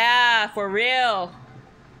better. Yeah, for real.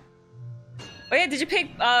 Oh yeah, did you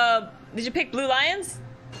pick Blue Lions?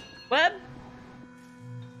 Web?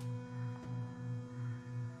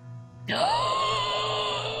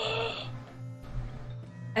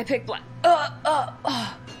 I picked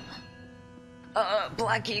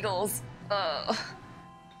Black Eagles.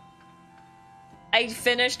 I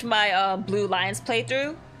finished my Blue Lions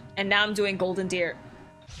playthrough, and now I'm doing Golden Deer.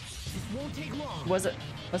 Was it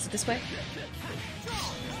this way?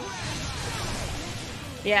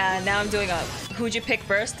 Yeah, now I'm doing who'd you pick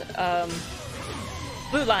first?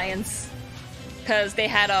 Blue Lions, because they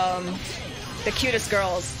had the cutest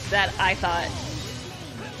girls that I thought.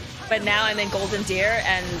 But now I'm in Golden Deer,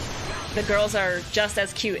 and the girls are just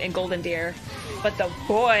as cute in Golden Deer, but the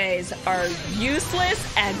boys are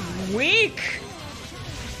useless and weak.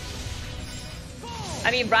 I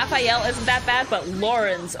mean, Raphael isn't that bad, but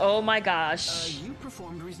Lawrence, oh my gosh. You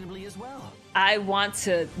performed reasonably as well. I want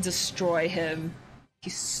to destroy him.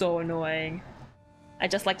 He's so annoying. I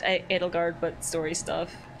just liked Edelgard, but story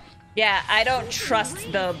stuff. Yeah, I don't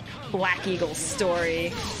trust the Black Eagle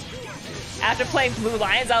story. After playing Blue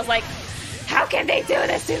Lions, I was like, how can they do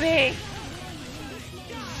this to me?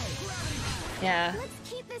 Yeah.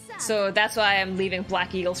 So that's why I'm leaving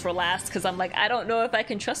Black Eagles for last, because I'm like, I don't know if I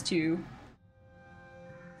can trust you.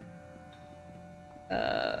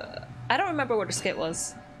 I don't remember what the skit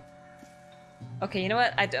was. Okay, you know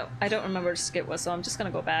what? I don't remember what the skit was, so I'm just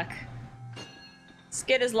gonna go back.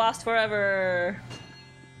 Skit is lost forever.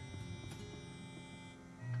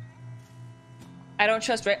 I don't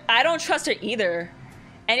trust her either.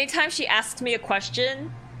 Anytime she asks me a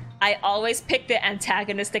question, I always pick the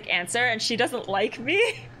antagonistic answer, and she doesn't like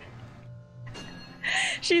me.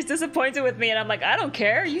 She's disappointed with me, and I'm like, I don't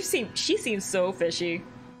care. She seems so fishy.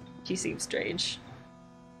 She seems strange.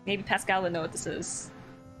 Maybe Pascal would know what this is.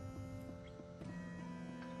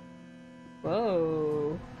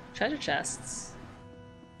 Whoa. Treasure chests.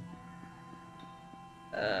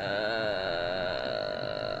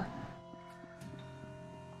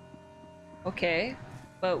 Okay.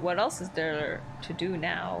 But what else is there to do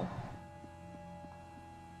now?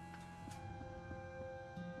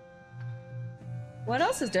 What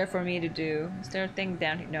else is there for me to do? Is there a thing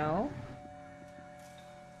down here? No.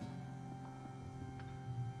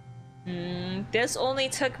 This only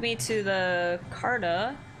took me to the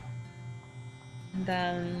Carta. And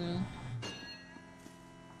then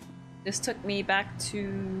this took me back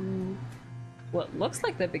to what looks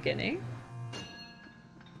like the beginning.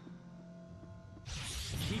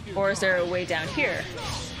 Or is there a way down here?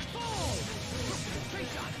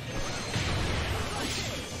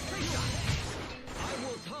 I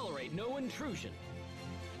will tolerate no intrusion.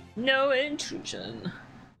 No intrusion.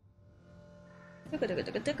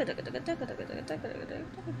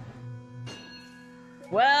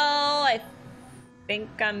 Well, I think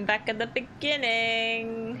I'm back at the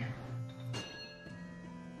beginning.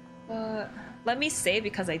 Let me save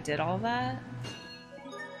because I did all that.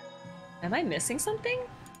 Am I missing something?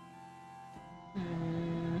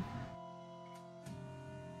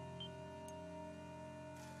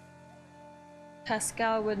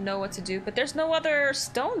 Pascal would know what to do, but there's no other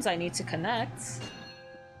stones I need to connect.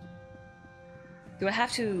 Do I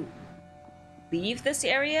have to leave this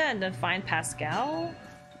area and then find Pascal?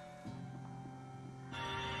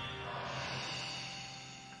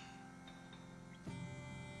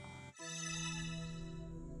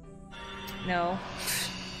 No.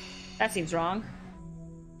 That seems wrong.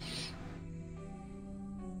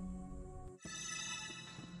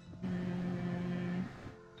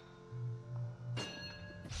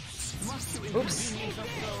 Oops.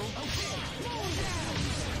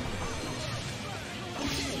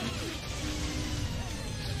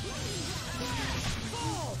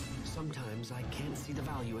 Sometimes I can't see the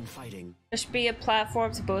value in fighting. There should be a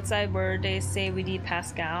platform to both sides where they say we need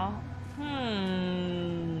Pascal.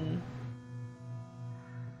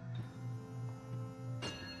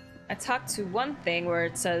 I talked to one thing where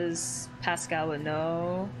it says Pascal would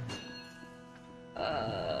know.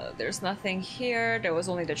 There's nothing here. There was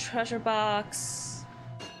only the treasure box.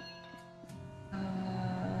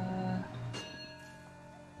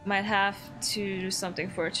 Might have to do something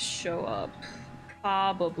for it to show up.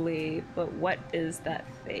 Probably, but what is that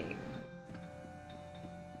thing?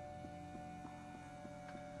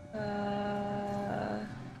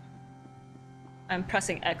 I'm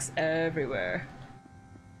pressing X everywhere.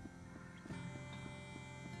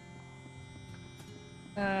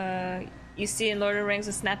 You see in Lord of the Rings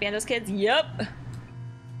with Snappy and those kids? Yup!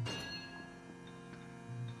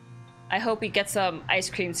 I hope we get some ice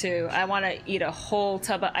cream too. I want to eat a whole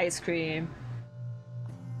tub of ice cream.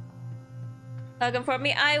 Hug him for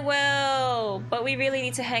me? I will! But we really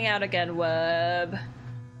need to hang out again, Web.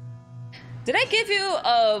 Did I give you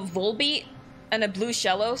a Volbeat and a blue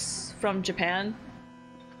Shellos from Japan?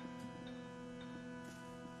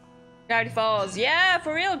 Gravity Falls. Yeah,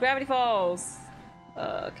 for real, Gravity Falls.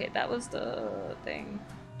 Okay, that was the thing.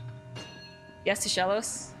 Yes to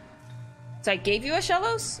Shellos. So I gave you a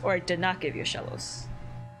Shellos, or I did not give you a Shellos?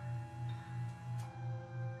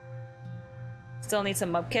 Still need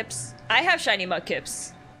some Mudkips. I have shiny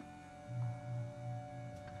Mudkips.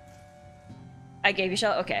 I gave you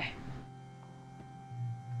Shell? Okay.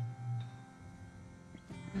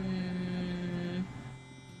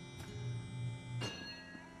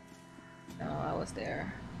 No, I was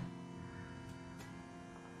there.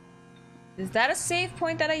 Is that a save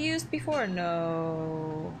point that I used before?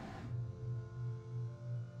 No.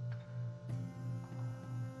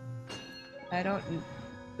 I don't...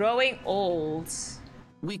 Growing old.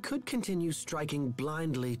 We could continue striking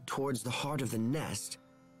blindly towards the heart of the nest.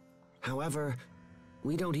 However,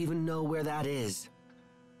 we don't even know where that is.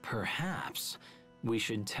 Perhaps we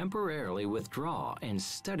should temporarily withdraw and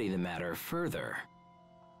study the matter further.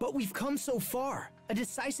 But we've come so far. A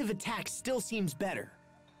decisive attack still seems better.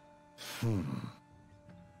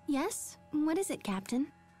 Yes? What is it, Captain?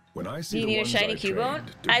 When I Do see you need a shiny Cubone?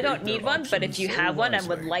 I don't need one, but if you have one and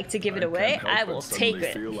would like to give it away, I will take it.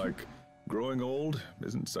 I feel like growing old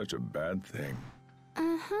isn't such a bad thing.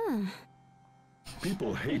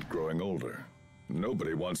 People hate growing older.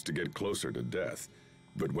 Nobody wants to get closer to death.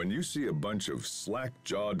 But when you see a bunch of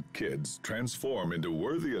slack-jawed kids transform into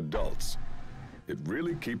worthy adults, it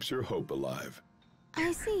really keeps your hope alive.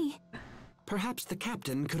 I see. Perhaps the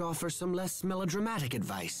captain could offer some less melodramatic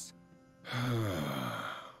advice.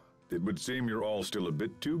 It would seem you're all still a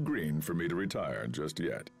bit too green for me to retire just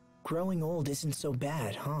yet. Growing old isn't so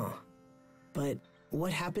bad, huh? But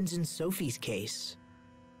what happens in Sophie's case?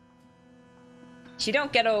 She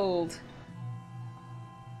don't get old.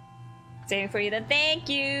 Saving for you then. Thank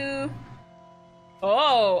you.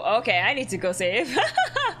 Oh, okay. I need to go save.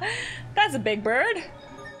 That's a big bird.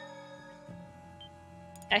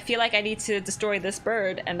 I feel like I need to destroy this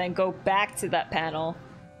bird and then go back to that panel.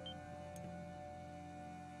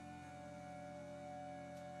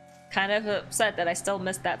 Kind of upset that I still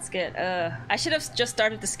missed that skit. I should have just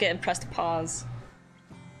started the skit and pressed pause.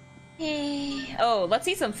 Oh, let's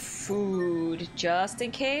eat some food just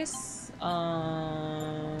in case.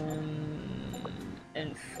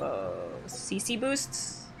 Info. CC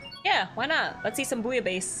boosts? Yeah, why not? Let's eat some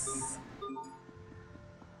bouillabaisse.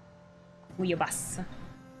 Bouillabaisse.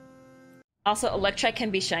 Also, Electrike can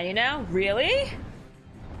be shiny now? Really?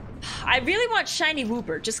 I really want shiny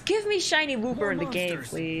Wooper. Just give me shiny Wooper in the game,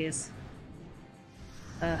 please.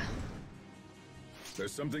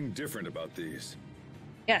 There's something different about these.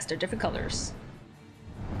 Yes, they're different colors.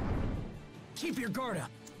 Keep your guard up.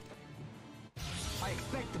 I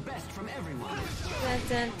expect the best from everyone.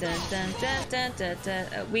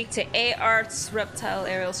 Weak to A-Arts, Reptile,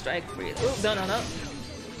 Aerial Strike, Free. Oh, no.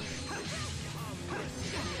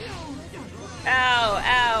 Ow,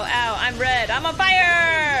 ow, ow, I'm red. I'm on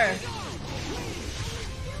fire!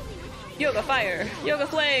 Yoga fire, yoga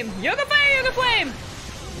flame, yoga fire, yoga flame!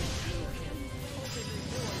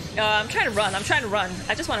 I'm trying to run,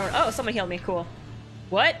 I just want to run. Oh, someone healed me, cool.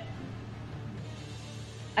 What?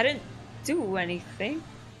 I didn't do anything.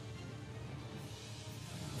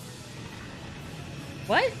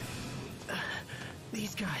 What?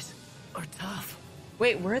 These guys are tough.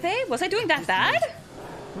 Wait, were they? Was I doing that bad?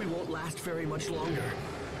 We won't last very much longer.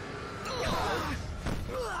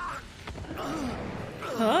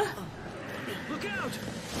 Huh? Look out!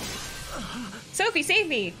 Sophie, save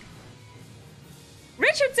me!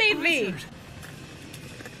 Richard saved me!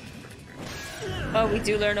 Oh, we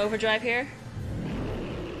do learn overdrive here?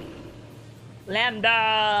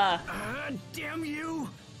 Lambda! Damn you!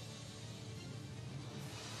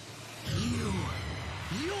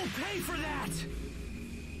 You'll pay for that!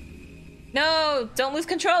 No! Don't lose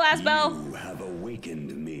control, Asbel! You have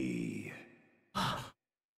awakened me.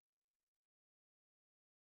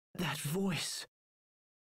 That voice.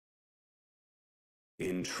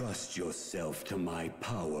 Entrust yourself to my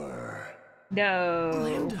power. No.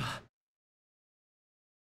 Lambda.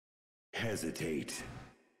 Hesitate,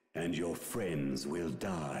 and your friends will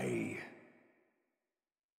die.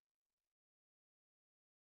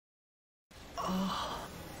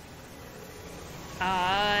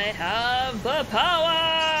 I have the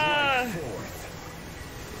power! Strike forth.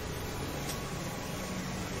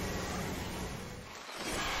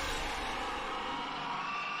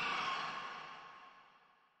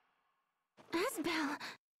 Asbel!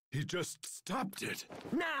 He just stopped it.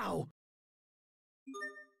 Now!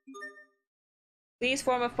 Please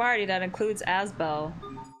form a party that includes Asbel.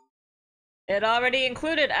 It already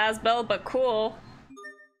included Asbel, but cool.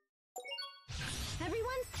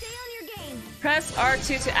 Everyone stay on your game. Press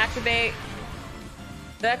R2 to activate.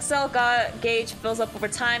 The Excel gauge fills up over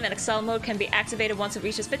time, and Excel mode can be activated once it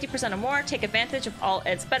reaches 50% or more. Take advantage of all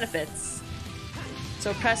its benefits.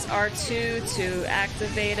 So press R2 to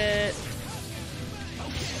activate it.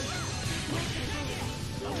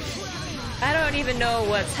 I don't even know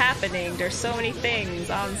what's happening. There's so many things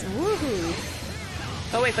on. Woohoo!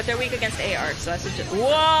 Oh wait, but they're weak against AR, so I should just.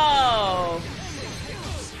 Whoa!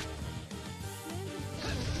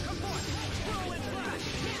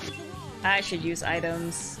 I should use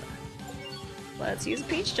items. Let's use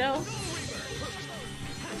peach gel.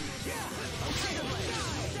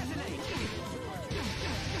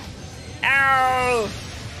 Ow!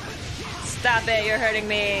 Stop it, you're hurting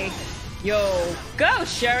me. Yo, go,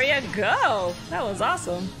 Sharia, go! That was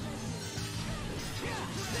awesome.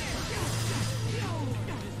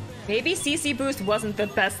 Maybe CC boost wasn't the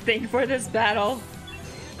best thing for this battle.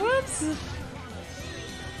 Whoops.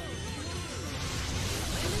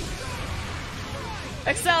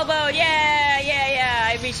 Excel bow, yeah, yeah, yeah!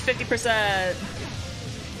 I reached 50%.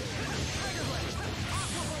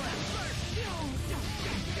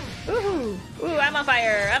 Ooh, ooh, I'm on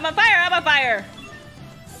fire! I'm on fire! I'm on fire!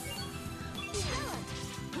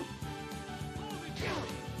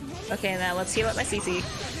 Okay, now let's heal up my CC.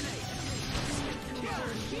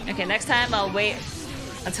 Okay, next time I'll wait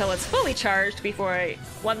until it's fully charged before I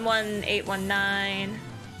 11819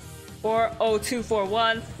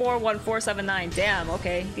 40241 41479. Damn,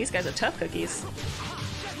 okay. These guys are tough cookies.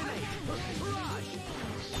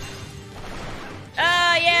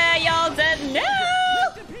 Ah, yeah, y'all dead. No!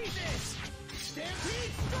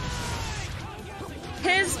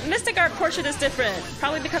 His Mystic Art portrait is different.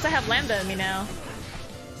 Probably because I have Lambda in me now.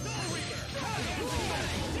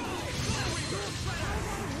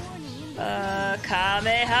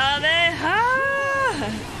 Kamehameha!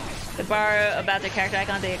 The bar about the character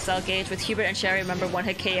icon, the Excel gauge with Hubert and Sherry remember one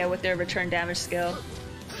hit KO with their return damage skill.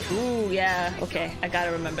 Ooh, yeah, okay, I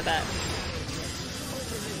gotta remember that.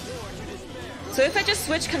 So if I just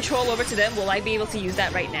switch control over to them, will I be able to use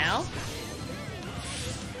that right now?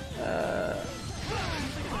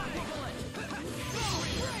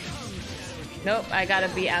 Nope, I gotta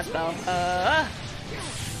be Asbel.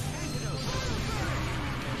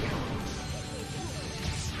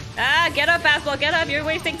 Ah, get up, Asbel, get up, you're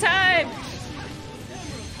wasting time!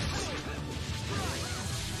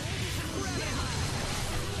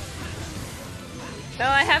 No,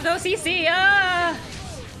 I have no CC, ah!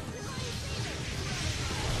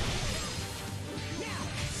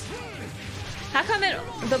 How come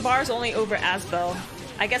the bar's only over Asbel?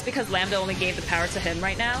 I guess because Lambda only gave the power to him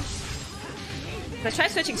right now? I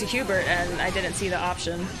tried switching to Hubert and I didn't see the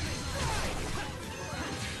option.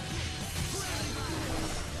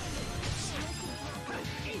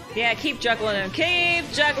 Yeah, keep juggling him.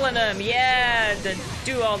 Keep juggling him. Yeah,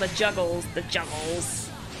 do all the juggles. The juggles.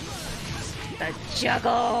 The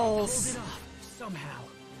juggles. Somehow.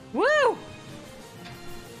 Woo!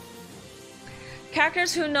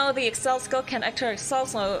 characters who know the Excel skill can enter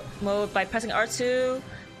Excel mode by pressing R2.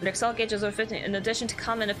 The Excel gauge is over 15. In addition to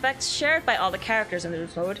common effects shared by all the characters in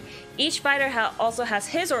this mode, each fighter also has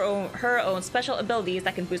his or her own special abilities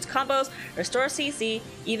that can boost combos, restore CC,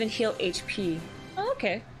 even heal HP. Oh,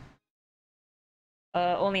 okay.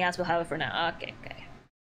 Only As will have it for now. Okay, okay.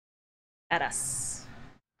 At us.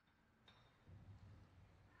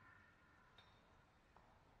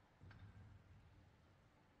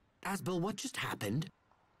 Asbel, what just happened?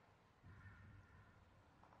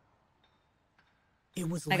 It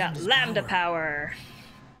was I got Lambda power.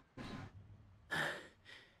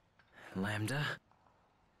 Lambda?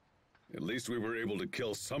 At least we were able to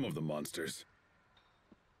kill some of the monsters.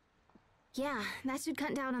 Yeah, that should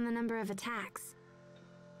cut down on the number of attacks.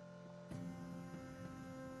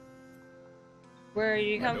 Where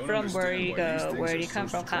you come from, where you go, where you come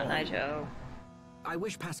from, Cotton Eye Joe. I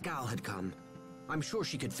wish Pascal had come. I'm sure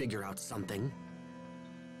she could figure out something.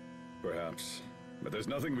 Perhaps. But there's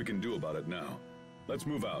nothing we can do about it now. Let's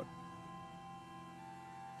move out.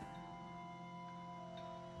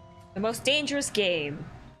 The most dangerous game.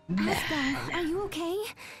 Asbel, are you okay?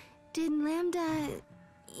 Did Lambda...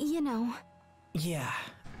 you know... Yeah,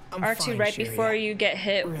 I'm R2 fine, right Sharia. before you get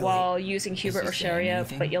hit Really? while using Hubert he or saying Sharia,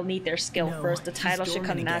 anything? but you'll need their skill No, first. The he's title should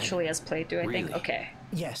come dormant again. naturally as playthrough, I think. Really? Okay.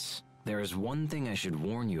 Yes. There is one thing I should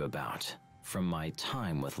warn you about from my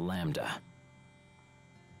time with Lambda.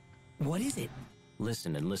 What is it?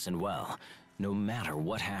 Listen and listen well. No matter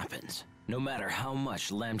what happens, no matter how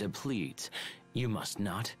much Lambda pleads, you must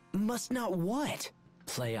not Must not what?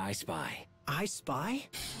 play I Spy. I Spy?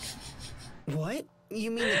 What?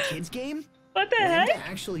 You mean the kids game? What the Lambda heck?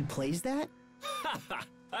 actually plays that?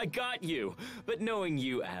 I got you. But knowing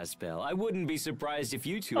you, Asbel, I wouldn't be surprised if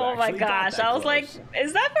you two Oh my actually got gosh, that I was like, close.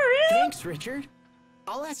 is that for real? Thanks, Richard.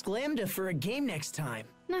 I'll ask Lambda for a game next time.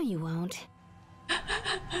 No, you won't.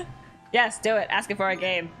 Yes, do it. Ask it for a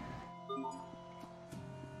game.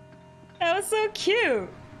 That was so cute.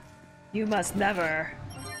 You must never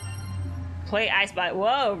play I Spy.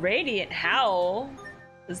 Whoa, Radiant Howl.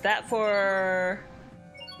 Is that for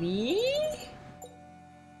me?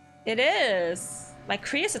 It is. My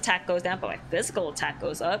Creus attack goes down, but my physical attack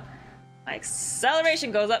goes up. My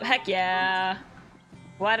acceleration goes up. Heck yeah.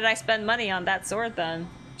 Why did I spend money on that sword then?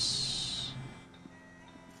 Shh.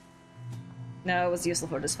 No, it was useful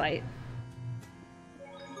for this fight.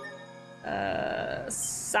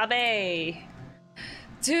 Sabe.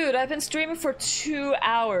 Dude, I've been streaming for 2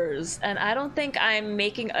 hours, and I don't think I'm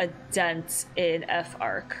making a dent in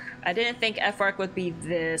F-Arc. I didn't think F-Arc would be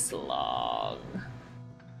this long.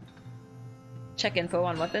 Check info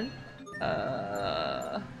on weapon.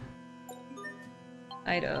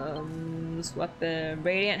 Items, weapon,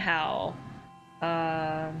 Radiant Howl.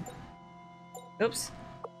 Oops.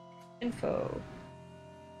 Info.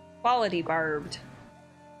 Quality barbed.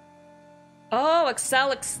 Oh,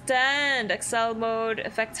 Excel extend! Excel mode,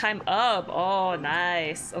 effect time up. Oh,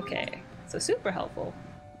 nice. Okay. So super helpful.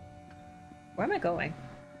 Where am I going?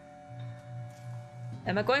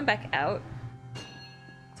 Am I going back out?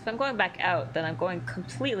 If I'm going back out, then I'm going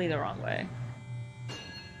completely the wrong way.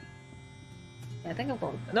 Yeah, I think I'm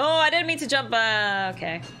going... No, I didn't mean to jump.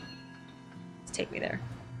 Okay. Let's take me there.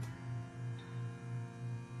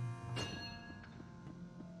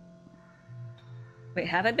 Wait,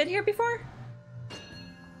 have I been here before?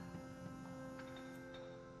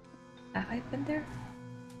 Have I been there?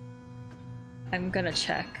 I'm gonna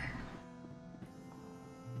check.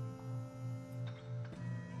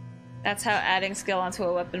 That's how adding skill onto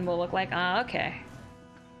a weapon will look like. Ah, okay.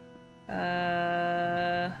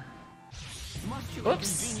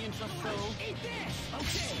 Oops.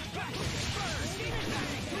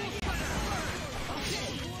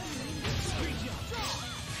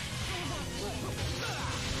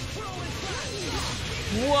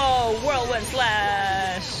 Whoa, whirlwind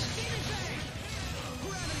slash!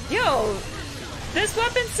 Yo, this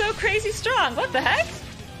weapon's so crazy strong. What the heck?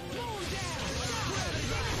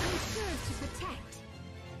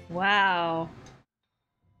 Wow.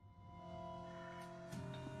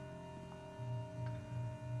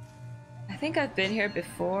 I think I've been here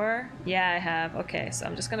before. Yeah, I have. Okay, so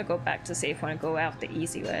I'm just gonna go back to save point and go out the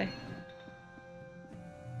easy way.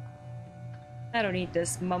 I don't need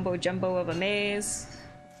this mumbo jumbo of a maze.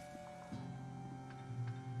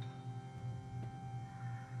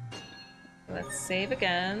 Let's save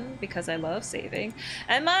again, because I love saving.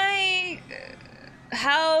 Am I...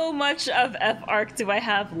 How much of F-Arc do I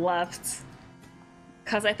have left?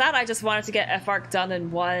 Because I thought I just wanted to get F-Arc done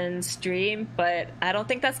in one stream, but I don't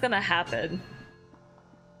think that's gonna happen.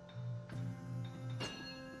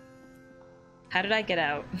 How did I get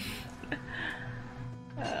out?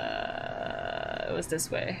 It was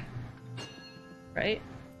this way. Right?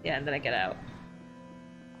 Yeah, and then I get out.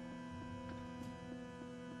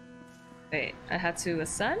 Wait, I had to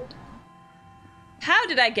ascend? How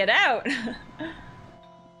did I get out?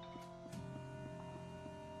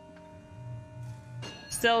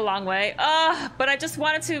 Still a long way. But I just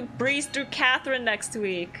wanted to breeze through Catherine next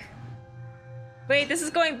week. Wait, this is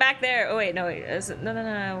going back there. Oh wait, no, wait. Is it? No, no,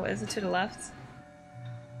 no, no. Is it to the left?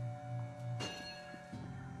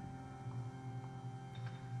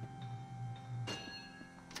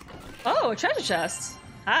 Oh, treasure chest.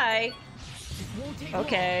 Hi.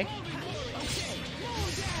 Okay.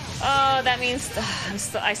 Oh, that means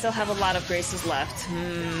I still have a lot of graces left.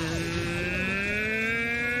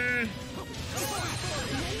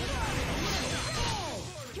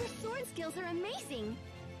 Your sword skills are amazing.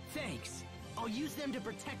 Thanks. I'll use them to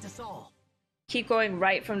protect us all. Keep going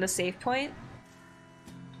right from the save point.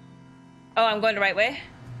 Oh, I'm going the right way?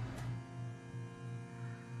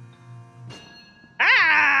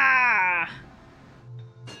 Ah!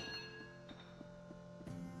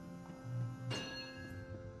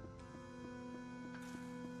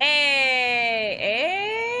 Hey!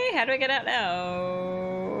 Hey! How do I get out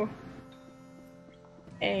now?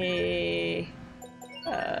 Hey.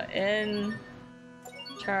 In.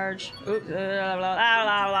 Charge. Oops. What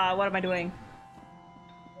am I doing?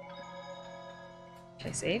 Should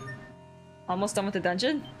I save? Almost done with the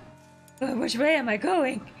dungeon? Which way am I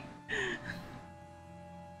going?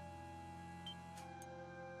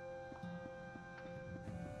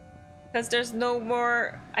 Because there's no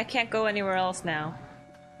more... I can't go anywhere else now.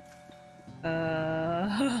 Did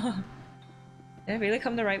I really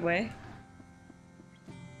come the right way?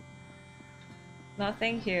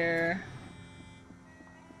 Nothing here.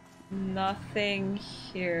 Nothing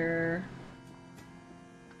here.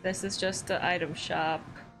 This is just the item shop.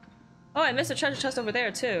 Oh, I missed a treasure chest over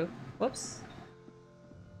there too. Whoops.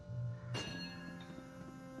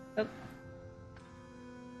 Oh.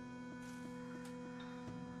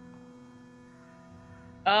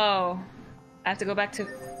 Oh. I have to go back to...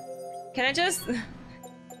 Can I just...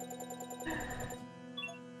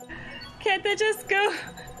 Can't I just go...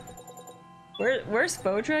 Where's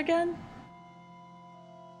Bodra again?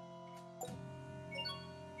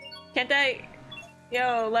 Can't I...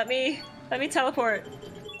 Yo, let me teleport.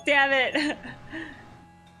 Damn it.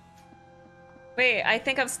 Wait, I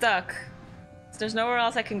think I'm stuck. There's nowhere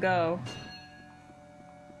else I can go.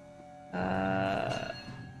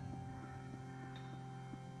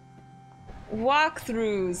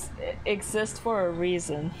 Walkthroughs exist for a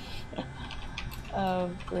reason.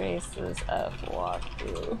 Graces F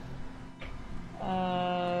walkthrough.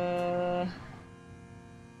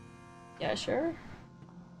 Yeah, sure.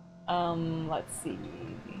 Let's see.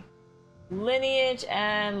 Lineage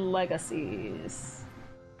and legacies.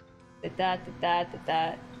 Did that.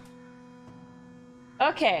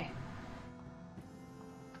 Okay.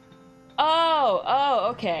 Oh,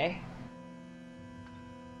 okay.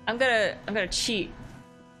 I'm gonna cheat.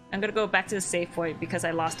 I'm gonna go back to the save point because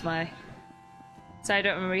I lost my... So I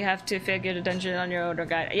don't remember, you have to figure the dungeon on your own or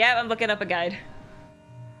guide. Yeah, I'm looking up a guide.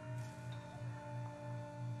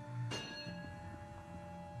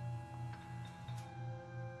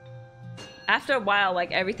 After a while,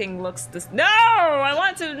 like, everything looks this— No! I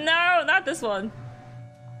want to— No! Not this one!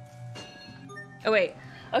 Oh, wait.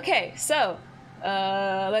 Okay, so,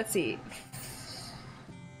 let's see.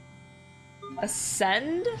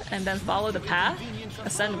 Ascend, and then follow the path?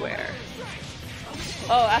 Ascend where?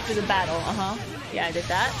 Oh, after the battle, uh-huh. Yeah, I did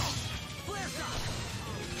that.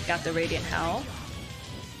 Got the Radiant Howl.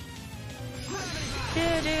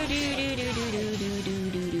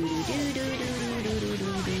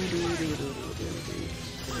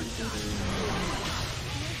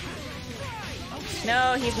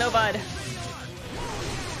 No, he's no bud.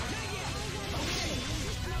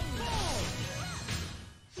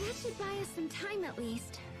 That should buy us some time at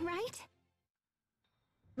least, right?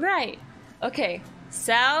 Right. Okay.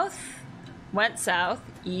 South. Went south.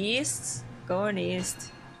 East. Going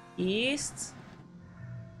east. East.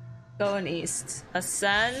 Going east.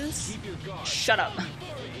 Ascend. Shut up.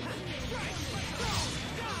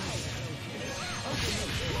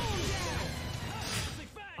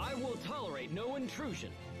 I will tolerate no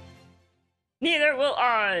intrusion. Neither will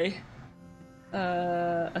I.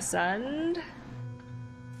 Ascend.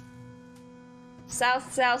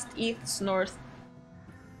 South, south, east, north.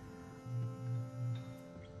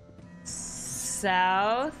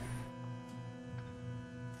 South.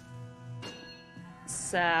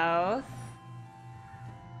 South.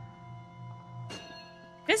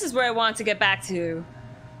 This is where I want to get back to.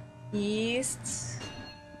 East.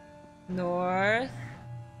 North.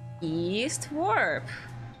 East warp.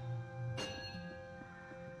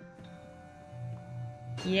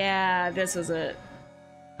 Yeah, this was it.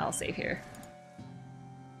 I'll save here.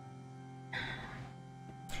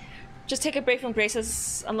 Just take a break from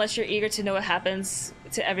Graces unless you're eager to know what happens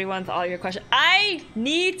to everyone with all your questions. I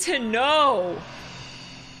need to know.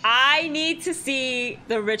 I need to see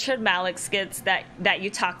the Richard Malik skits that you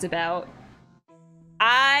talked about.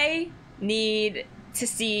 I need to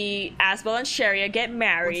see Asbel and Sharia get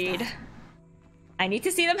married. I need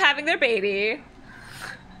to see them having their baby.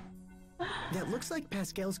 That looks like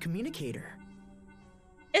Pascal's communicator.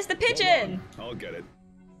 It's the pigeon! I'll get it.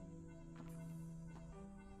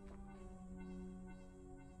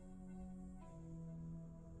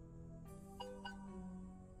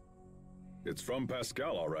 It's from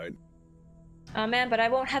Pascal, all right. Oh man, but I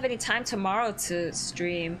won't have any time tomorrow to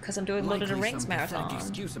stream because I'm doing Lord of the Rings marathon.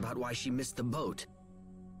 Excuse about why she missed the boat.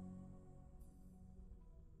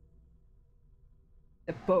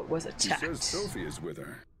 The boat was attacked. She says Sophie is with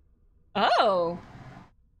her. Oh.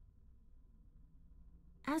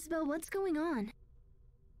 Asbel, what's going on?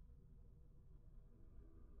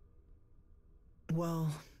 Well,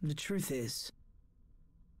 the truth is...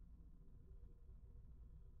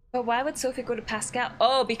 But why would Sophie go to Pascal?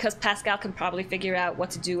 Oh, because Pascal can probably figure out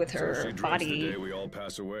what to do with her so she dreads body. the day we all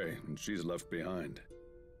pass away, and she's left behind.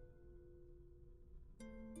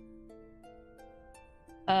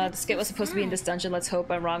 The skit was supposed to be in this dungeon. Let's hope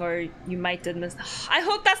I'm wrong, or you might did miss. I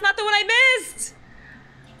hope that's not the one I missed!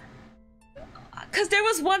 Because there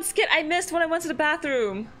was one skit I missed when I went to the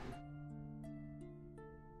bathroom.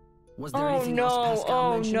 Was there anything else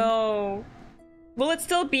Pascal mentioned? No. Will it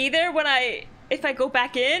still be there when if I go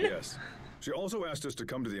back in? Yes. She also asked us to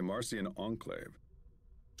come to the Amarcian Enclave.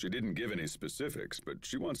 She didn't give any specifics, but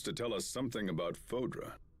she wants to tell us something about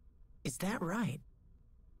Fodra. Is that right?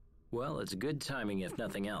 Well, it's good timing if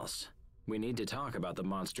nothing else. We need to talk about the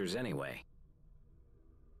monsters anyway.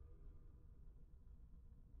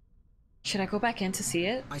 Should I go back in to see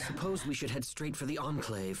it? I suppose we should head straight for the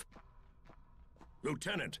Enclave.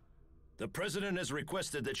 Lieutenant, the President has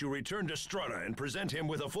requested that you return to Strata and present him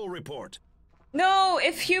with a full report. No,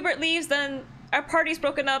 if Hubert leaves, then our party's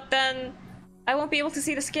broken up, then I won't be able to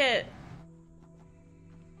see the skit.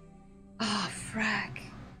 Oh, frack.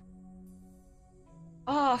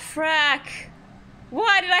 Oh, frack.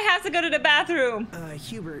 Why did I have to go to the bathroom?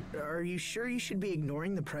 Hubert, are you sure you should be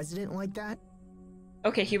ignoring the President like that?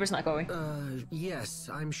 Okay, Hubert's not going. Yes,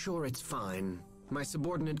 I'm sure it's fine. My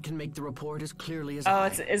subordinate can make the report as clearly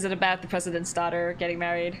as is it about the President's daughter getting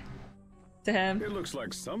married to him? It looks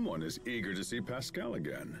like someone is eager to see Pascal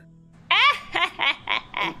again.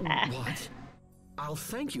 What? I'll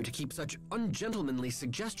thank you to keep such ungentlemanly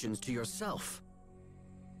suggestions to yourself.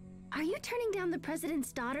 Are you turning down the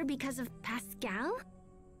President's daughter because of Pascal?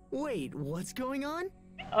 Wait, what's going on?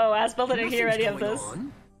 Oh, Asbel didn't hear any of this.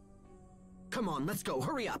 On. Come on, let's go.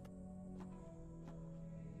 Hurry up.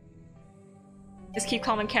 Just keep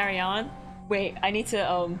calm and carry on. Wait, I need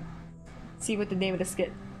to see what the name of the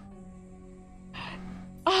skit.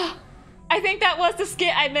 Oh, I think that was the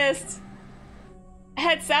skit I missed.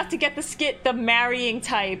 Head south to get the skit, the marrying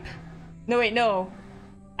type. No, wait, no.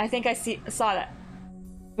 I think I saw that.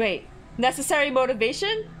 Wait, necessary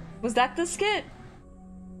motivation? Was that the skit?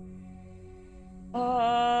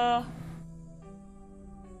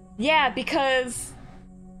 Yeah, because...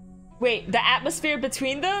 Wait, the atmosphere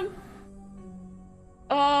between them?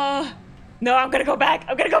 No, I'm gonna go back.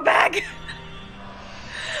 I'm gonna go back.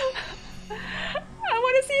 I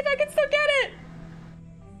want to see if I can still get it.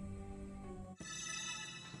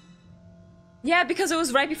 Yeah, because it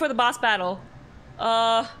was right before the boss battle.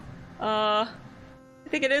 I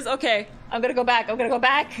think it is. Okay, I'm gonna go back. I'm gonna go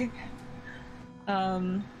back.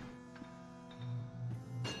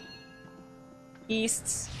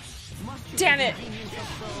 East. Damn it.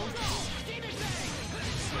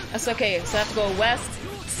 That's okay. So I have to go west,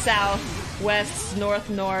 south, west, north,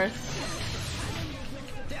 north.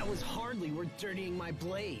 That was hardly worth dirtying my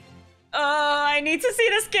blade. I need to see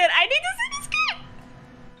this kid. I need to see this kid.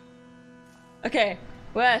 Okay,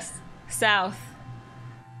 west, south,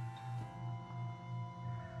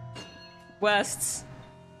 west,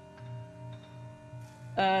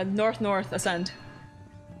 north, north, ascend.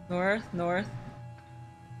 North, north,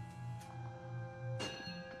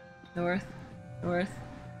 north, north.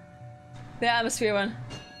 The atmosphere one.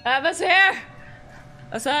 Atmosphere!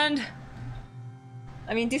 Ascend.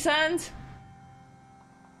 I mean, descend.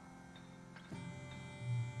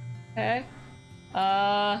 Okay.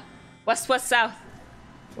 West, west, south.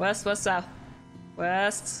 West, west, south.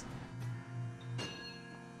 West.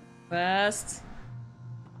 West.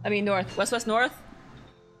 I mean, north. West, west, north.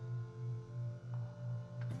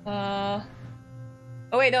 Oh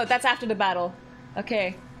wait, no, that's after the battle.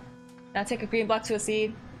 Okay. Now take a green block to a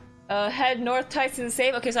seed. Head north twice to the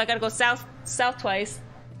save. Okay, so I gotta go south twice.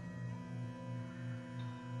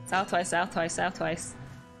 South twice, south twice, south twice.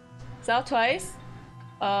 South twice.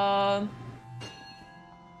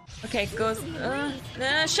 Okay, goes.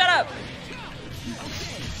 Shut up!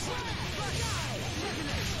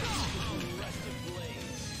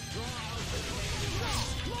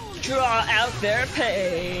 Draw out their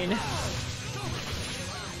pain.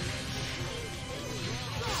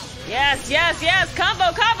 Yes, yes, yes!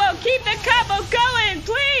 Combo, combo! Keep the combo going,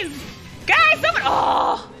 please! Guys, someone.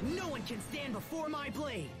 Oh! No one can stand before my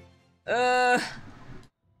blade.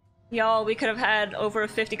 Y'all, we could have had over a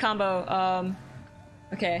 50 combo.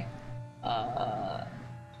 Okay.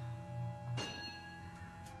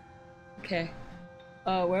 Okay.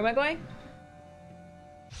 Where am I going?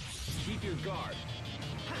 Keep your guard.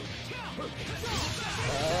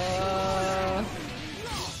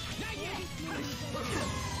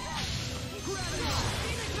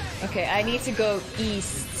 Okay, I need to go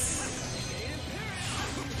east.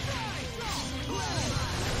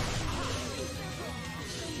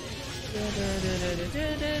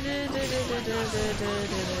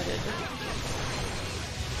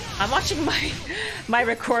 I'm watching my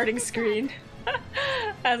recording screen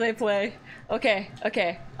as I play. Okay,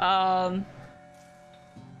 okay.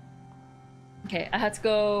 Okay, I had to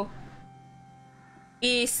go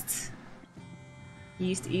east.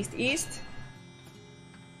 East, east, east.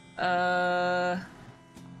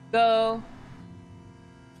 Go.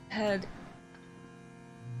 Head.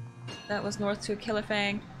 That was north to Killer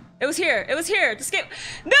Fang. It was here! It was here! The skip.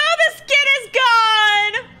 No, the skid is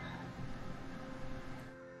gone!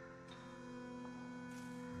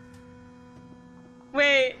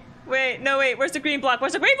 Wait, wait, no wait, where's the green block?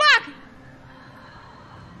 Where's the green block?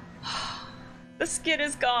 The skid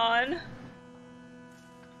is gone.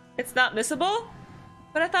 It's not missable?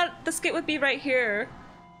 But I thought the skid would be right here.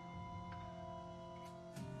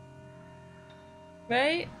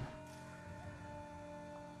 Right?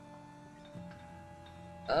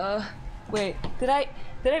 Wait, did I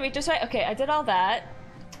read this right? Okay, I did all that.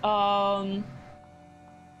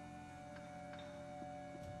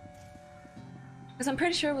 Because I'm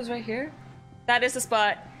pretty sure it was right here. That is the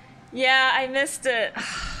spot. Yeah, I missed it.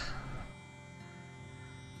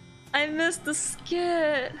 I missed the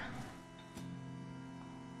skit.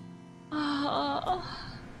 Oh.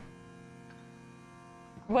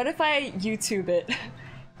 What if I YouTube it?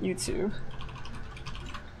 YouTube.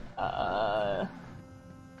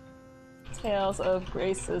 Tales of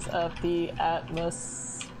graces of the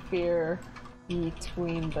atmosphere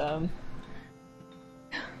between them.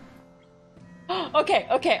 Okay,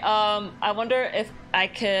 okay, I wonder if I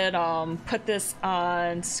could, put this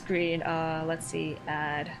on screen. Let's see,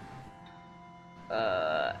 add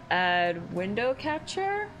window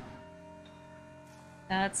capture?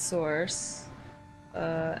 Add source.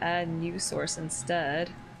 Add new source instead.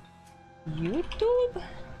 YouTube?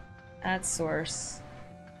 Add source.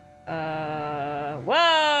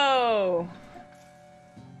 Whoa!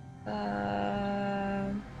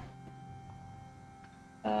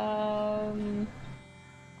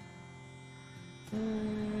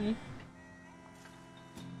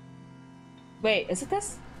 Wait, is it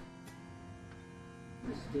this?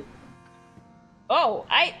 Oh,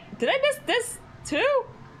 did I miss this too?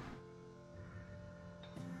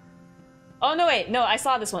 Oh no, wait, no, I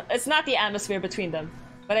saw this one. It's not the atmosphere between them,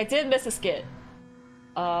 but I did miss a skit.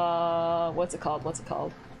 What's it called? What's it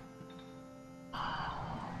called?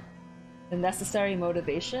 The necessary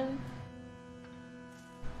motivation?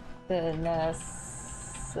 The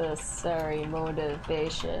necessary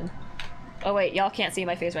motivation. Oh wait, y'all can't see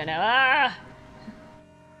my face right now. Ah!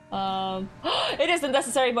 It is the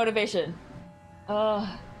necessary motivation.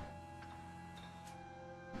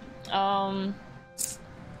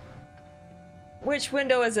 Which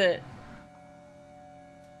window is it?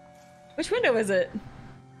 Which window is it?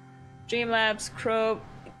 Streamlabs, Crow.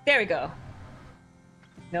 There we go.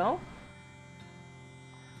 No?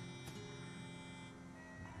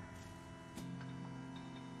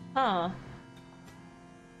 Huh.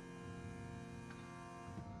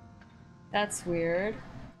 That's weird.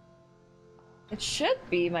 It should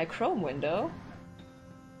be my Chrome window.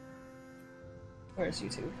 Where's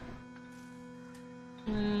YouTube?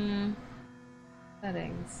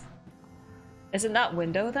 Settings. Is it not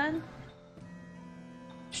window then?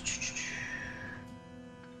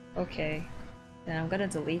 Okay. Then I'm gonna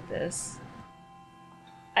delete this.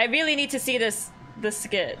 I really need to see this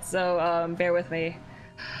skit, so bear with me.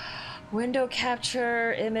 Window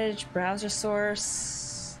capture, image, browser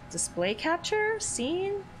source. Display capture?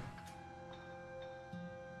 Scene?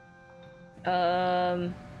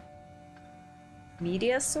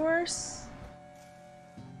 Media source?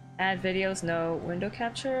 Add videos, no. Window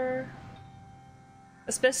capture?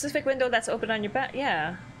 A specific window that's open on your back?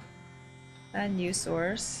 Yeah. Add new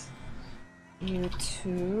source.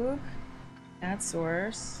 YouTube. Add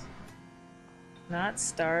source. Not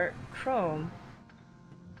start. Chrome.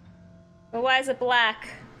 But why is it black?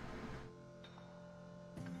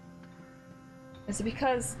 Is it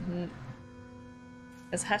because...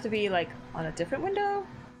 Does it have to be like on a different window?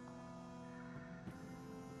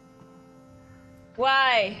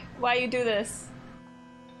 Why? Why you do this?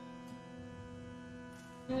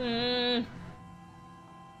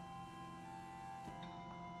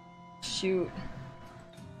 Shoot.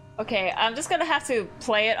 Okay, I'm just gonna have to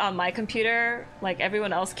play it on my computer. Like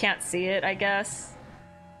everyone else can't see it, I guess.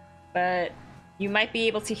 But you might be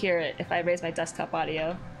able to hear it if I raise my desktop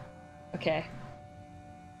audio. Okay.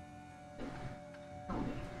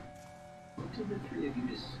 What did the three of you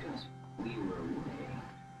discuss while you were away?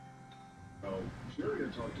 Oh, Sherry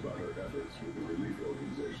had talked about her efforts with the relief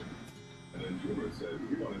organization. And then Hubert said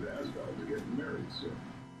he wanted Asbel to get married soon.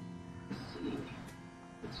 See,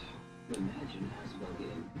 it's hard to imagine Asbel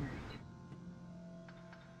getting married.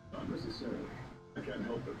 Not necessarily. I can't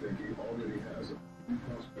help but think he already has a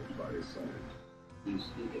prospect by his side. You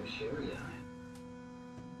speak of Sherry,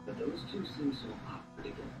 but those two seem so awkward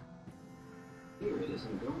again. Here it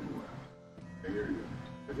isn't going well. I hear you.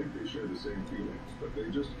 I think they share the same feelings, but they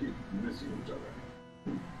just keep missing each other.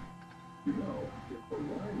 You know, if a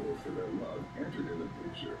rival for their love entered in the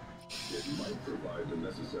picture, it might provide the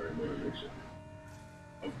necessary motivation.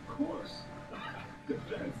 Of course.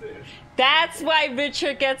 That's it. That's why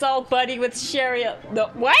Richard gets all buddy with Sherry.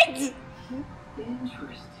 No, what?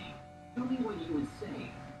 Interesting. Tell me what you would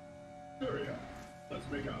say. Hurry up. Let's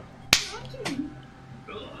make out.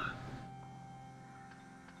 Ugh.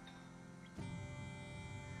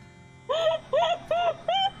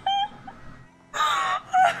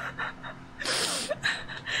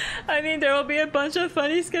 I mean, there will be a bunch of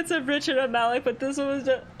funny skits of Richard and Malik, but this one was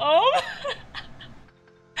just... Oh!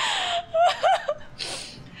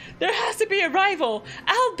 There has to be a rival.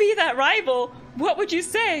 I'll be that rival. What would you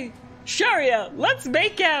say? Sharia, let's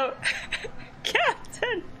make out.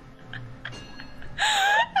 Captain.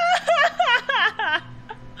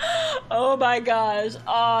 Oh my gosh.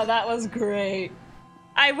 Oh, that was great.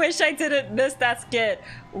 I wish I didn't miss that skit.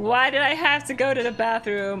 Why did I have to go to the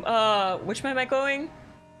bathroom? Which way am I going?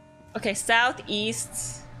 Okay,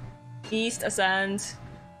 southeast. East, ascend.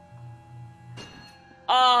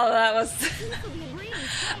 Oh, that was...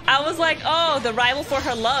 I was like, oh, the rival for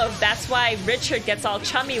her love. That's why Richard gets all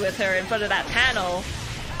chummy with her in front of that panel.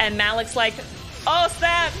 And Malik's like, oh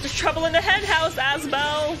snap, there's trouble in the hen house,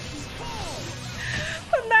 Asbel.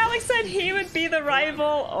 But Malik said he would be the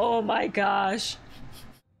rival. Oh my gosh.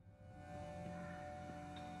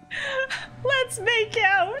 Let's make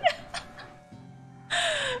out.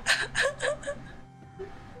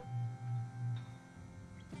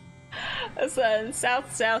 Ascend,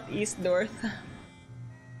 south, southeast, north.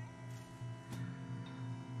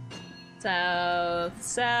 South,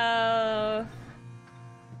 south,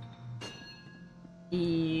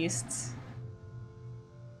 east,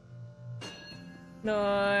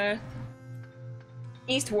 north,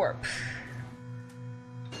 east warp.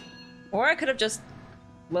 Or I could have just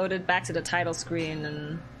loaded back to the title screen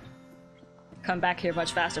and come back here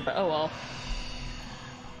much faster, but oh well.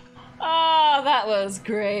 Oh, that was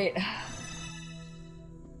great.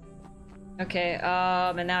 Okay,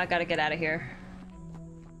 and now I gotta get out of here.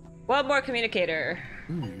 One more communicator.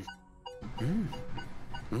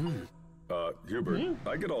 Hubert,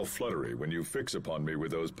 I get all fluttery when you fix upon me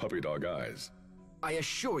with those puppy dog eyes. I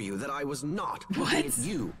assure you that I was not looking at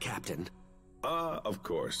you, Captain. Of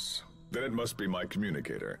course. Then it must be my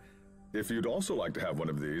communicator. If you'd also like to have one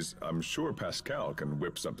of these, I'm sure Pascal can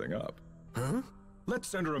whip something up. Huh? Let's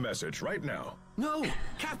send her a message right now. No!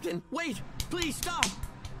 Captain, wait! Please stop!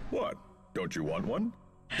 What? Don't you want one?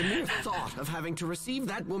 The mere thought of having to receive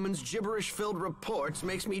that woman's gibberish-filled reports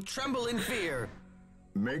makes me tremble in fear.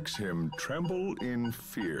 Makes him tremble in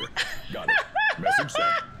fear. Got it. Message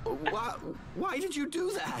sent. Why did you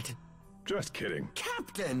do that? Just kidding.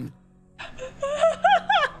 Captain!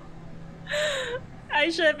 I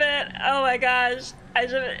ship it. Oh my gosh. I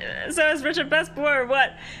ship it. So is Richard best boy or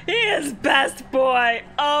what? He is best boy.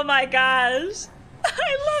 Oh my gosh.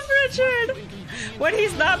 I love Richard. When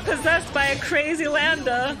he's not possessed by a crazy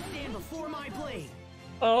lambda.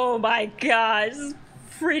 Oh my gosh.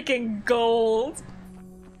 Freaking gold.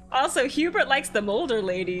 Also, Hubert likes the older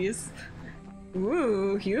ladies.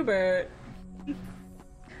 Ooh, Hubert.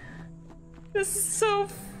 This is so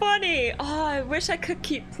funny. Oh, I wish I could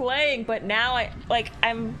keep playing, but now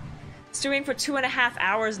I'm streaming for 2.5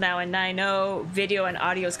 hours now, and I know video and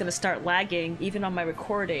audio is gonna start lagging, even on my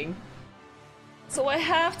recording. So I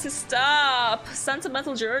have to stop.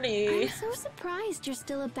 Sentimental journey. I'm so surprised you're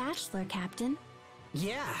still a bachelor, Captain.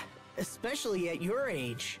 Yeah, especially at your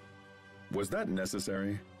age. Was that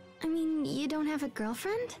necessary? I mean, you don't have a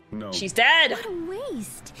girlfriend? No. She's dead! What a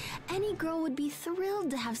waste. Any girl would be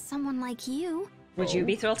thrilled to have someone like you. Would you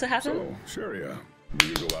be thrilled to have him? So, Sharia, will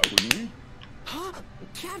you go out with me? Huh?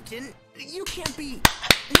 Captain, you can't be...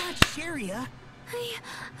 not Sharia.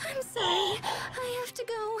 I'm sorry. I have to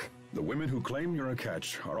go. The women who claim you're a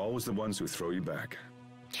catch are always the ones who throw you back.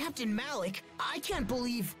 Captain Malik, I can't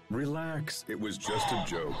believe... Relax, it was just a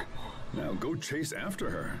joke. Now go chase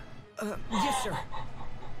after her. Yes, sir.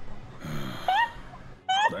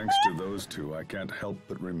 Thanks to those two, I can't help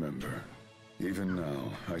but remember. Even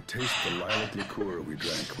now, I taste the lilac liqueur we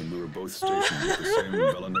drank when we were both stationed at the same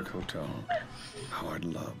Velanik hotel. How I'd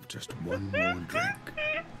love just one more drink.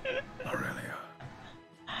 Aurelia.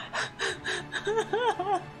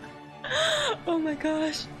 Oh my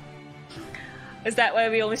gosh. Is that why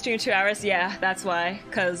we only stream 2 hours? Yeah, that's why.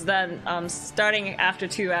 Because then, starting after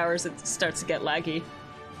 2 hours, it starts to get laggy.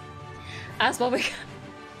 As well,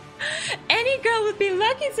 any girl would be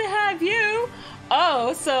lucky to have you.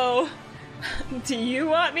 Oh, so do you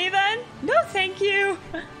want me then? No, thank you.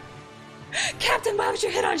 Captain, why would you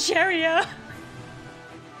hit on Sharia?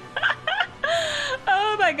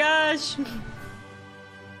 Oh my gosh.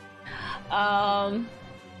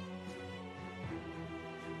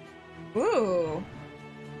 Ooh.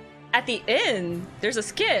 At the inn, there's a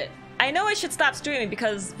skit. I know I should stop streaming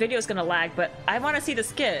because video's gonna lag, but I want to see the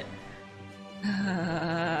skit.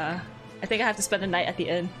 I think I have to spend the night at the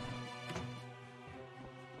inn.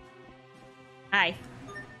 Hi.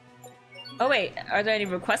 Oh wait, are there any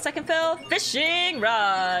requests I can fill? Fishing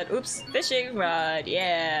rod! Oops, fishing rod,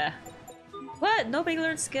 yeah. What? Nobody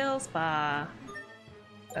learned skills? Bah.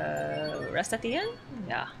 Rest at the inn?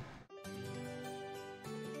 Yeah.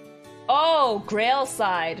 Oh, Grail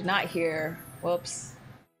side, not here. Whoops.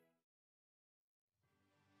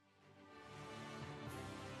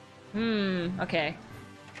 Okay.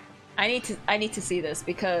 I need to see this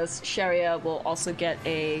because Sharia will also get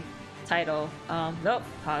a title. Nope,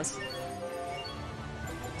 pause.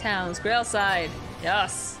 Towns, Grail side.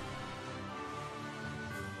 Yes.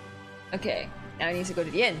 Okay, now I need to go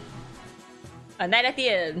to the inn. A night at the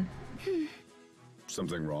inn.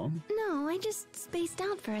 Something wrong? No, I just spaced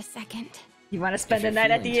out for a second. You want to spend the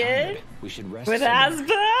night at the inn? We should rest with somewhere.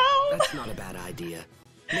 Asbel? That's not a bad idea.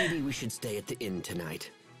 Maybe we should stay at the inn tonight.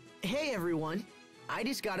 Hey, everyone. I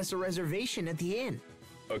just got us a reservation at the inn.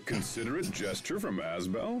 A considerate gesture from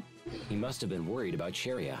Asbel? He must have been worried about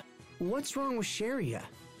Sharia. What's wrong with Sharia?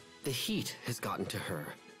 The heat has gotten to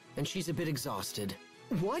her, and she's a bit exhausted.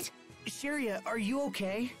 What? Sharia, are you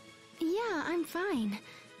okay? Yeah, I'm fine.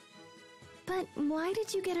 But why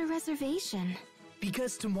did you get a reservation?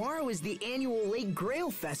 Because tomorrow is the annual Lake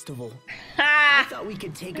Grail Festival. I thought we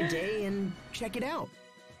could take a day and check it out.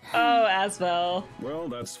 Oh, Asbel. Well,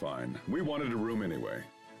 that's fine. We wanted a room anyway.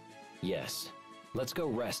 Yes. Let's go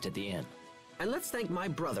rest at the inn. And let's thank my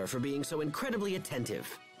brother for being so incredibly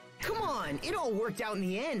attentive. Come on, it all worked out in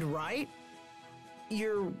the end, right?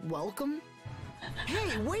 You're welcome?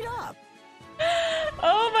 Hey, wait up!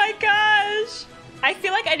 Oh my gosh! I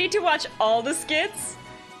feel like I need to watch all the skits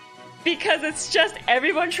because it's just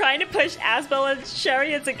everyone trying to push Asbel and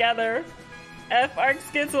Sharia together. F-Arc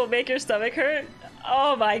skits will make your stomach hurt.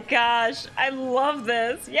 Oh my gosh, I love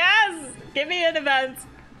this. Yes! Give me an event.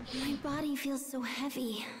 My body feels so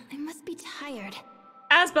heavy. I must be tired.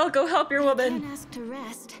 Asbel, go help your I woman. can't ask to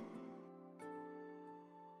rest.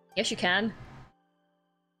 Yes, you can.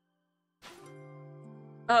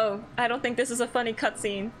 Oh, I don't think this is a funny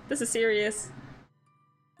cutscene. This is serious.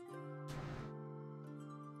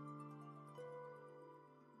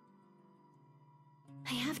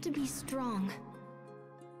 I have to be strong.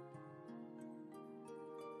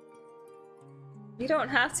 You don't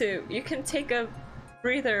have to. You can take a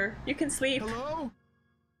breather. You can sleep. Hello?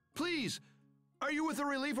 Please, are you with a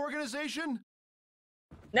relief organization?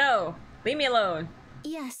 No, leave me alone.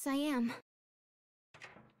 Yes, I am.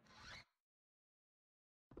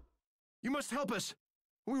 You must help us.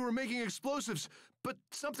 We were making explosives, but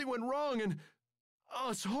something went wrong and...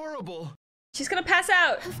 oh, it's horrible. She's gonna pass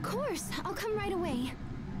out. Of course, I'll come right away.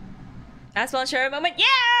 Asbel and Sharia moment.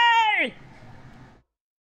 Yay!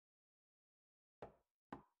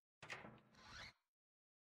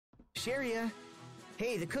 Sharia.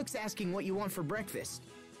 Hey, the cook's asking what you want for breakfast.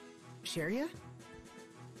 Sharia?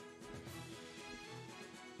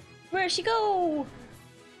 Where'd she go?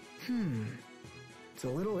 It's a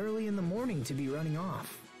little early in the morning to be running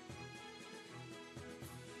off.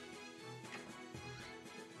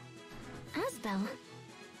 Asbel.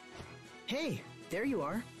 Hey, there you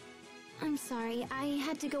are. I'm sorry, I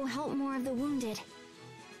had to go help more of the wounded.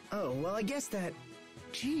 Oh, well, I guess that...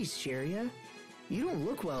 Geez, Sharia. You don't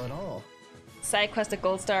look well at all. Side quest at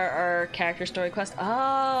Gold Star are character story quest.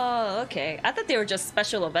 Oh, okay. I thought they were just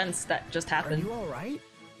special events that just happened. Are you alright?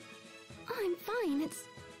 Oh, I'm fine.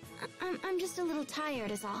 I'm just a little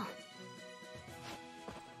tired is all.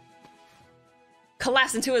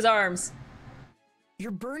 Collapse into his arms.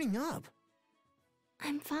 You're burning up.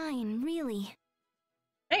 I'm fine, really.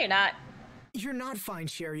 No, you're not. You're not fine,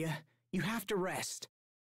 Sharia. You have to rest.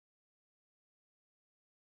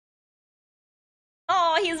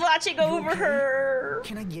 Oh, he's watching over okay? her.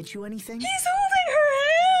 Can I get you anything? He's holding her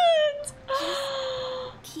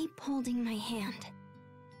hand. Keep holding my hand.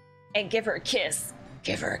 And give her a kiss.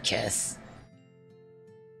 Give her a kiss.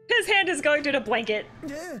 His hand is going through the blanket.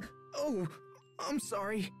 Oh, I'm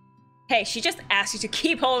sorry. Hey, she just asked you to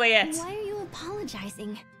keep holding it. Why are you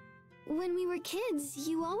apologizing? When we were kids,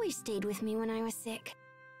 you always stayed with me when I was sick.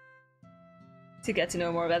 To get to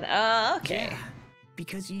know more about that. Okay. Yeah,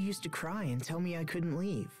 because you used to cry and tell me I couldn't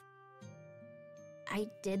leave. I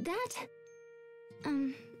did that?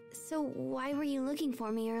 So why were you looking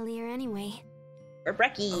for me earlier anyway? For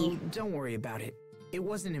Brecky. Oh, don't worry about it. It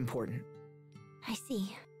wasn't important. I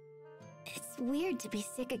see. It's weird to be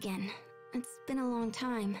sick again. It's been a long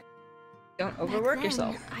time. Don't overwork Back then,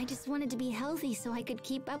 yourself. I just wanted to be healthy so I could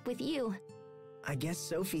keep up with you. I guess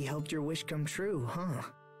Sophie helped your wish come true, huh?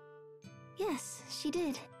 Yes, she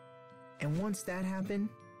did. And once that happened,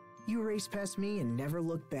 you raced past me and never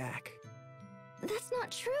looked back. That's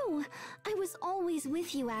not true. I was always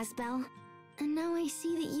with you, Asbel. And now I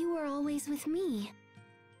see that you are always with me.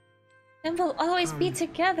 And we'll always be I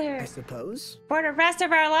together. suppose. For the rest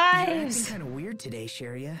of our You're acting lives. kind of weird today,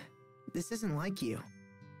 Sharia. This isn't like you.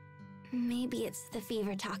 Maybe it's the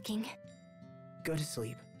fever talking. Go to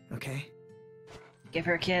sleep, okay? Give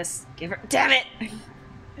her a kiss. Give her. Damn it!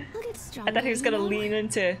 I'll get stronger, I thought he was gonna lean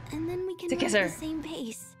into. And then we can to run kiss at her. the same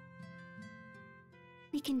pace.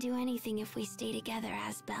 We can do anything if we stay together,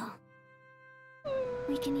 Asbel.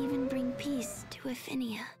 We can even bring peace to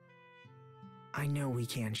Aphinia. I know we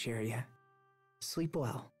can, Sharia. Sleep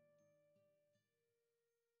well.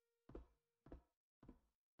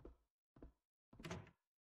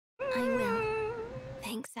 I will.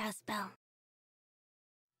 Thanks, Asbel.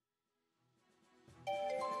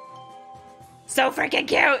 So freaking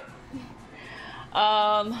cute!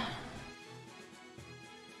 Oh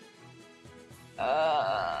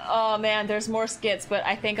man, there's more skits, but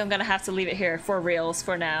I think I'm gonna have to leave it here for reals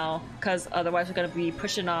for now, because otherwise we're gonna be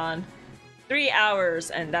pushing on 3 hours,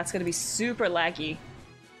 and that's gonna be super laggy.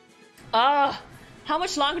 How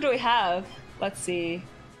much longer do we have? Let's see.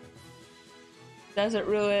 Desert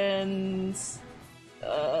Ruins,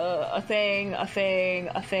 a thing,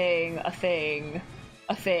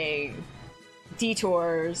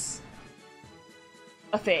 detours,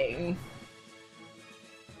 a thing.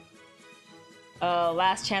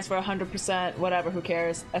 Last chance for 100%, whatever, who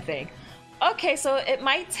cares, a thing. Okay, so it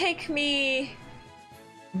might take me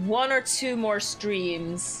 1 or 2 more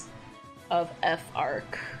streams of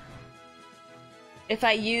F-Arc. If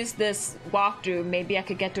I use this walkthrough, maybe I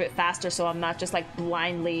could get to it faster so I'm not just like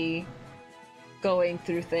blindly going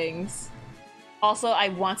through things. Also, I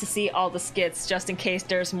want to see all the skits just in case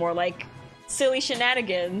there's more like silly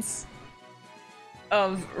shenanigans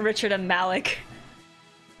of Richard and Malik.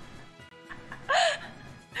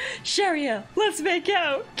 Sharia, let's make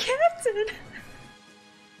out! Captain!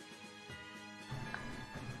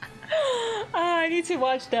 I need to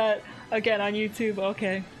watch that again on YouTube,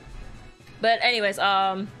 okay. But anyways,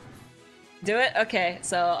 do it? Okay,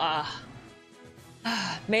 so,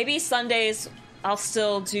 maybe Sundays I'll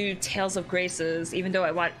still do Tales of Graces, even though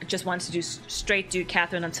I just want to do straight do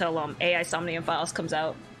Catherine until, AI Somnium Files comes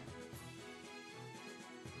out.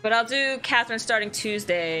 But I'll do Catherine starting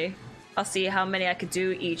Tuesday. I'll see how many I could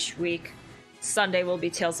do each week. Sunday will be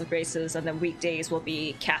Tales of Graces, and then weekdays will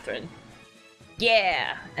be Catherine.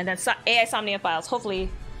 Yeah! And then AI Somnium Files, hopefully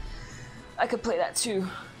I could play that too.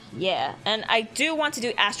 Yeah, and I do want to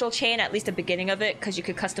do Astral Chain, at least the beginning of it, because you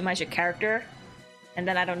could customize your character. And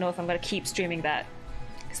then I don't know if I'm going to keep streaming that,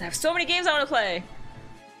 because I have so many games I want to play.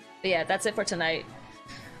 But yeah, that's it for tonight.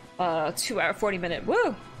 2 hour, 40 minute.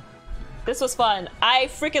 Woo! This was fun. I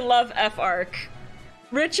freaking love F-Arc.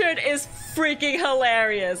 Richard is freaking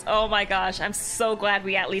hilarious. Oh my gosh, I'm so glad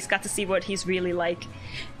we at least got to see what he's really like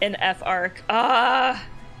in F arc.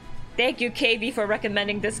 Thank you, KB, for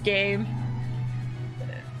recommending this game.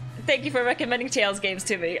 Thank you for recommending Tales games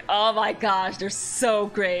to me. Oh my gosh, they're so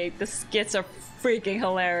great. The skits are freaking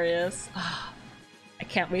hilarious. I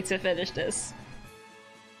can't wait to finish this.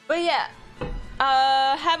 But yeah,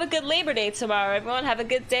 have a good Labor Day tomorrow, everyone. Have a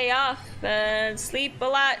good day off and sleep a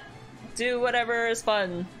lot. Do whatever is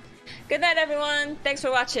fun. Good night, everyone. Thanks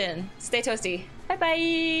for watching. Stay toasty.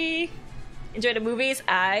 Bye-bye. Enjoy the movies?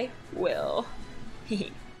 I will.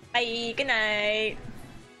 Bye. Good night.